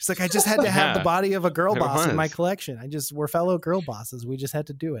 She's like, I just had to have the body of a girl boss in my collection. We're fellow girl bosses. We just had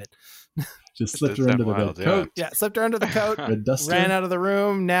to do it. Just slipped her under the coat. Yeah, slipped her under the coat. Ran out of the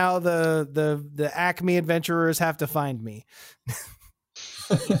room. Now the Acme adventurers have to find me.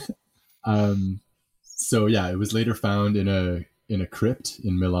 So it was later found in a crypt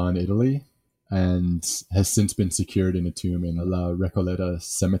in Milan, Italy, and has since been secured in a tomb in La Recoleta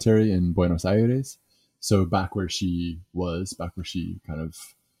Cemetery in Buenos Aires. So back where she kind of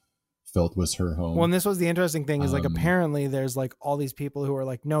felt was her home. Well, and this was the interesting thing is like, apparently there's like all these people who are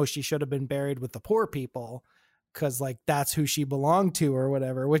like, no, she should have been buried with the poor people because like that's who she belonged to or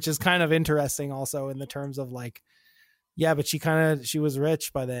whatever, which is kind of interesting also in the terms of like, yeah, but she was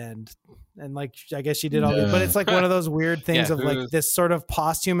rich by the end. And like, I guess she did all this, but it's like one of those weird things of like this sort of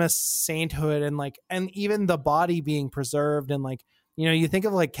posthumous sainthood and like, and even the body being preserved. And like, you know, you think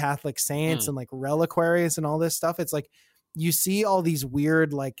of like Catholic saints and like reliquaries and all this stuff. It's like, you see all these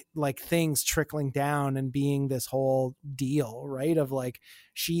weird, like things trickling down and being this whole deal, right? Of like,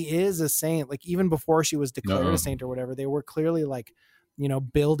 she is a saint, like even before she was declared a saint or whatever, they were clearly like, you know,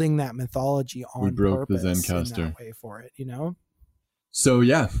 building that mythology on purpose in that way for it, you know? So,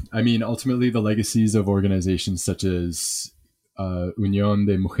 I mean, ultimately the legacies of organizations such as Unión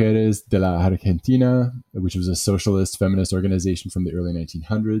de Mujeres de la Argentina, which was a socialist feminist organization from the early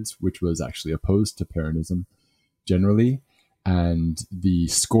 1900s, which was actually opposed to Peronism generally, and the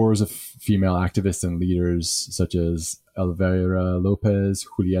scores of female activists and leaders such as Elvira Lopez,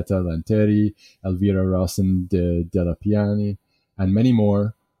 Julieta Lanteri, Elvira Rosen de la Piani, and many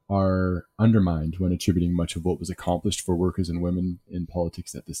more are undermined when attributing much of what was accomplished for workers and women in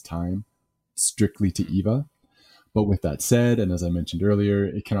politics at this time strictly to Eva. But with that said, and as I mentioned earlier,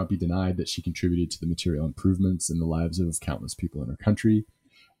 it cannot be denied that she contributed to the material improvements in the lives of countless people in her country.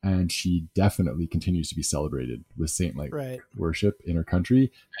 And she definitely continues to be celebrated with saint-like worship in her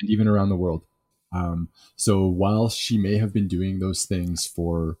country and even around the world. So while she may have been doing those things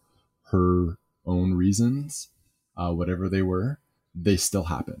for her own reasons, whatever they were, they still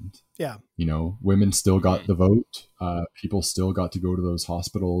happened. Yeah. You know, women still got the vote. People still got to go to those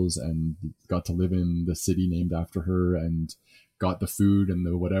hospitals and got to live in the city named after her and got the food and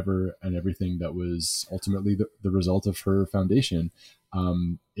the whatever and everything that was ultimately the result of her foundation.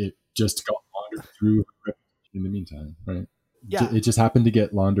 It just got laundered through her in the meantime, right? Yeah. It just happened to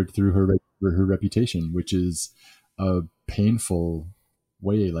get laundered through her reputation, which is a painful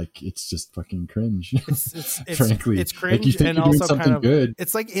way. Like, it's just fucking cringe. It's frankly, it's cringe, like, you think and you're also doing something kind of good.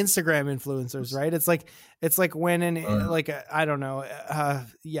 It's like Instagram influencers, right? It's like when I don't know.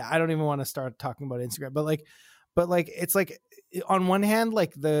 I don't even want to start talking about Instagram, but like it's like on one hand,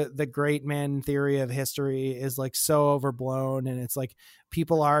 like the great man theory of history is like so overblown, and it's like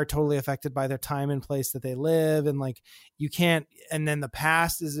people are totally affected by their time and place that they live, and like you can't, and then the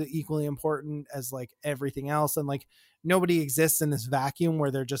past is equally important as like everything else, and like nobody exists in this vacuum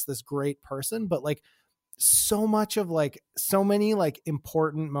where they're just this great person. But like so much of like so many like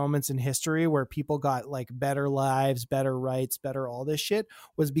important moments in history where people got like better lives, better rights, better all this shit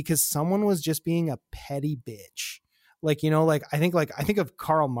was because someone was just being a petty bitch. Like, you know, like I think of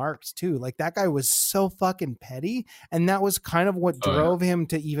Karl Marx too. Like that guy was so fucking petty. And that was kind of what drove him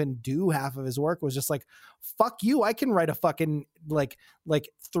to even do half of his work, was just like, fuck you. I can write a fucking like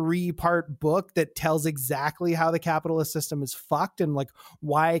 3-part book that tells exactly how the capitalist system is fucked, and like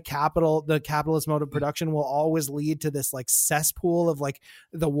why the capitalist mode of production will always lead to this like cesspool of like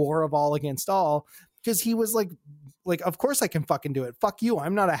the war of all against all. Cause he was like, of course I can fucking do it. Fuck you.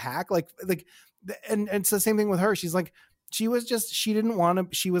 I'm not a hack. And it's the same thing with her. She's like, she was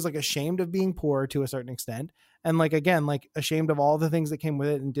like ashamed of being poor to a certain extent. And like, again, like ashamed of all the things that came with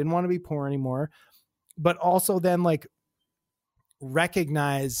it and didn't want to be poor anymore. But also then like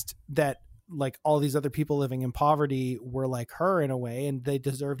recognized that like all these other people living in poverty were like her in a way, and they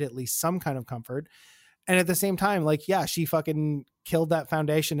deserved at least some kind of comfort. And at the same time, like, yeah, she fucking killed that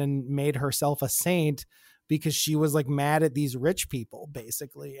foundation and made herself a saint because she was like mad at these rich people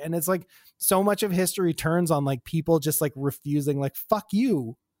basically. And it's like so much of history turns on like people just like refusing, like, fuck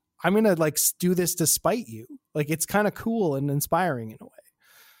you. I'm going to like do this to spite you. Like, it's kind of cool and inspiring in a way.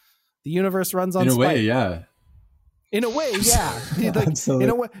 The universe runs on in a spite. way. Yeah. In a way. Yeah. Like,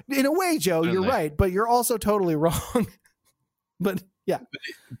 in a way, Joe, you're right, but you're also totally wrong. But yeah,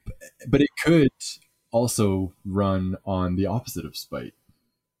 but it could also run on the opposite of spite,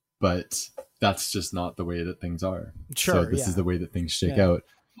 but that's just not the way that things are. Sure. So this is the way that things shake out.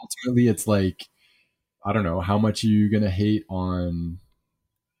 Ultimately, it's like, I don't know, how much are you going to hate on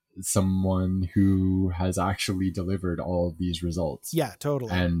someone who has actually delivered all of these results? Yeah,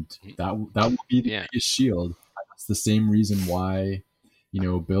 totally. And that will be the biggest shield. That's the same reason why, you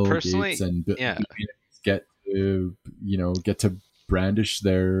know, Bill Gates and Bill get to brandish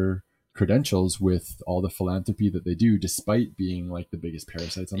their credentials with all the philanthropy that they do, despite being like the biggest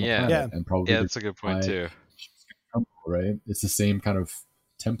parasites on the planet. Yeah. And probably that's a good point too. Right? It's the same kind of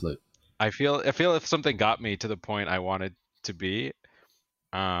template. I feel if something got me to the point I wanted to be,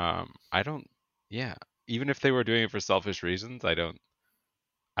 even if they were doing it for selfish reasons, I don't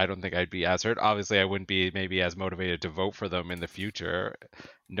think I'd be as hurt. Obviously, I wouldn't be maybe as motivated to vote for them in the future,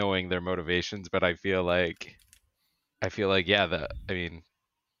 knowing their motivations. But I feel like,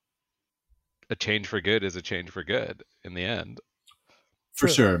 a change for good is a change for good in the end. For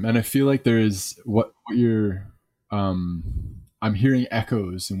sure. And I feel like there is what you're, I'm hearing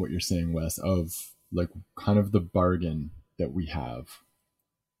echoes in what you're saying, Wes, of like kind of the bargain that we have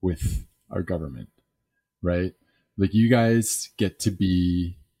with our government, right? Like, you guys get to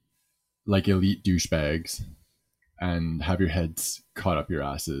be like elite douchebags and have your heads caught up your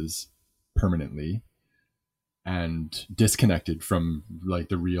asses permanently and disconnected from like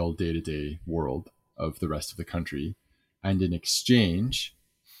the real day-to-day world of the rest of the country. And in exchange,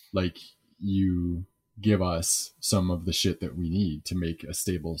 like, you give us some of the shit that we need to make a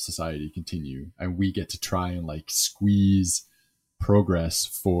stable society continue. And we get to try and like squeeze progress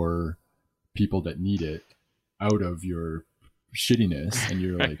for people that need it out of your shittiness. And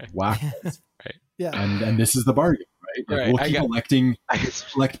you're like, wow. Right. Yeah. And this is the bargain, right? Like, right.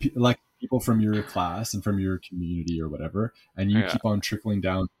 We'll keep elect people from your class and from your community or whatever, and you keep on trickling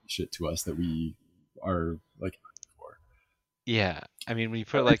down shit to us that we are like for. Yeah, I mean, when you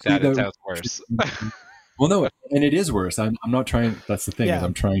put it like that, it sounds worse. Well, no, and it is worse. I'm not trying. That's the thing. Is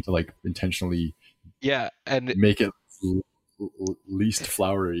I'm trying to like intentionally, and make it least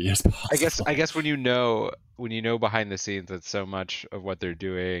flowery as possible. I guess when you know behind the scenes that so much of what they're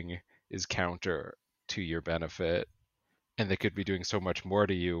doing is counter to your benefit, and they could be doing so much more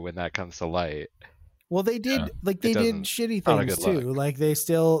to you when that comes to light. Well, they did they did shitty things too. Like, they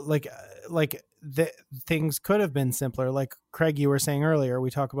still like things could have been simpler. Like, Craig, you were saying earlier, we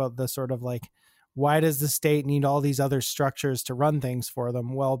talk about the sort of like, why does the state need all these other structures to run things for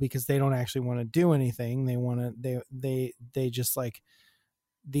them? Well, because they don't actually want to do anything. They want to, they just like,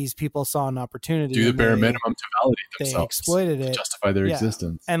 these people saw an opportunity, do the bare minimum to validate themselves. They exploited it to justify their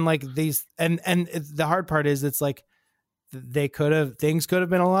existence. And like these, and the hard part is, it's like, things could have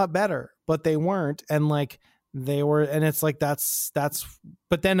been a lot better, but they weren't. And like they were, and it's like, that's,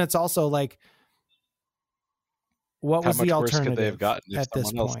 but then it's also like, what was the alternative they have gotten at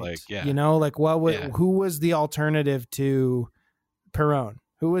this point? You know, like who was the alternative to Perón?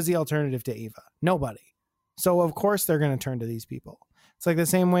 Who was the alternative to Eva? Nobody. So of course they're going to turn to these people. It's like the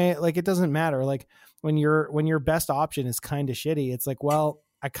same way, like it doesn't matter. Like when your best option is kind of shitty, it's like, well,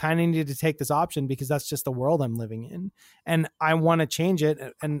 I kind of need to take this option because that's just the world I'm living in. And I want to change it.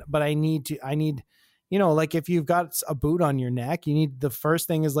 But I need, you know, like if you've got a boot on your neck, you need, the first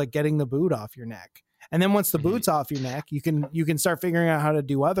thing is like getting the boot off your neck. And then once the boot's off your neck, you can start figuring out how to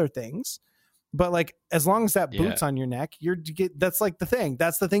do other things. But like, as long as that boot's on your neck, that's like the thing.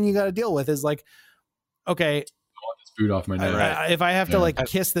 That's the thing you got to deal with is like, okay, I want this boot off my neck. If I have to like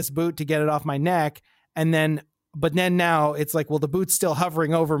kiss this boot to get it off my neck, but then now it's like, well, the boot's still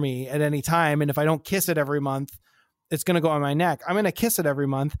hovering over me at any time. And if I don't kiss it every month, it's going to go on my neck. I'm going to kiss it every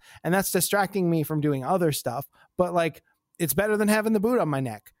month. And that's distracting me from doing other stuff. But like, it's better than having the boot on my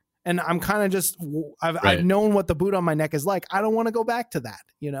neck. And I'm kind of just, I've known what the boot on my neck is like. I don't want to go back to that,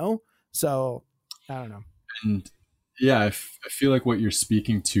 you know? So I don't know. And yeah, I feel like what you're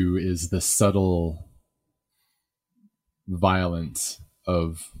speaking to is the subtle violence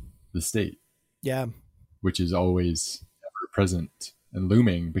of the state. Yeah. Which is always ever present and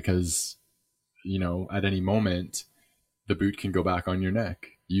looming because, you know, at any moment, the boot can go back on your neck.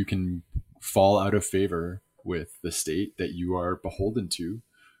 You can fall out of favor with the state that you are beholden to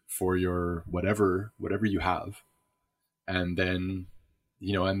for your whatever you have. And then,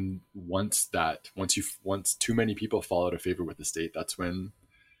 you know, and once too many people fall out of favor with the state, that's when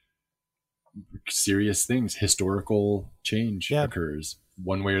serious things, historical change occurs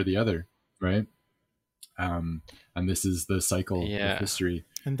one way or the other, right? And this is the cycle of history.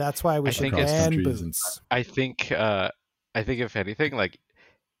 And that's why we should ban boots. I think if anything, like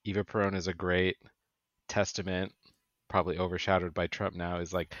Eva Peron is a great testament, probably overshadowed by Trump now,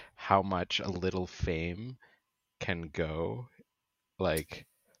 is like how much a little fame can go, like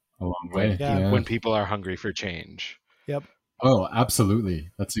a long way when people are hungry for change. Yep. Oh,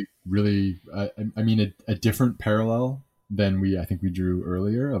 absolutely. That's a really, I mean, a different parallel than I think we drew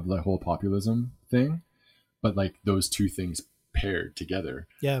earlier of the whole populism thing, but like those two things paired together.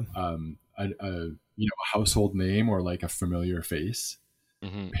 Yeah. A household name or like a familiar face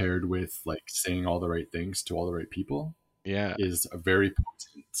paired with like saying all the right things to all the right people. Yeah. Is a very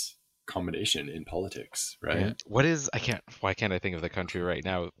potent combination in politics, right? Yeah. Why can't I think of the country right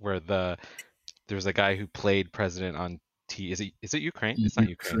now where there's a guy who played president on is it Ukraine? It's not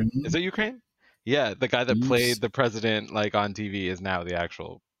Ukraine. Is it Ukraine? Yeah, the guy that played the president like on TV is now the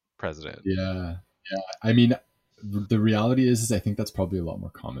actual president. Yeah. I mean, the reality is I think that's probably a lot more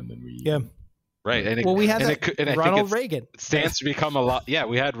common than we. Yeah. Right. And we had Ronald Reagan. It stands to become a lot. Yeah,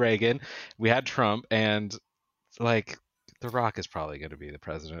 we had Reagan, we had Trump, and like The Rock is probably going to be the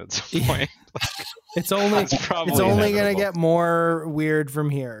president at some point. It's only going to get more weird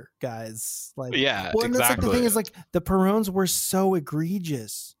from here, guys. Like, exactly. And that's like the thing is like the Perons were so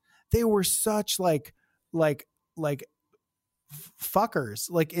egregious. They were such like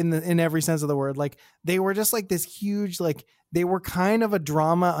fuckers, like in every sense of the word. Like they were just like this huge, like they were kind of a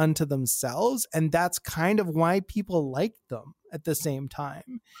drama unto themselves, and that's kind of why people liked them at the same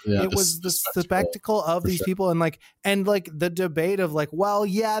time. It was the spectacle of these people, and the debate of like, well,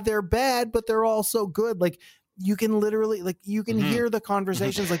 yeah, they're bad, but they're also good. Like you can literally you can hear the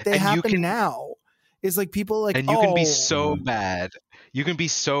conversations like they happen now. It's like people like, and you can be so bad. You can be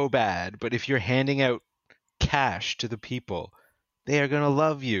so bad, but if you're handing out cash to the people, they are going to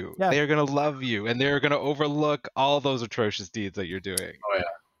love you. Yeah. They are going to love you, and they're going to overlook all those atrocious deeds that you're doing. Oh yeah,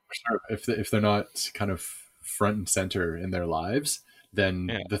 for sure. If they're not kind of front and center in their lives, then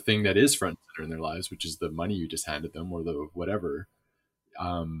the thing that is front and center in their lives, which is the money you just handed them or the whatever,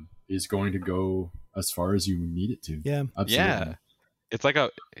 is going to go as far as you need it to. Yeah, absolutely. Yeah, it's like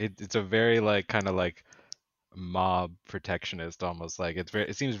it's a very like kind of like mob protectionist almost. Like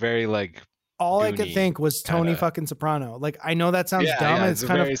it seems very like. All I could think was Tony fucking Soprano. Like I know that sounds dumb. Yeah, it's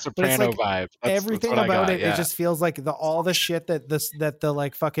kind of Soprano like vibe. Everything about it just feels like all the shit that the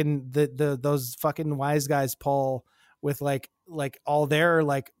like fucking those fucking wise guys pull with like all their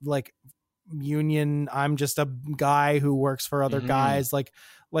like union. I'm just a guy who works for other guys. Like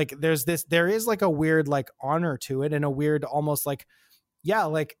there is like a weird like honor to it, and a weird almost like. Yeah,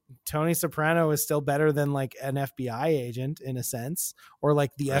 like Tony Soprano is still better than like an FBI agent in a sense, or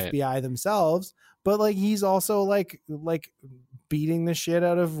like the FBI themselves, but like he's also like beating the shit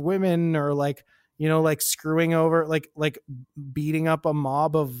out of women, or like, you know, like screwing over like beating up a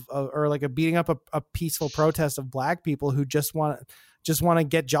mob of or like beating up a peaceful protest of black people who just want to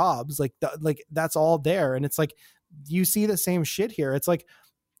get jobs. Like that's all there. And it's like you see the same shit here. It's like,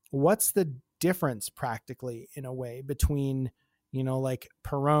 what's the difference practically in a way between, you know, like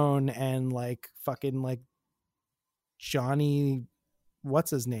Peron and like fucking like Johnny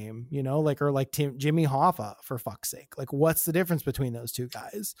what's his name, you know, like, or like Jimmy Hoffa, for fuck's sake. Like, what's the difference between those two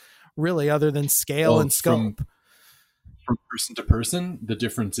guys, really, other than scale and scope? From person to person, the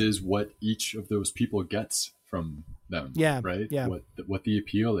difference is what each of those people gets from them. Yeah. Right. Yeah. What the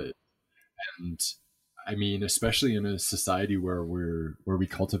appeal is. And I mean, especially in a society where we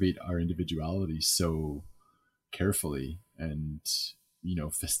cultivate our individuality so carefully and, you know,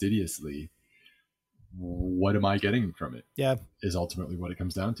 fastidiously, what am I getting from it? Yeah. Is ultimately what it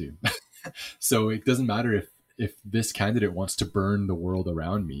comes down to. So it doesn't matter if this candidate wants to burn the world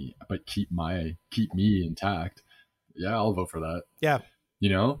around me, but keep me intact. Yeah, I'll vote for that. Yeah. You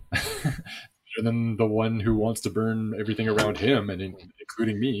know, better than the one who wants to burn everything around him and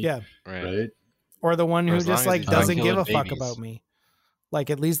including me. Yeah. Right. Or the one who just like doesn't give a fuck babies. about me. Like,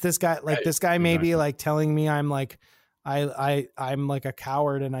 at least this guy, like, Right, this guy may be exactly. like telling me I'm like, I'm like a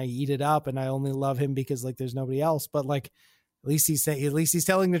coward and I eat it up and I only love him because like there's nobody else. But like, at least he's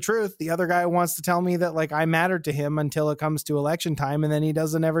telling the truth. The other guy wants to tell me that like I mattered to him until it comes to election time, and then he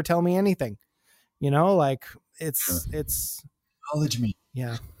doesn't ever tell me anything. You know, like it's Acknowledge me.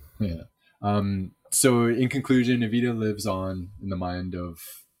 yeah. Yeah. So in conclusion, Evita lives on in the mind of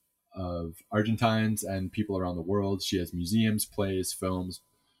Argentines and people around the world. She has museums, plays, films,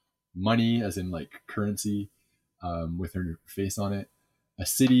 money, as in like currency, with her face on it. A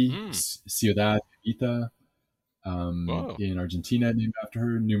city, Ciudad Evita, in Argentina, named after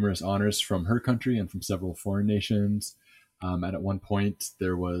her. Numerous honors from her country and from several foreign nations. And at one point,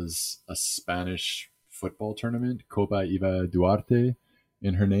 there was a Spanish football tournament, Copa Eva Duarte,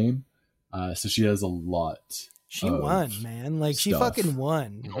 in her name. So she has a lot. She won, man. Like, she stuff. fucking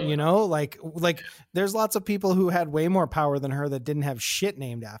won, you know, like there's lots of people who had way more power than her that didn't have shit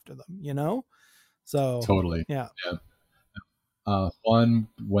named after them, you know? So Totally. yeah. Juan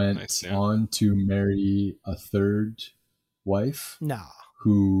went on to marry a third wife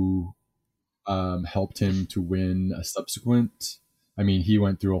who helped him to win a subsequent. I mean, he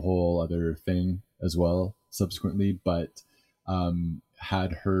went through a whole other thing as well subsequently, but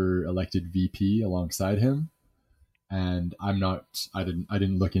had her elected VP alongside him. And I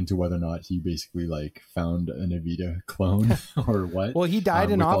didn't look into whether or not he basically like found an Evita clone or what. Well, he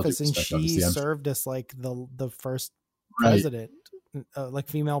died in office, and respect, she served as like the first president, like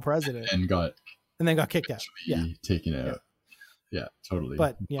female president, and then got kicked out. Yeah, taken out. Yeah, totally.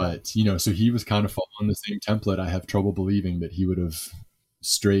 But you know, so he was kind of following the same template. I have trouble believing that he would have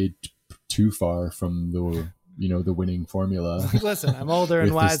strayed too far from the winning formula. Listen, I'm older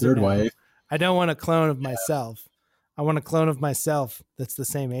and wiser. Third wife. I don't want a clone of myself. I want a clone of myself that's the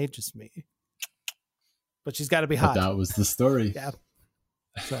same age as me. But she's got to be hot. But that was the story. Yeah.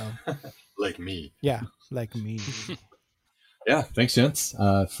 So, like me. Yeah, like me. Yeah, thanks, gents,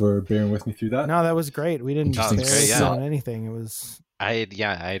 for bearing with me through that. No, that was great. We didn't on anything. It was. I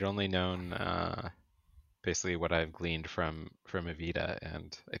had only known basically what I've gleaned from Evita,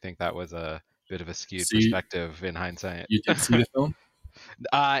 and I think that was a bit of a skewed perspective in hindsight. You did see the film?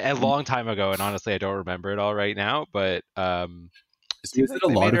 A long time ago, and honestly, I don't remember it all right now. But is it a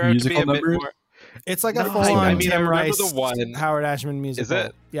lot of musical numbers? It's like a full-on Tim Rice, the one. Howard Ashman musical. Is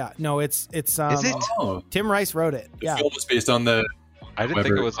it? Yeah. No, it's. Is it? Tim Rice wrote it. The film was based on the. I didn't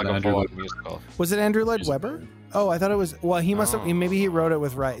think it was like a full-on musical. Was it Andrew Lloyd Webber? Oh, I thought it was. Well, he must have. Maybe he wrote it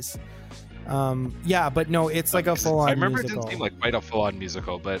with Rice. Yeah, but no, it's like a full-on. I remember musical. it didn't seem like quite a full-on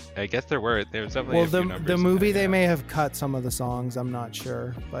musical, but I guess there was definitely. Well, the movie they may have cut some of the songs. I'm not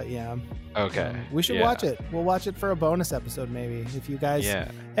sure, but yeah. Okay. We should watch it. We'll watch it for a bonus episode, maybe. If you guys. Yeah.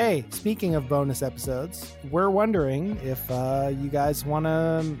 Hey, speaking of bonus episodes, we're wondering if you guys want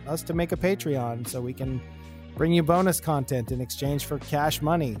us to make a Patreon so we can bring you bonus content in exchange for cash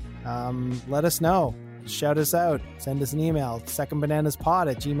money. Let us know. Shout us out. Send us an email,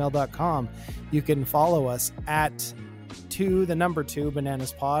 secondbananaspod@gmail.com. You can follow us at 2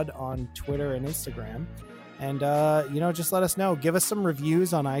 bananaspod on Twitter and Instagram. And, just let us know. Give us some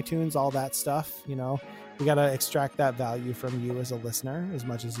reviews on iTunes, all that stuff. You know, we got to extract that value from you as a listener as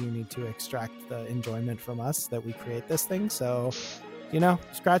much as you need to extract the enjoyment from us that we create this thing. So,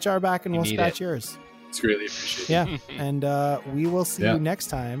 scratch our back and we'll scratch yours. It's greatly appreciated. Yeah. And we will see you next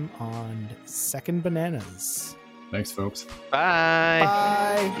time on Second Bananas. Thanks, folks. Bye.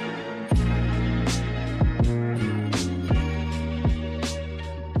 Bye.